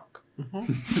from a rock.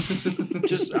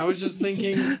 I was just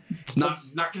thinking... It's not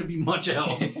going to be much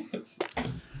else.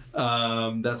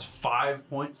 That's 5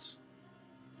 points.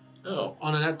 Oh.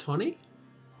 On a nat 20?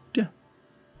 Yeah.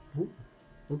 Ooh,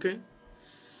 okay.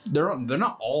 They're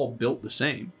not all built the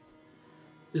same.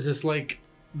 Is this like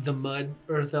the mud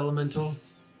earth elemental?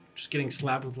 Just getting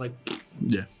slapped with like...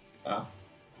 Yeah.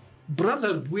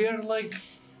 Brother, we are like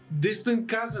distant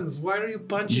cousins. Why are you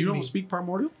punching You me? don't speak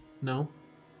primordial? No.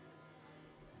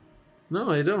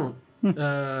 No, I don't.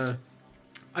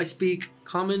 I speak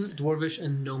Common, Dwarvish,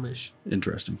 and Gnomish.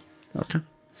 Interesting. Okay.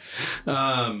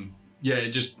 Yeah,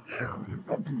 it just...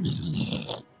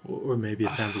 Or maybe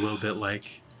it sounds a little bit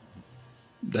like...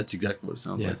 That's exactly what it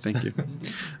sounds like. Yes. Thank you.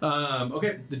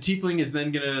 Okay, the tiefling is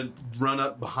then going to run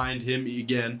up behind him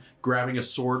again, grabbing a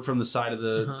sword from the side of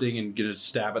the thing and going to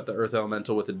stab at the earth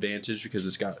elemental with advantage because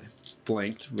it's got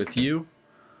flanked with you.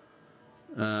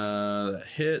 That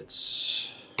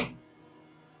hits.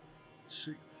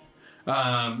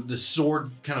 The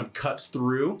sword kind of cuts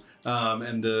through,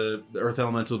 and the earth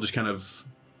elemental just kind of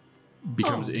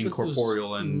becomes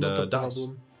incorporeal and Not a dies.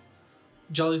 problem.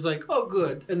 Jolly's like, oh,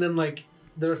 good. And then, like,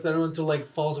 the earth elemental, like,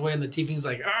 falls away, and the tiefling's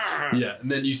like, ah! Yeah, and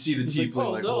then you see the He's like, tiefling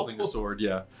 "Oh, like no." holding a sword.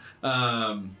 Yeah,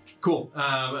 cool.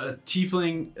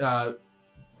 Tiefling.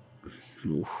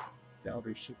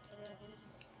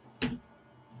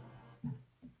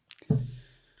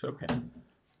 It's okay.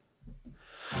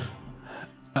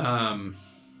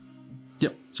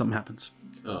 Yep, something happens.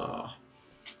 Oh.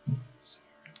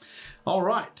 All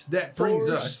right, that brings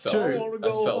us I to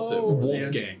felt it.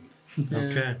 Wolfgang.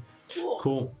 Okay.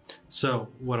 Cool. So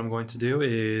what I'm going to do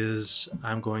is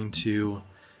I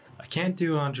can't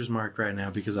do Hunter's Mark right now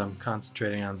because I'm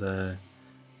concentrating on the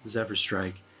Zephyr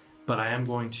Strike, but I am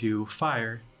going to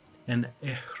fire an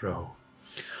arrow.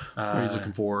 Are you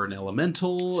looking for an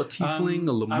elemental, a tiefling,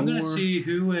 a lemur? I'm going to see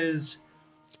who is...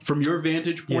 From your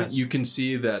vantage point, Yes. you can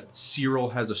see that Cyril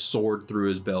has a sword through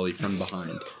his belly from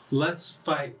behind. Let's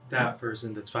fight that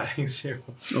person that's fighting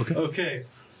Cyril. Okay. Okay.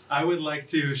 I would like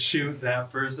to shoot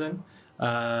that person.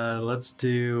 Let's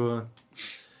do...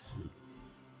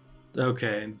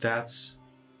 Okay, that's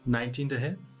 19 to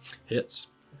hit. Hits.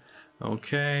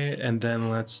 Okay, and then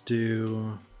let's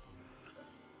do...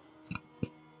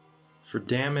 For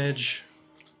damage...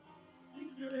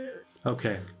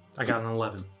 Okay, I got an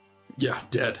 11. Yeah,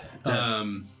 dead.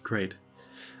 Great.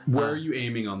 Where are you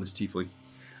aiming on this tiefling?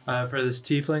 For this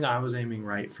tiefling, I was aiming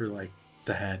right for like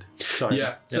the head. So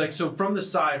It's like so from the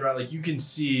side, right? Like you can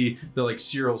see the like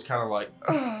Cyril's kind of like,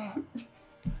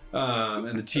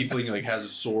 and the tiefling like has a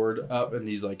sword up, and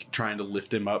he's like trying to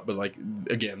lift him up, but like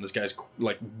again, this guy's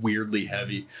like weirdly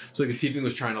heavy. So like the tiefling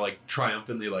was trying to like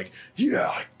triumphantly like, yeah,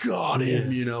 I got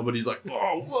him, you know, but he's like,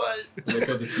 oh, what? Like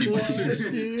how the tieflings are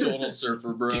just total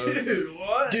surfer bros. Dude,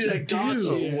 what? Dude, I got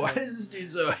you. Why is this dude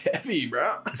so heavy,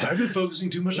 bro? Have I been focusing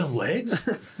too much on legs?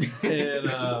 And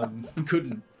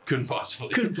couldn't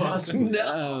possibly.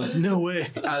 No way.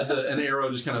 As an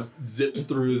arrow just kind of zips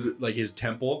through like his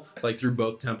temple, like through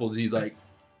both temples. He's like,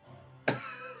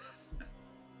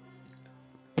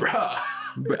 bruh.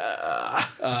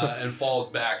 And falls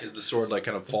back as the sword like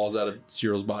kind of falls out of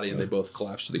Cyril's body, and they both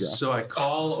collapse to the ground. So I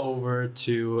call over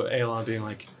to Aelon, being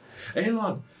like,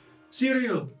 Aelon,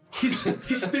 Cyril, he's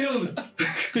spilled.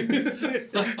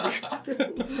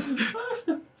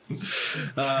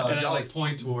 And I like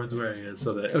point towards where he is,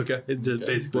 so that it just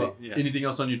basically. Well, anything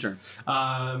else on your turn?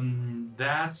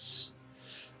 That's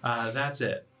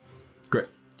it. Great.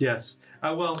 Yes.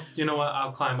 Well, you know what?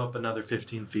 I'll climb up another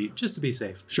 15 feet just to be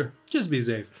safe. Sure. Just be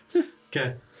safe.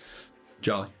 Okay.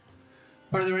 Jolly.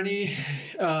 Are there any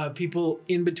people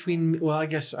in between? Well, I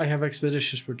guess I have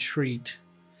expeditious retreat.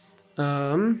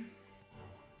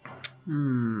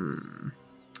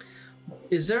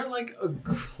 Is there like a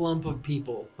clump of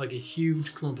people, like a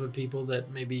huge clump of people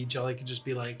that maybe Jolly could just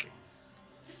be like,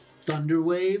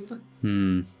 Thunderwave?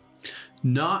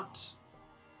 Not.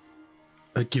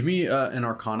 Give me an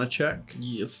Arcana check.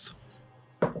 Yes.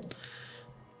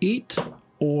 8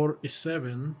 or a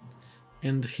 7,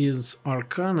 and his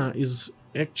Arcana is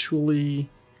actually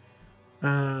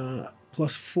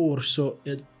 +4, so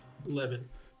it's 11.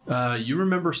 You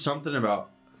remember something about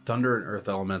thunder and earth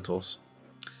elementals?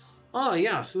 Oh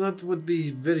yeah, so that would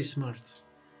be very smart.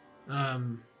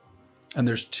 And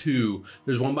there's two.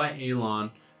 There's one by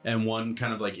Aelon and one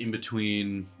kind of like in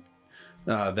between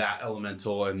that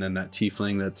elemental and then that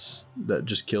tiefling that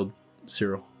just killed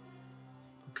Cyril.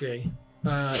 Okay.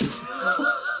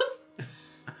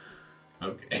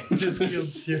 Okay. Just killed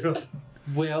Cyril.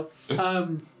 Well,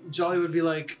 Jolly would be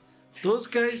like, those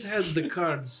guys had the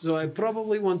cards, so I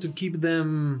probably want to keep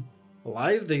them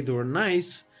alive. They were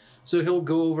nice. So he'll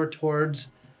go over towards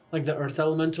like the earth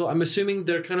elemental. I'm assuming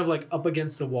they're kind of like up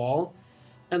against the wall,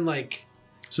 and like.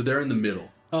 So they're in the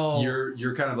middle. Oh.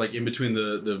 You're kind of like in between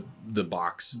the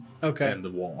box and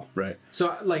the wall, right?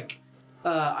 So like,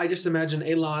 I just imagine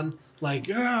Elon like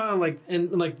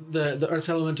the earth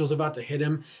elemental's about to hit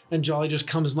him, and Jolly just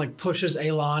comes and like pushes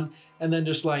Elon, and then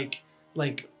just like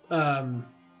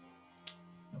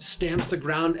stamps the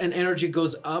ground, and energy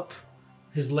goes up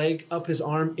his leg, up his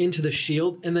arm, into the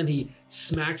shield, and then he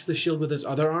smacks the shield with his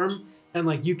other arm, and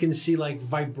like you can see like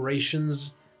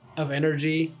vibrations of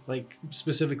energy, like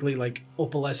specifically like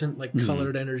opalescent, like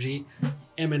colored energy,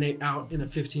 emanate out in a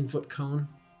 15-foot cone.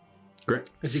 Great.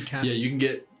 As he casts. Yeah, you can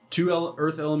get two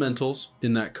earth elementals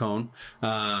in that cone,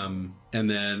 and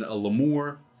then a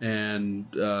lemur and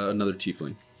another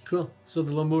tiefling. Cool. So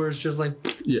the lemur is just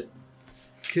like. Yeah.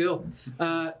 Cool.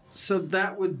 So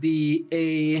that would be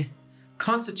a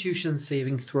Constitution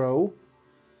saving throw.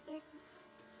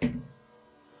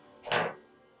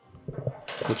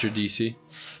 What's your DC?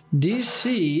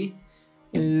 DC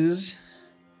is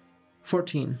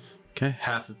 14. Okay,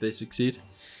 half if they succeed.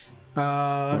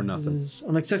 Or nothing.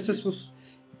 On a successful,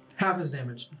 half is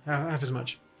damaged. Half as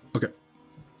much. Okay.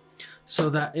 So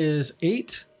that is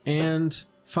 8 and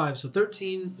 5. So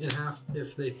 13 and half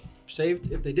if they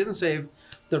saved. If they didn't save,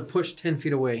 they're pushed 10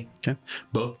 feet away. Okay.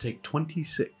 Both take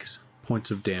 26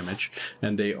 points of damage,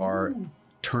 and they are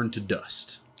turned to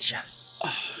dust. Yes. Oh,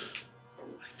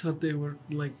 I thought they were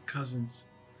like cousins.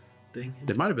 Dang it.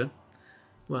 They might have been.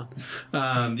 Well.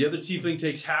 The other tiefling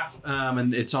takes half,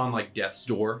 and it's on like death's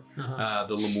door. The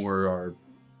lemur are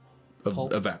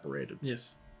evaporated.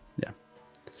 Yes.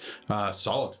 Yeah.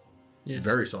 Solid. Yes.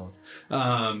 Very solid.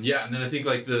 Yeah, and then I think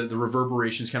like the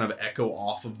reverberations kind of echo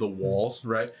off of the walls,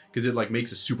 right? Because it like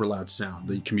makes a super loud sound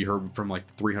that can be heard from like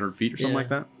 300 feet or something like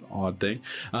that. Odd thing.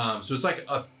 So it's like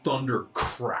a thunder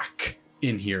crack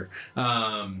in here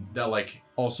that like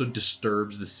also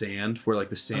disturbs the sand, where like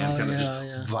the sand kind of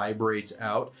just vibrates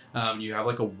out. You have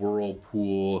like a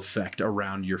whirlpool effect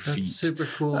around your feet. That's super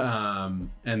cool. And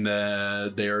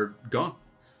then they're gone.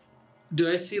 Do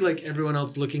I see like everyone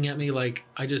else looking at me like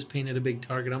I just painted a big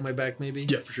target on my back maybe?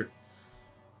 Yeah, for sure.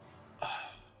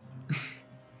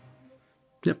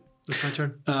 Yep. It's my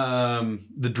turn.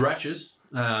 The dretches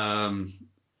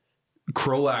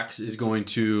Krolax is going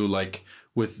to like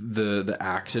with the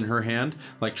axe in her hand,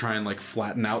 like try and like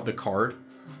flatten out the card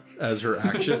as her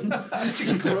action.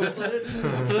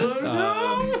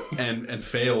 And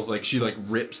fails. Like she like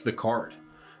rips the card.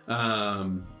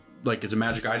 Like it's a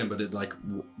magic item, but it like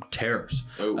tears.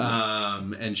 Oh.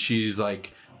 And she's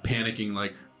like panicking,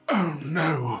 like, Oh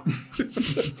no.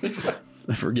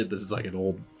 I forget that it's like an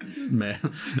old man.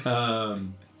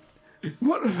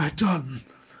 What have I done?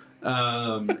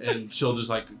 And she'll just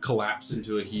like collapse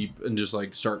into a heap and just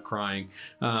like start crying.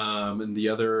 And the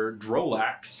other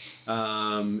Drolax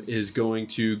is going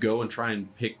to go and try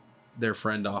and pick their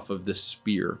friend off of this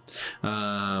spear.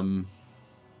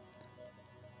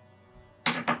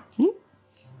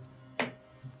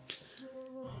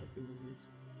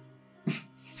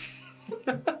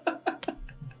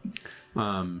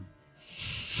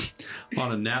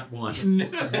 On a nat 1.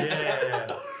 Yeah.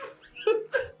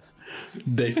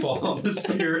 They fall on the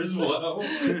spear as well.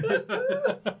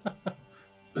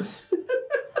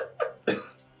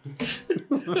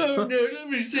 Oh no, let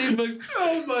me see my.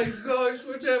 Oh my gosh,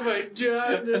 what have I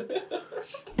done?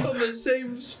 On the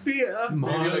same spear.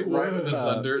 Maybe like right when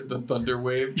the thunder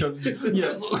wave comes.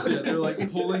 Yeah, they're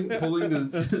like pulling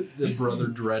the brother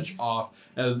Dretch off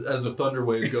as the thunder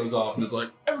wave goes off, and it's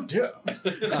like, oh damn.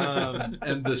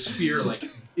 And the spear like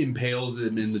impales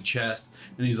him in the chest,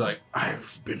 and he's like,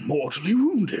 I've been mortally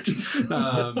wounded.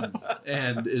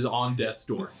 and is on death's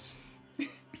door.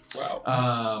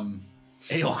 Wow.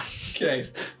 Aelon. Okay,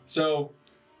 so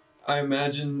I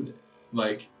imagine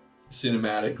like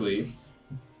cinematically,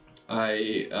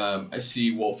 I see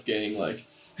Wolfgang like,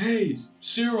 hey,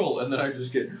 Cyril, and then I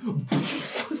just get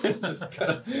just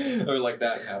kinda, or like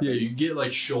that happens. Yeah, you get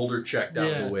like shoulder checked out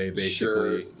of the way,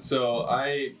 basically. Sure. So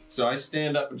I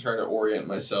stand up and try to orient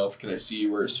myself. Can I see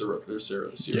where Cyril Yeah,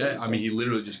 is? I mean, he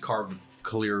literally just carved a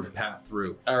clear path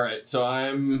through. All right, so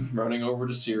I'm running over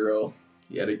to Cyril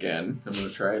yet again. I'm gonna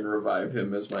try and revive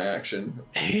him as my action.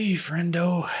 Hey,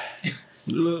 friendo.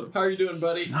 How are you doing,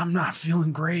 buddy? I'm not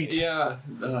feeling great. Yeah,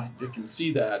 I can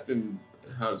see that. And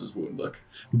how does his wound look?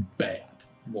 Bad.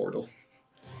 Mortal.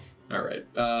 All right.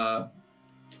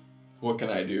 What can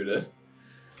I do to?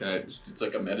 Can I? It's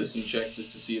like a medicine check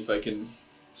just to see if I can.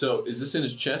 So is this in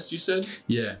his chest? You said.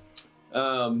 Yeah.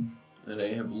 And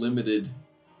I have limited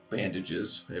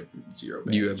bandages. I have 0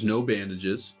 bandages. You have no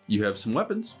bandages. You have some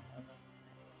weapons.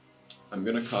 I'm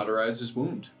gonna cauterize his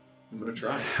wound. I'm gonna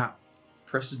try. How?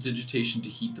 Prestidigitation to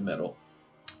heat the metal.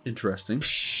 Interesting.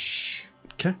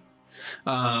 Okay.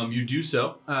 You do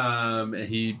so.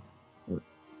 He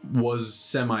was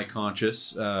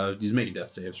semi-conscious. He's making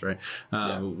death saves, right?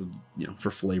 You know, for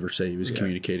flavor sake, he was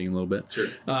communicating a little bit. Sure.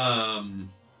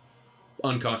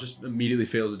 Unconscious, immediately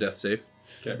fails a death save.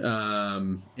 Okay.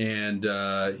 And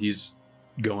he's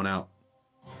going out.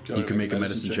 You can make a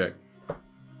medicine check.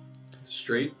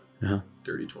 Straight. Uh-huh.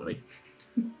 Dirty 20.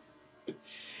 It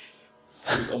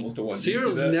was almost a 1.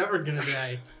 Cyril's never gonna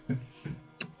die.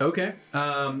 Okay.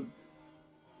 I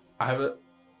have an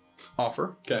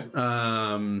offer. Okay.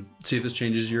 See if this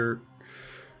changes your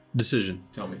decision.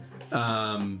 Tell me.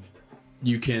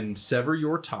 You can sever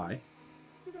your tie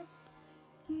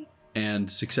and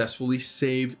successfully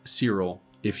save Cyril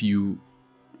if you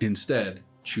instead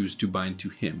choose to bind to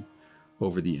him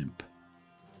over the imp.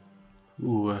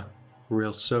 Ooh,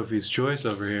 real Sophie's choice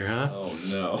over here, huh? Oh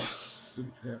no.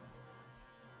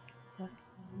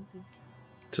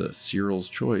 It's a Cyril's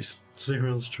choice.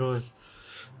 Cyril's choice.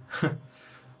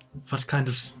 What kind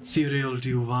of cereal do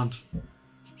you want?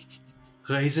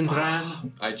 Raisin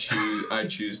bran? I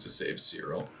choose to save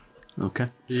Cyril. Okay.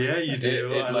 Yeah, you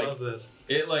do. It I like- love this.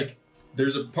 It like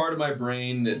there's a part of my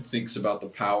brain that thinks about the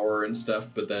power and stuff,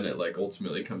 but then it like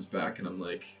ultimately comes back and I'm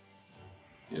like,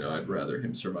 you know, I'd rather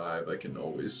him survive. I can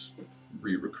always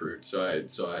re-recruit. So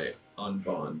I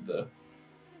unbond the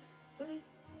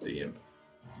imp.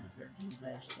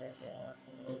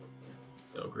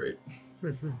 Oh great.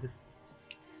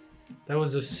 That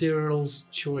was a Cyril's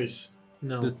choice.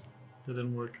 No, that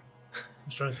didn't work. I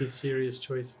was trying to say serious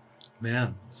choice.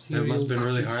 Man, it must have been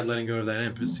really hard letting go of that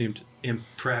imp. It seemed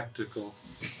impractical.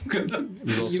 It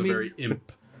was also You mean- very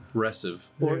impressive.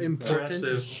 Or important.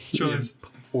 Impressive choice.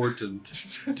 Important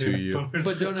to you.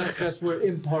 But don't ask us, we're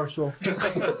impartial.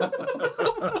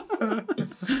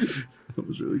 That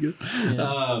was really good.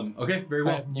 Yeah. Okay, very I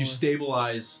well. have more. You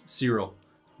stabilize Cyril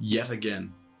yet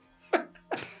again.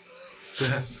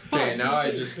 Okay, now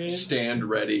I just stand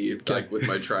ready, like with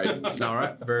my trident. All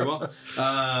right, very well.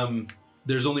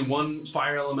 There's only one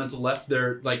fire elemental left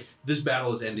there. Like, this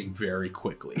battle is ending very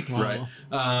quickly, right?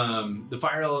 The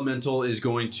fire elemental is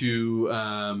going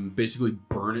to basically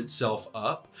burn itself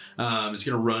up. It's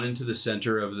going to run into the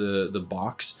center of the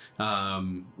box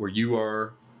where you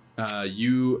are.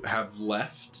 You have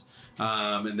left.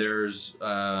 And there's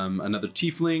another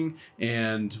tiefling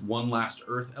and one last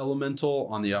earth elemental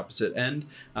on the opposite end.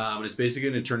 And it's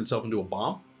basically going to turn itself into a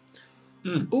bomb.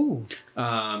 Ooh.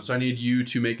 So I need you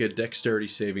to make a dexterity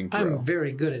saving throw. I'm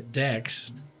very good at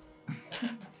dex.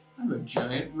 I'm a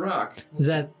giant rock. Is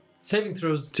that saving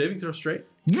throws? Saving throw straight.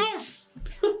 Yes!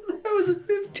 That was a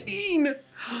 15.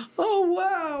 Oh,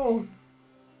 wow.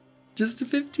 Just a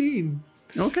 15.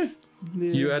 Okay.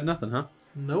 Yeah. You had nothing, huh?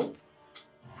 Nope.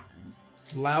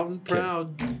 Loud and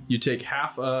proud. You take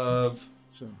half of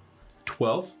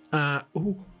 12.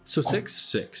 So 6?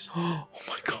 6. Oh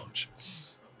my gosh.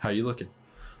 How you looking?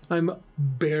 I'm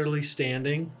barely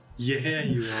standing. Yeah,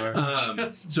 you are.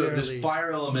 Just So this barely.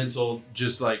 fire elemental,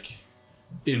 just like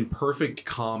in perfect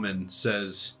common,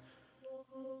 says,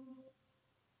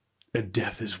 A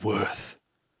death is worth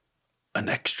an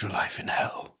extra life in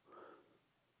hell.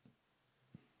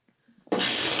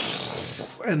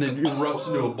 and then erupts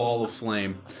into a ball of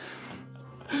flame.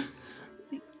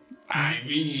 I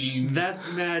mean,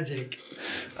 That's magic.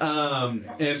 And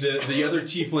the other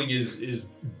tiefling is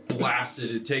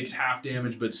blasted. It takes half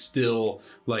damage, but still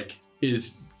like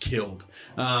is killed.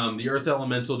 The earth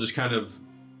elemental just kind of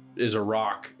is a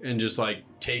rock and just like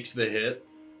takes the hit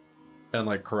and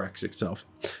like corrects itself.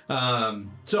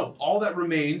 So all that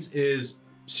remains is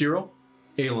Cyril,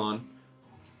 Alon,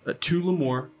 2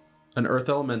 Lemore, an earth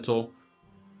elemental,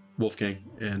 Wolfgang,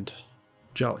 and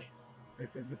Jolly.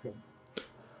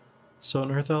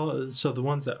 So so the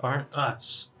ones that aren't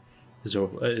us is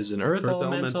an earth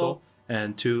elemental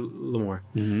and 2 Lemore.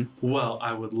 Mm-hmm. Well,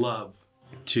 I would love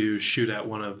to shoot at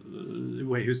one of.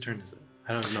 Wait, whose turn is it?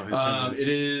 I don't know whose turn it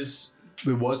is.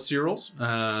 It was Cyril's,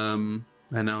 and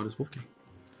now it is Wolfgang.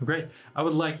 Great. I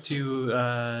would like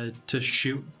to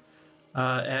shoot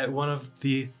at one of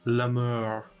the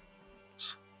Lemures.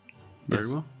 Very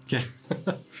Yes. well. Okay.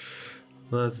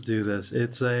 Let's do this.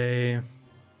 It's a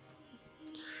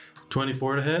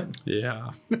 24 to hit.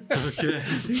 Yeah. Okay.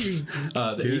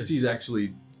 The Good. AC is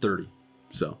actually 30.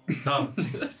 So Oh.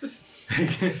 This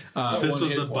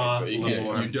was the boss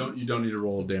Lemure. you don't need to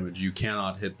roll damage. You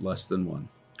cannot hit less than 1.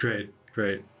 Great.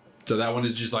 So that one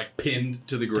is just like pinned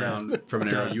to the ground from an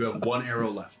arrow. Done. You have 1 arrow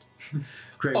left.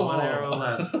 Great. One arrow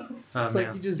left. Oh, It's man.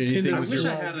 like you just Anything pinned a with wish I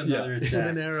sword had another with attack.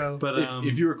 an arrow. But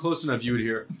If you were close enough, you would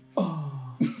hear.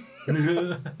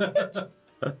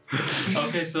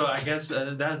 okay, so I guess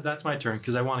that's my turn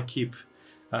because I want to keep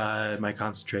my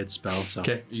concentrated spell. So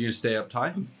Okay, you gonna stay up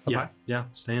high? yeah,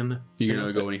 stay in. You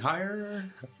gonna go any higher?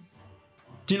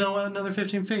 Do you know what? Another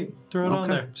 15 feet. Throw it on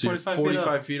there. So you're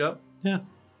 45 feet up. Yeah.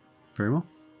 Very well.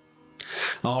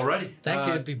 Alrighty. That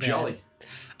can't be bad. Jolly.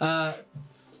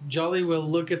 Jolly will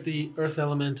look at the earth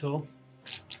elemental.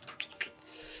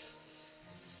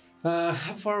 How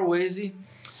far away is he?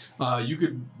 You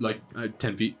could like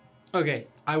 10 feet. Okay,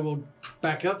 I will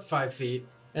back up 5 feet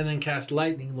and then cast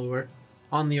lightning lure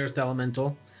on the earth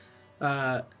elemental,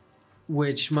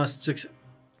 which must succeed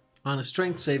on a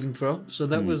strength saving throw. So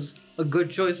that was a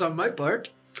good choice on my part.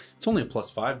 It's only a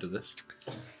 +5 to this.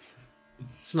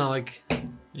 It's not like,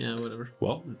 yeah, whatever.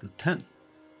 Well, it's a 10.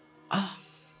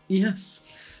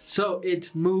 Yes. So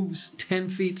it moves 10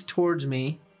 feet towards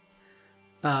me,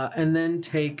 and then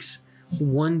takes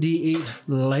 1d8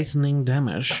 lightning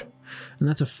damage, and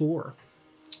that's a 4.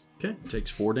 Okay, takes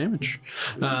 4 damage.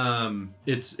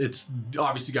 It's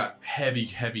obviously got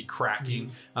heavy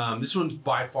cracking. This one's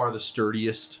by far the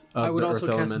sturdiest of I would the also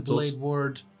earth cast elementals. Blade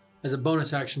Ward as a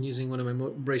bonus action using one of my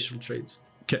racial traits.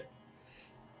 Okay,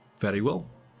 very well.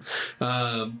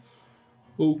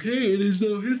 Okay, it is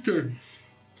now his turn.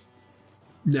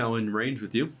 Now in range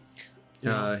with you,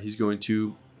 he's going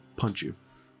to punch you.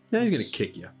 Yeah, he's going to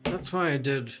kick you. That's why I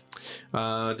did.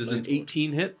 Does an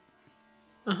 18 hit?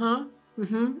 Uh-huh.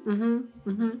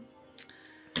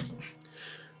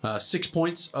 6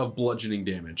 points of bludgeoning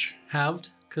damage.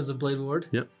 Halved because of Blade Ward.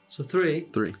 Yep. So 3.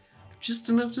 3. Just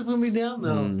enough to put me down,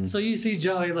 though. So you see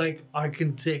Jolly like, I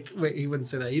can take... Wait, he wouldn't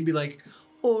say that. He'd be like,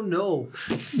 oh, no.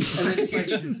 And then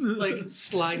just like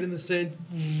slide in the sand.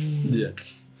 Yeah.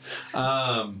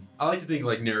 I like to think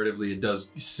like narratively it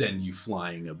does send you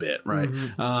flying a bit, right?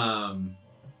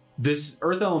 This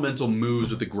earth elemental moves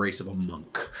with the grace of a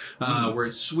monk, where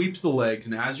it sweeps the legs,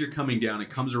 and as you're coming down, it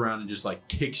comes around and just like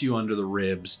kicks you under the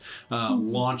ribs,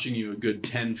 launching you a good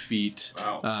 10 feet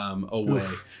away.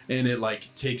 And it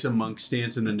like takes a monk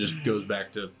stance and then just goes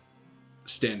back to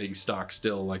standing stock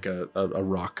still like a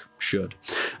rock should.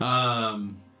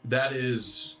 That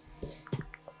is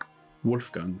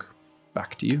Wolfgang.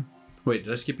 Back to you. Wait,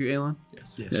 did I skip you, Elon?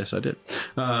 Yes. Yes, I did.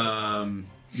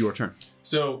 Your turn.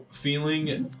 So,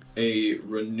 feeling a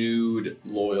renewed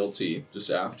loyalty just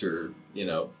after,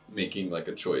 making like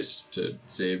a choice to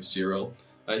save Cyril,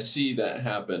 I see that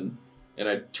happen, and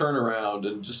I turn around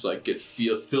and just like get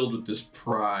filled with this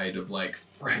pride of like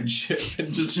friendship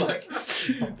and just like,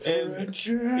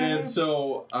 and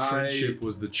so Friendship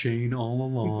was the chain all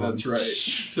along. That's right.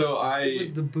 So It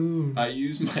was the boon. I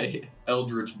use my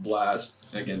Eldritch Blast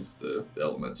against the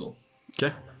elemental.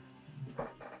 Okay.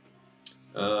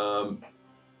 Hot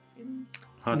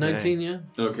 19, dang. yeah?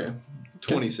 Okay.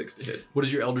 26 to hit. What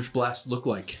does your Eldritch Blast look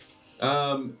like?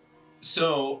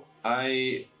 So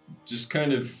I just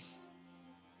kind of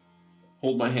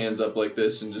hold my hands up like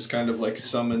this and just kind of like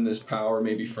summon this power,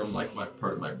 maybe from like my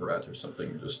part of my breath or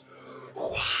something. Just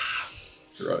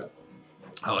throw it.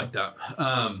 I like that.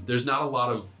 There's not a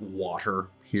lot of water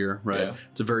here, right? Yeah.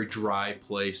 It's a very dry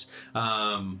place.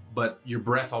 But your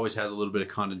breath always has a little bit of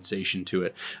condensation to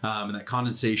it. And that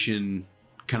condensation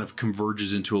kind of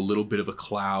converges into a little bit of a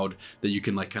cloud that you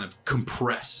can like kind of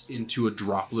compress into a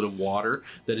droplet of water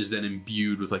that is then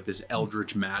imbued with like this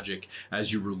eldritch magic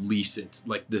as you release it,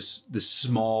 like this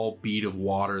small bead of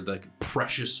water, the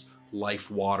precious life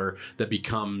water that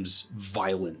becomes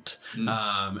violent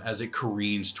as it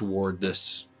careens toward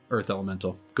this earth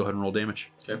elemental. Go ahead and roll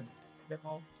damage. Okay.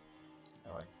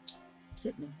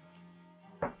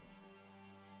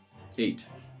 8.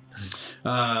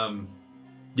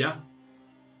 Yeah.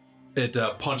 It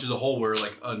punches a hole where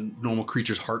like a normal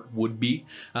creature's heart would be,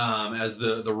 as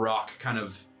the rock kind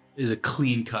of is a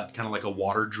clean cut, kind of like a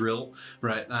water drill,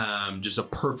 right? Just a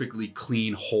perfectly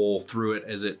clean hole through it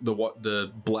as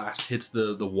the blast hits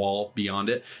the wall beyond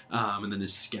it, and then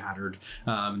is scattered.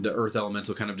 The earth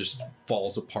elemental kind of just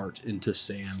falls apart into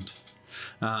sand.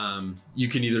 You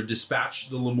can either dispatch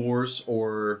the Lemurs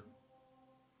or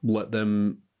let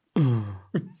them.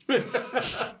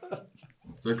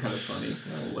 They're kind of funny.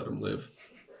 I'll let them live.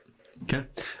 Okay.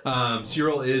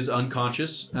 Cyril is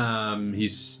unconscious.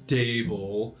 He's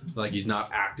stable, like he's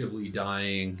not actively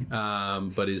dying,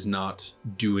 but is not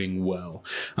doing well.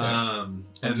 I'm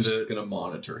And just the gonna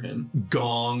monitor him.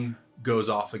 gong goes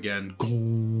off again.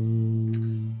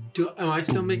 Am I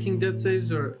still making death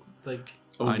saves or like?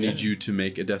 I need you to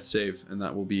make a death save, and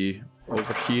that will be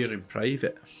over here in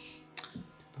private,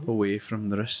 away from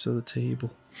the rest of the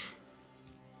table.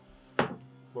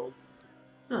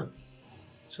 Huh.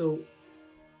 So.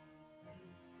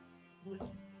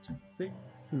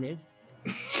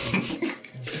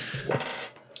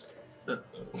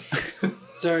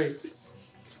 Sorry.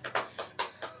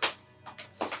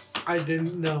 I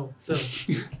didn't know. So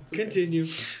continue.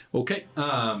 Okay.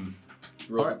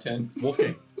 Roll a 10.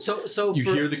 Wolfgang, So you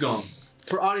hear the gong.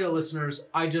 for audio listeners,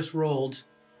 I just rolled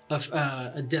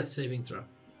a death saving throw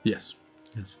Yes.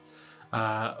 Yes.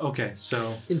 Okay,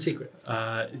 so in secret.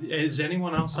 is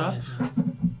anyone else up? Yeah.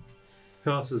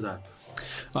 Who else is up?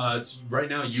 It's, right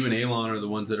now, you and Alon are the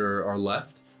ones that are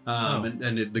left.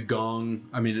 The gong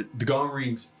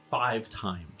rings 5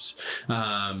 times.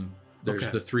 There's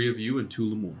Okay. the 3 of you and 2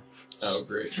 Lemur. Oh,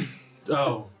 great.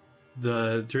 Oh,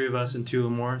 the 3 of us and 2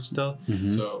 Lemur still?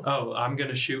 So, Oh, I'm going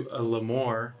to shoot a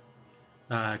Lemur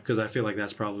because I feel like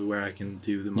that's probably where I can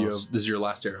do the most. This is your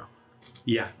last arrow.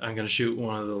 Yeah, I'm going to shoot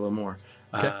one of the Lemur.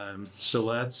 Okay. So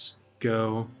let's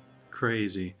go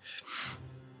crazy.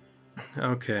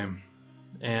 Okay.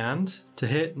 And to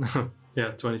hit,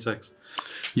 yeah, 26.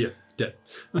 Yeah, dead.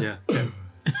 Yeah. Okay.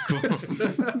 Cool.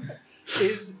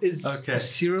 Is Okay.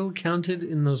 Cyril counted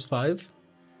in those 5?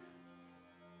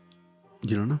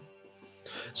 You don't know?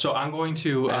 So I'm going to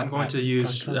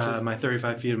use Unconscious. my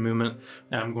 35 feet of movement,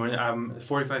 and I'm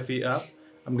 45 feet up.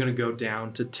 I'm going to go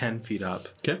down to 10 feet up.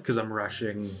 Okay. Because I'm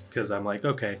rushing, because I'm like,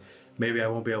 okay, maybe I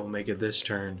won't be able to make it this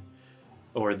turn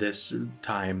or this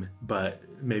time, but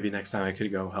maybe next time I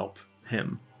could go help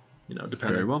him, depending.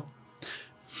 Very well.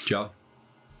 Jolly.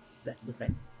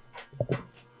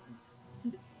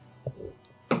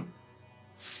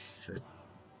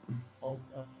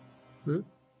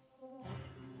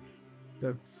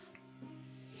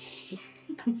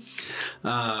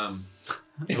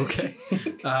 Okay.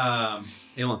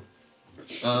 Elon.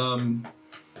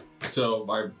 So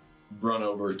I run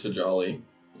over to Jolly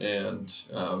and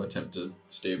attempt to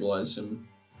stabilize him.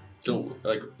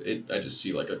 I just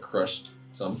see like a crushed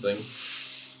something.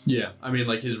 Yeah, I mean,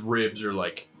 like his ribs are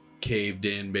like caved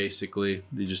in. Basically,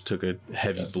 he just took a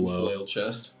heavy Got some blow. flail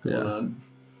chest going Yeah. on.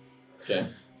 Okay.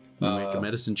 You make a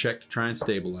medicine check to try and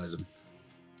stabilize him.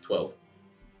 12.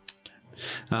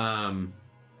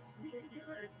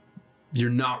 You're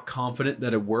not confident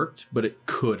that it worked, but it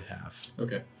could have.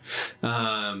 Okay.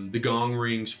 The gong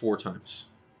rings 4 times.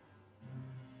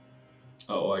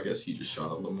 Oh, I guess he just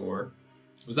shot a little more.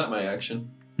 Was that my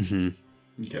action? Mm-hmm.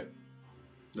 Okay.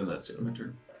 Then that's it. My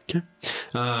turn. Okay.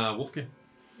 Wolfgang.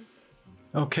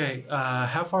 Okay,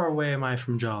 how far away am I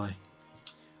from Jolly?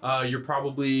 You're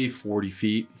probably 40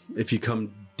 feet. If you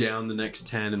come down the next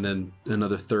 10 and then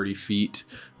another 30 feet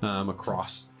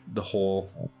across the whole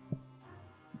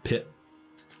pit.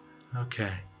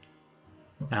 Okay.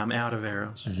 I'm out of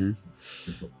arrows.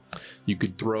 Mm-hmm. You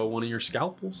could throw one of your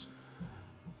scalpels.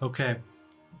 Okay.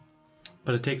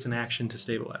 But it takes an action to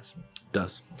stabilize.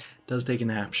 Does. Does take an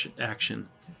action.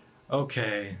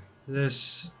 Okay.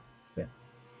 This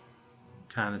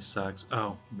kind of sucks.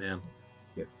 Oh, man.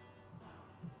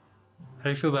 How do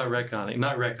you feel about retconning?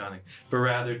 Not retconning, but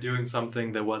rather doing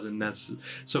something that wasn't necessary.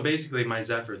 So basically, my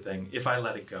Zephyr thing, if I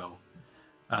let it go,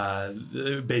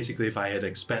 basically if I had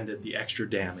expended the extra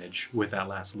damage with that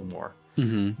last Lemore,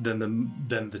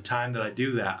 then the time that I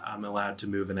do that, I'm allowed to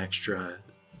move an extra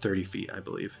 30 feet, I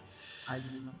believe.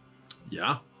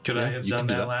 Yeah. Could I have you done can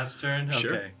do that last turn?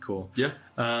 Sure. Okay, cool. Yeah.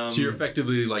 So you're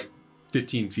effectively like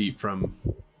 15 feet from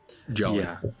Jolly.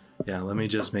 Yeah, let me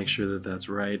just make sure that that's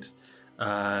right.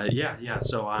 Yeah,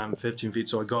 so I'm 15 feet,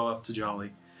 so I go up to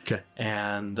Jolly. Okay.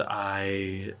 And then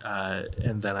I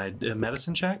a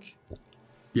medicine check?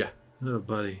 Yeah. Oh,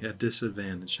 buddy, at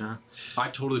disadvantage, huh? I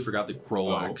totally forgot that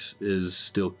Krolax is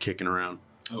still kicking around,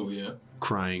 Oh, yeah.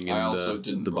 crying in I also the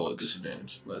didn't roll a box.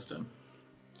 disadvantage last time.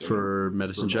 For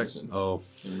medicine For check? medicine. Oh.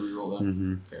 Can we reroll that?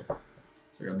 Mm-hmm. Okay.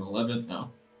 So I got an 11.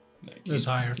 No. 19. It was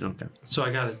higher. Okay. So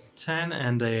I got a 10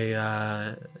 and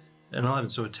an 11,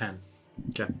 so a 10.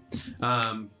 Okay.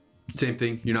 Same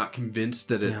thing. You're not convinced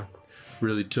that it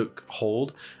really took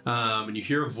hold. And you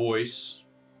hear a voice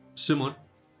similar.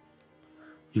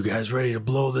 You guys ready to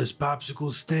blow this popsicle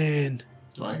stand?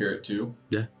 Do I hear it too?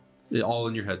 Yeah. All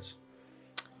in your heads.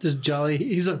 Does Jolly,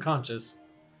 he's unconscious.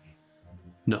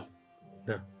 No.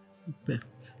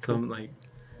 So I'm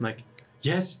like,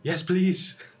 yes,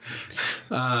 please.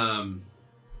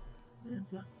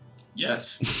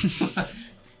 Yes.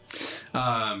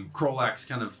 Krolax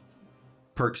kind of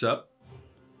perks up.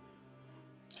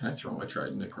 Can I throw my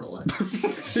trident at Krolak?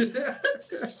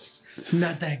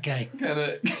 Not that guy. kind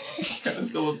of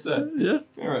still upset. Yeah.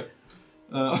 All right.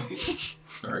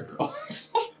 Sorry, Krolak.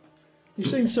 You're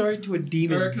saying sorry to a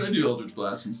demon. All right, can I do Eldritch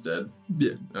Blast instead?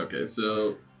 Yeah. Okay,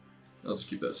 so I'll just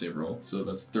keep that same roll. So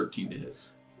that's 13 to hit.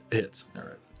 Hits. All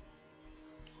right.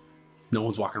 No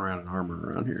one's walking around in armor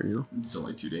around here, you know? It's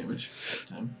only 2 damage at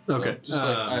a time. Okay. So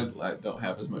just I don't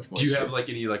have as much moisture. Do you have like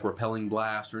any like repelling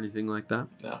blast or anything like that?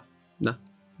 No. No.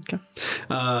 Okay.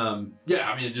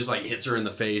 Yeah, I mean it just like hits her in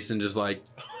the face and just like,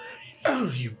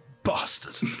 Oh, you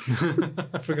bastard.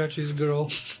 I forgot she's a girl.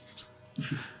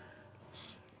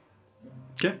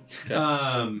 okay.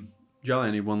 Jolly,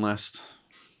 I need one last.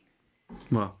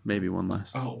 Well, maybe one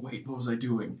last. Oh, wait, what was I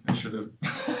doing? I should have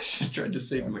tried to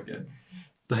save him again.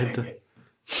 Dang it.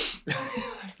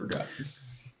 I forgot.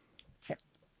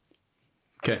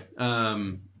 Okay.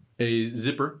 A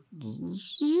zipper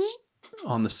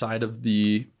on the side of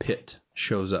the pit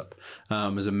shows up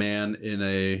as a man in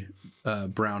a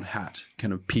brown hat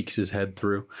kind of peeks his head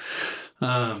through.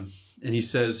 And he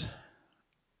says,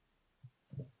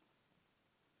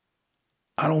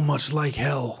 I don't much like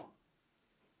hell.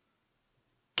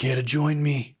 Care to join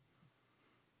me?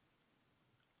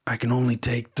 I can only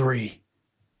take 3.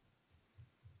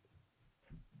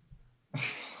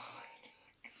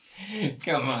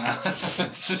 Come on.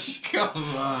 Come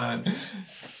on.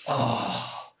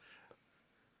 Oh.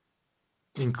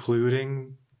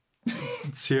 Including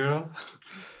Cyril?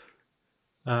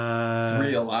 3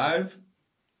 alive?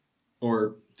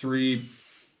 Or 3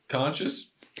 conscious?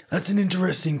 That's an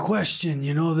interesting question.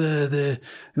 You know,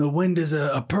 when does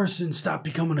a person stop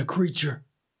becoming a creature?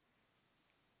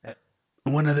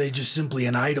 When are they just simply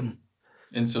an item?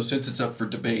 And so since it's up for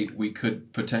debate, we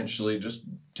could potentially just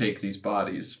take these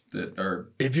bodies that are...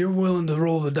 If you're willing to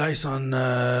roll the dice on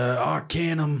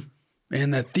Arcanum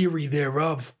and the theory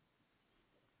thereof,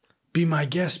 be my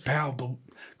guest, pal, but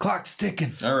clock's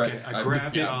ticking. All right. Okay, I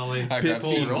grab Jolly. I pit grab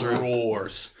Cyril.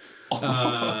 roars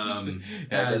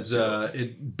as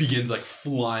it begins like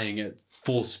flying at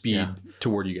full speed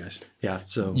toward you guys. Yeah,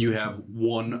 so You have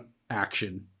one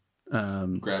action.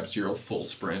 Grab Cyril full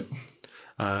sprint.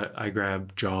 I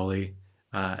grab Jolly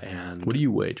and What do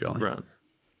you weigh, Jolly? run.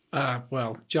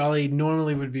 Well, Jolly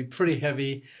normally would be pretty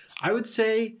heavy. I would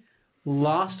say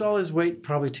lost all his weight,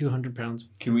 probably 200 pounds.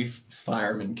 Can we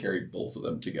firemen carry both of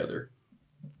them together?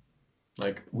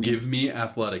 Like, Give me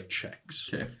athletic checks.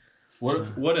 Okay.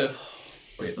 What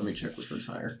if... Wait, let me check which one's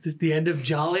higher. Is this the end of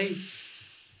Jolly?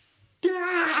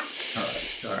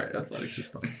 All right. Athletics is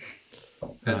fine.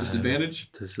 At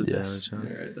disadvantage? Disadvantage. Yes. Huh? All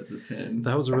right, that's a 10.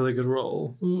 That was a really good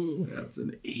roll. That's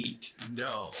an 8.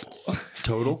 No.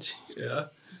 Total? Yeah.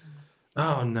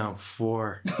 Oh no,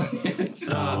 4.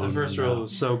 The first roll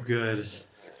was so good.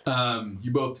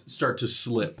 You both start to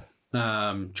slip,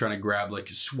 trying to grab, like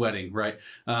sweating, right?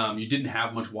 You didn't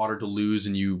have much water to lose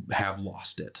and you have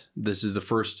lost it. This is the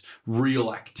first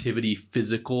real activity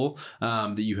physical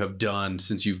that you have done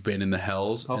since you've been in the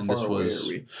Hells. How and far this away was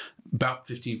are we? about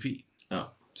 15 feet. Oh.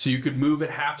 So you could move at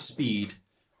half speed,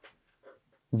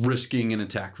 risking an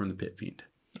attack from the Pit Fiend.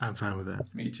 I'm fine with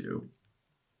that. Me too.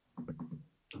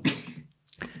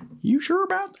 You sure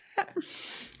about that?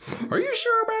 Are you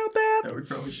sure about that? Yeah, we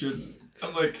probably should.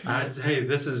 I'm like... Hey,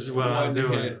 this is what I'm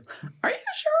doing. Are you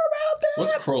sure about that?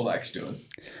 What's Krolax doing?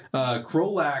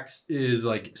 Krolax is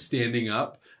like standing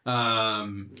up,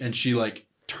 and she like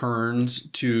turns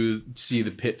to see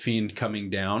the Pit Fiend coming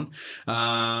down.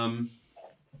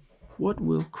 What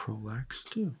will Krolax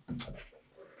do?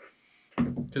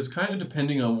 Because kind of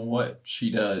depending on what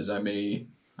she does, I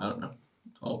don't know,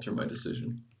 alter my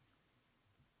decision.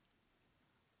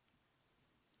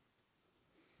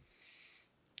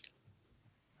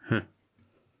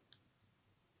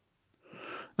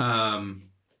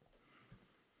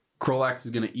 Krolax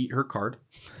is going to eat her card.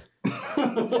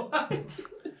 What?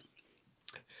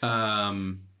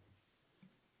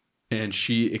 And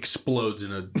she explodes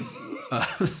in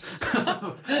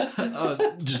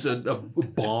just a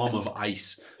bomb of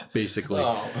ice, basically.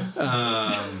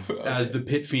 As the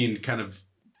Pit Fiend kind of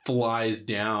flies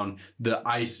down, the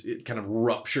ice, it kind of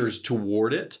ruptures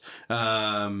toward it.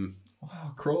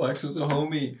 Wow, Krolax was a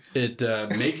homie. It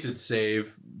makes it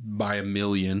save by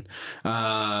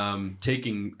 1,000,000,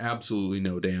 taking absolutely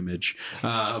no damage.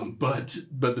 But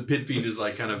the Pit Fiend is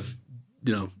like kind of,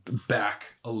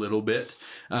 back a little bit,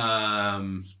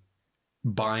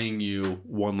 buying you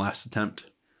one last attempt.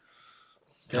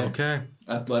 Okay.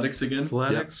 Athletics again?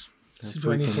 Athletics. So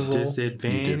do I need to roll?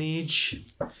 Disadvantage.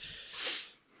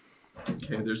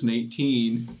 Okay, there's an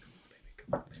 18.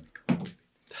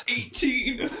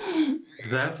 18!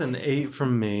 That's an 8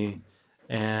 from me.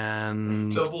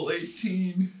 And Double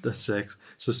 18. the 6.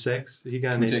 So 6. He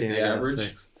got Can an we take 18. the I got average?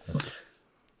 6.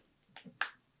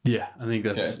 Yeah, I think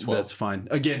that's 12. that's fine.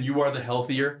 Again, you are the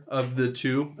healthier of the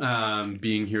two,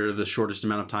 being here the shortest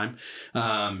amount of time.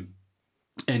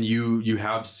 And you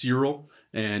have Cyril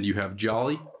and you have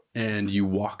Jolly, and you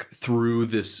walk through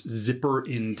this zipper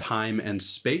in time and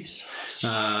space.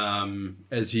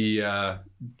 As he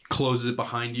closes it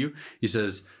behind you, he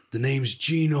says, The name's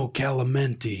Gino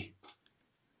Calamenti.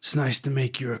 It's nice to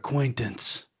make your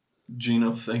acquaintance.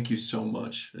 Gino, thank you so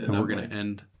much. and we're going to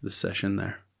end the session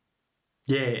there.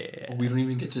 Yeah. We don't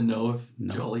even get to know if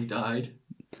No. Jolly died.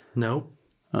 Nope.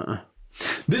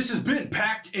 This has been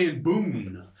Pact and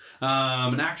Boon,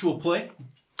 an actual play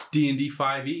D&D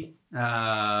 5e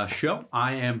show.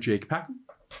 I am Jake Packham.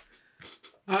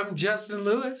 I'm Justin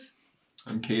Lewis.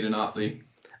 I'm Caden Otley.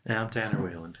 And I'm Tanner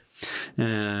Wayland.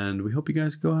 And we hope you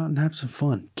guys go out and have some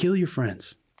fun. Kill your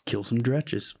friends. Kill some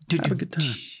dretches. Have a good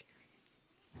time.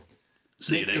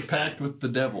 See you Make next a time. pact with the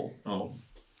devil. Oh.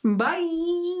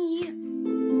 Bye.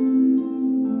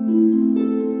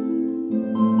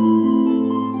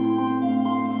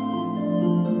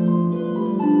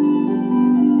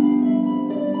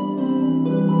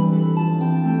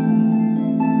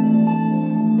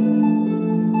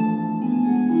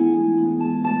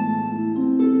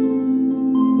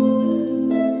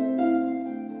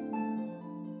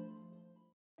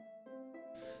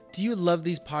 Do you love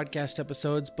these podcast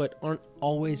episodes but aren't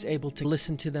always able to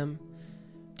listen to them?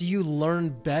 Do you learn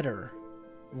better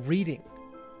reading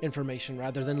information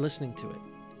rather than listening to it?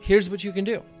 Here's what you can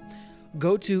do.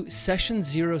 Go to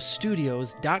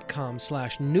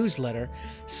sessionzerostudios.com/newsletter.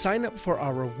 Sign up for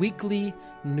our weekly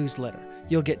newsletter.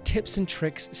 You'll get tips and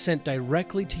tricks sent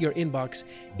directly to your inbox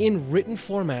in written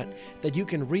format that you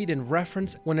can read and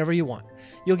reference whenever you want.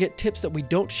 You'll get tips that we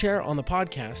don't share on the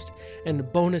podcast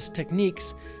and bonus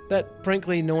techniques that,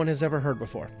 frankly, no one has ever heard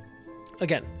before.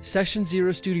 Again,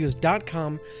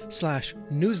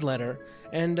 sessionzerostudios.com/newsletter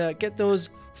and get those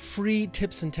free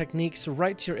tips and techniques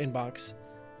right to your inbox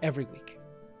every week.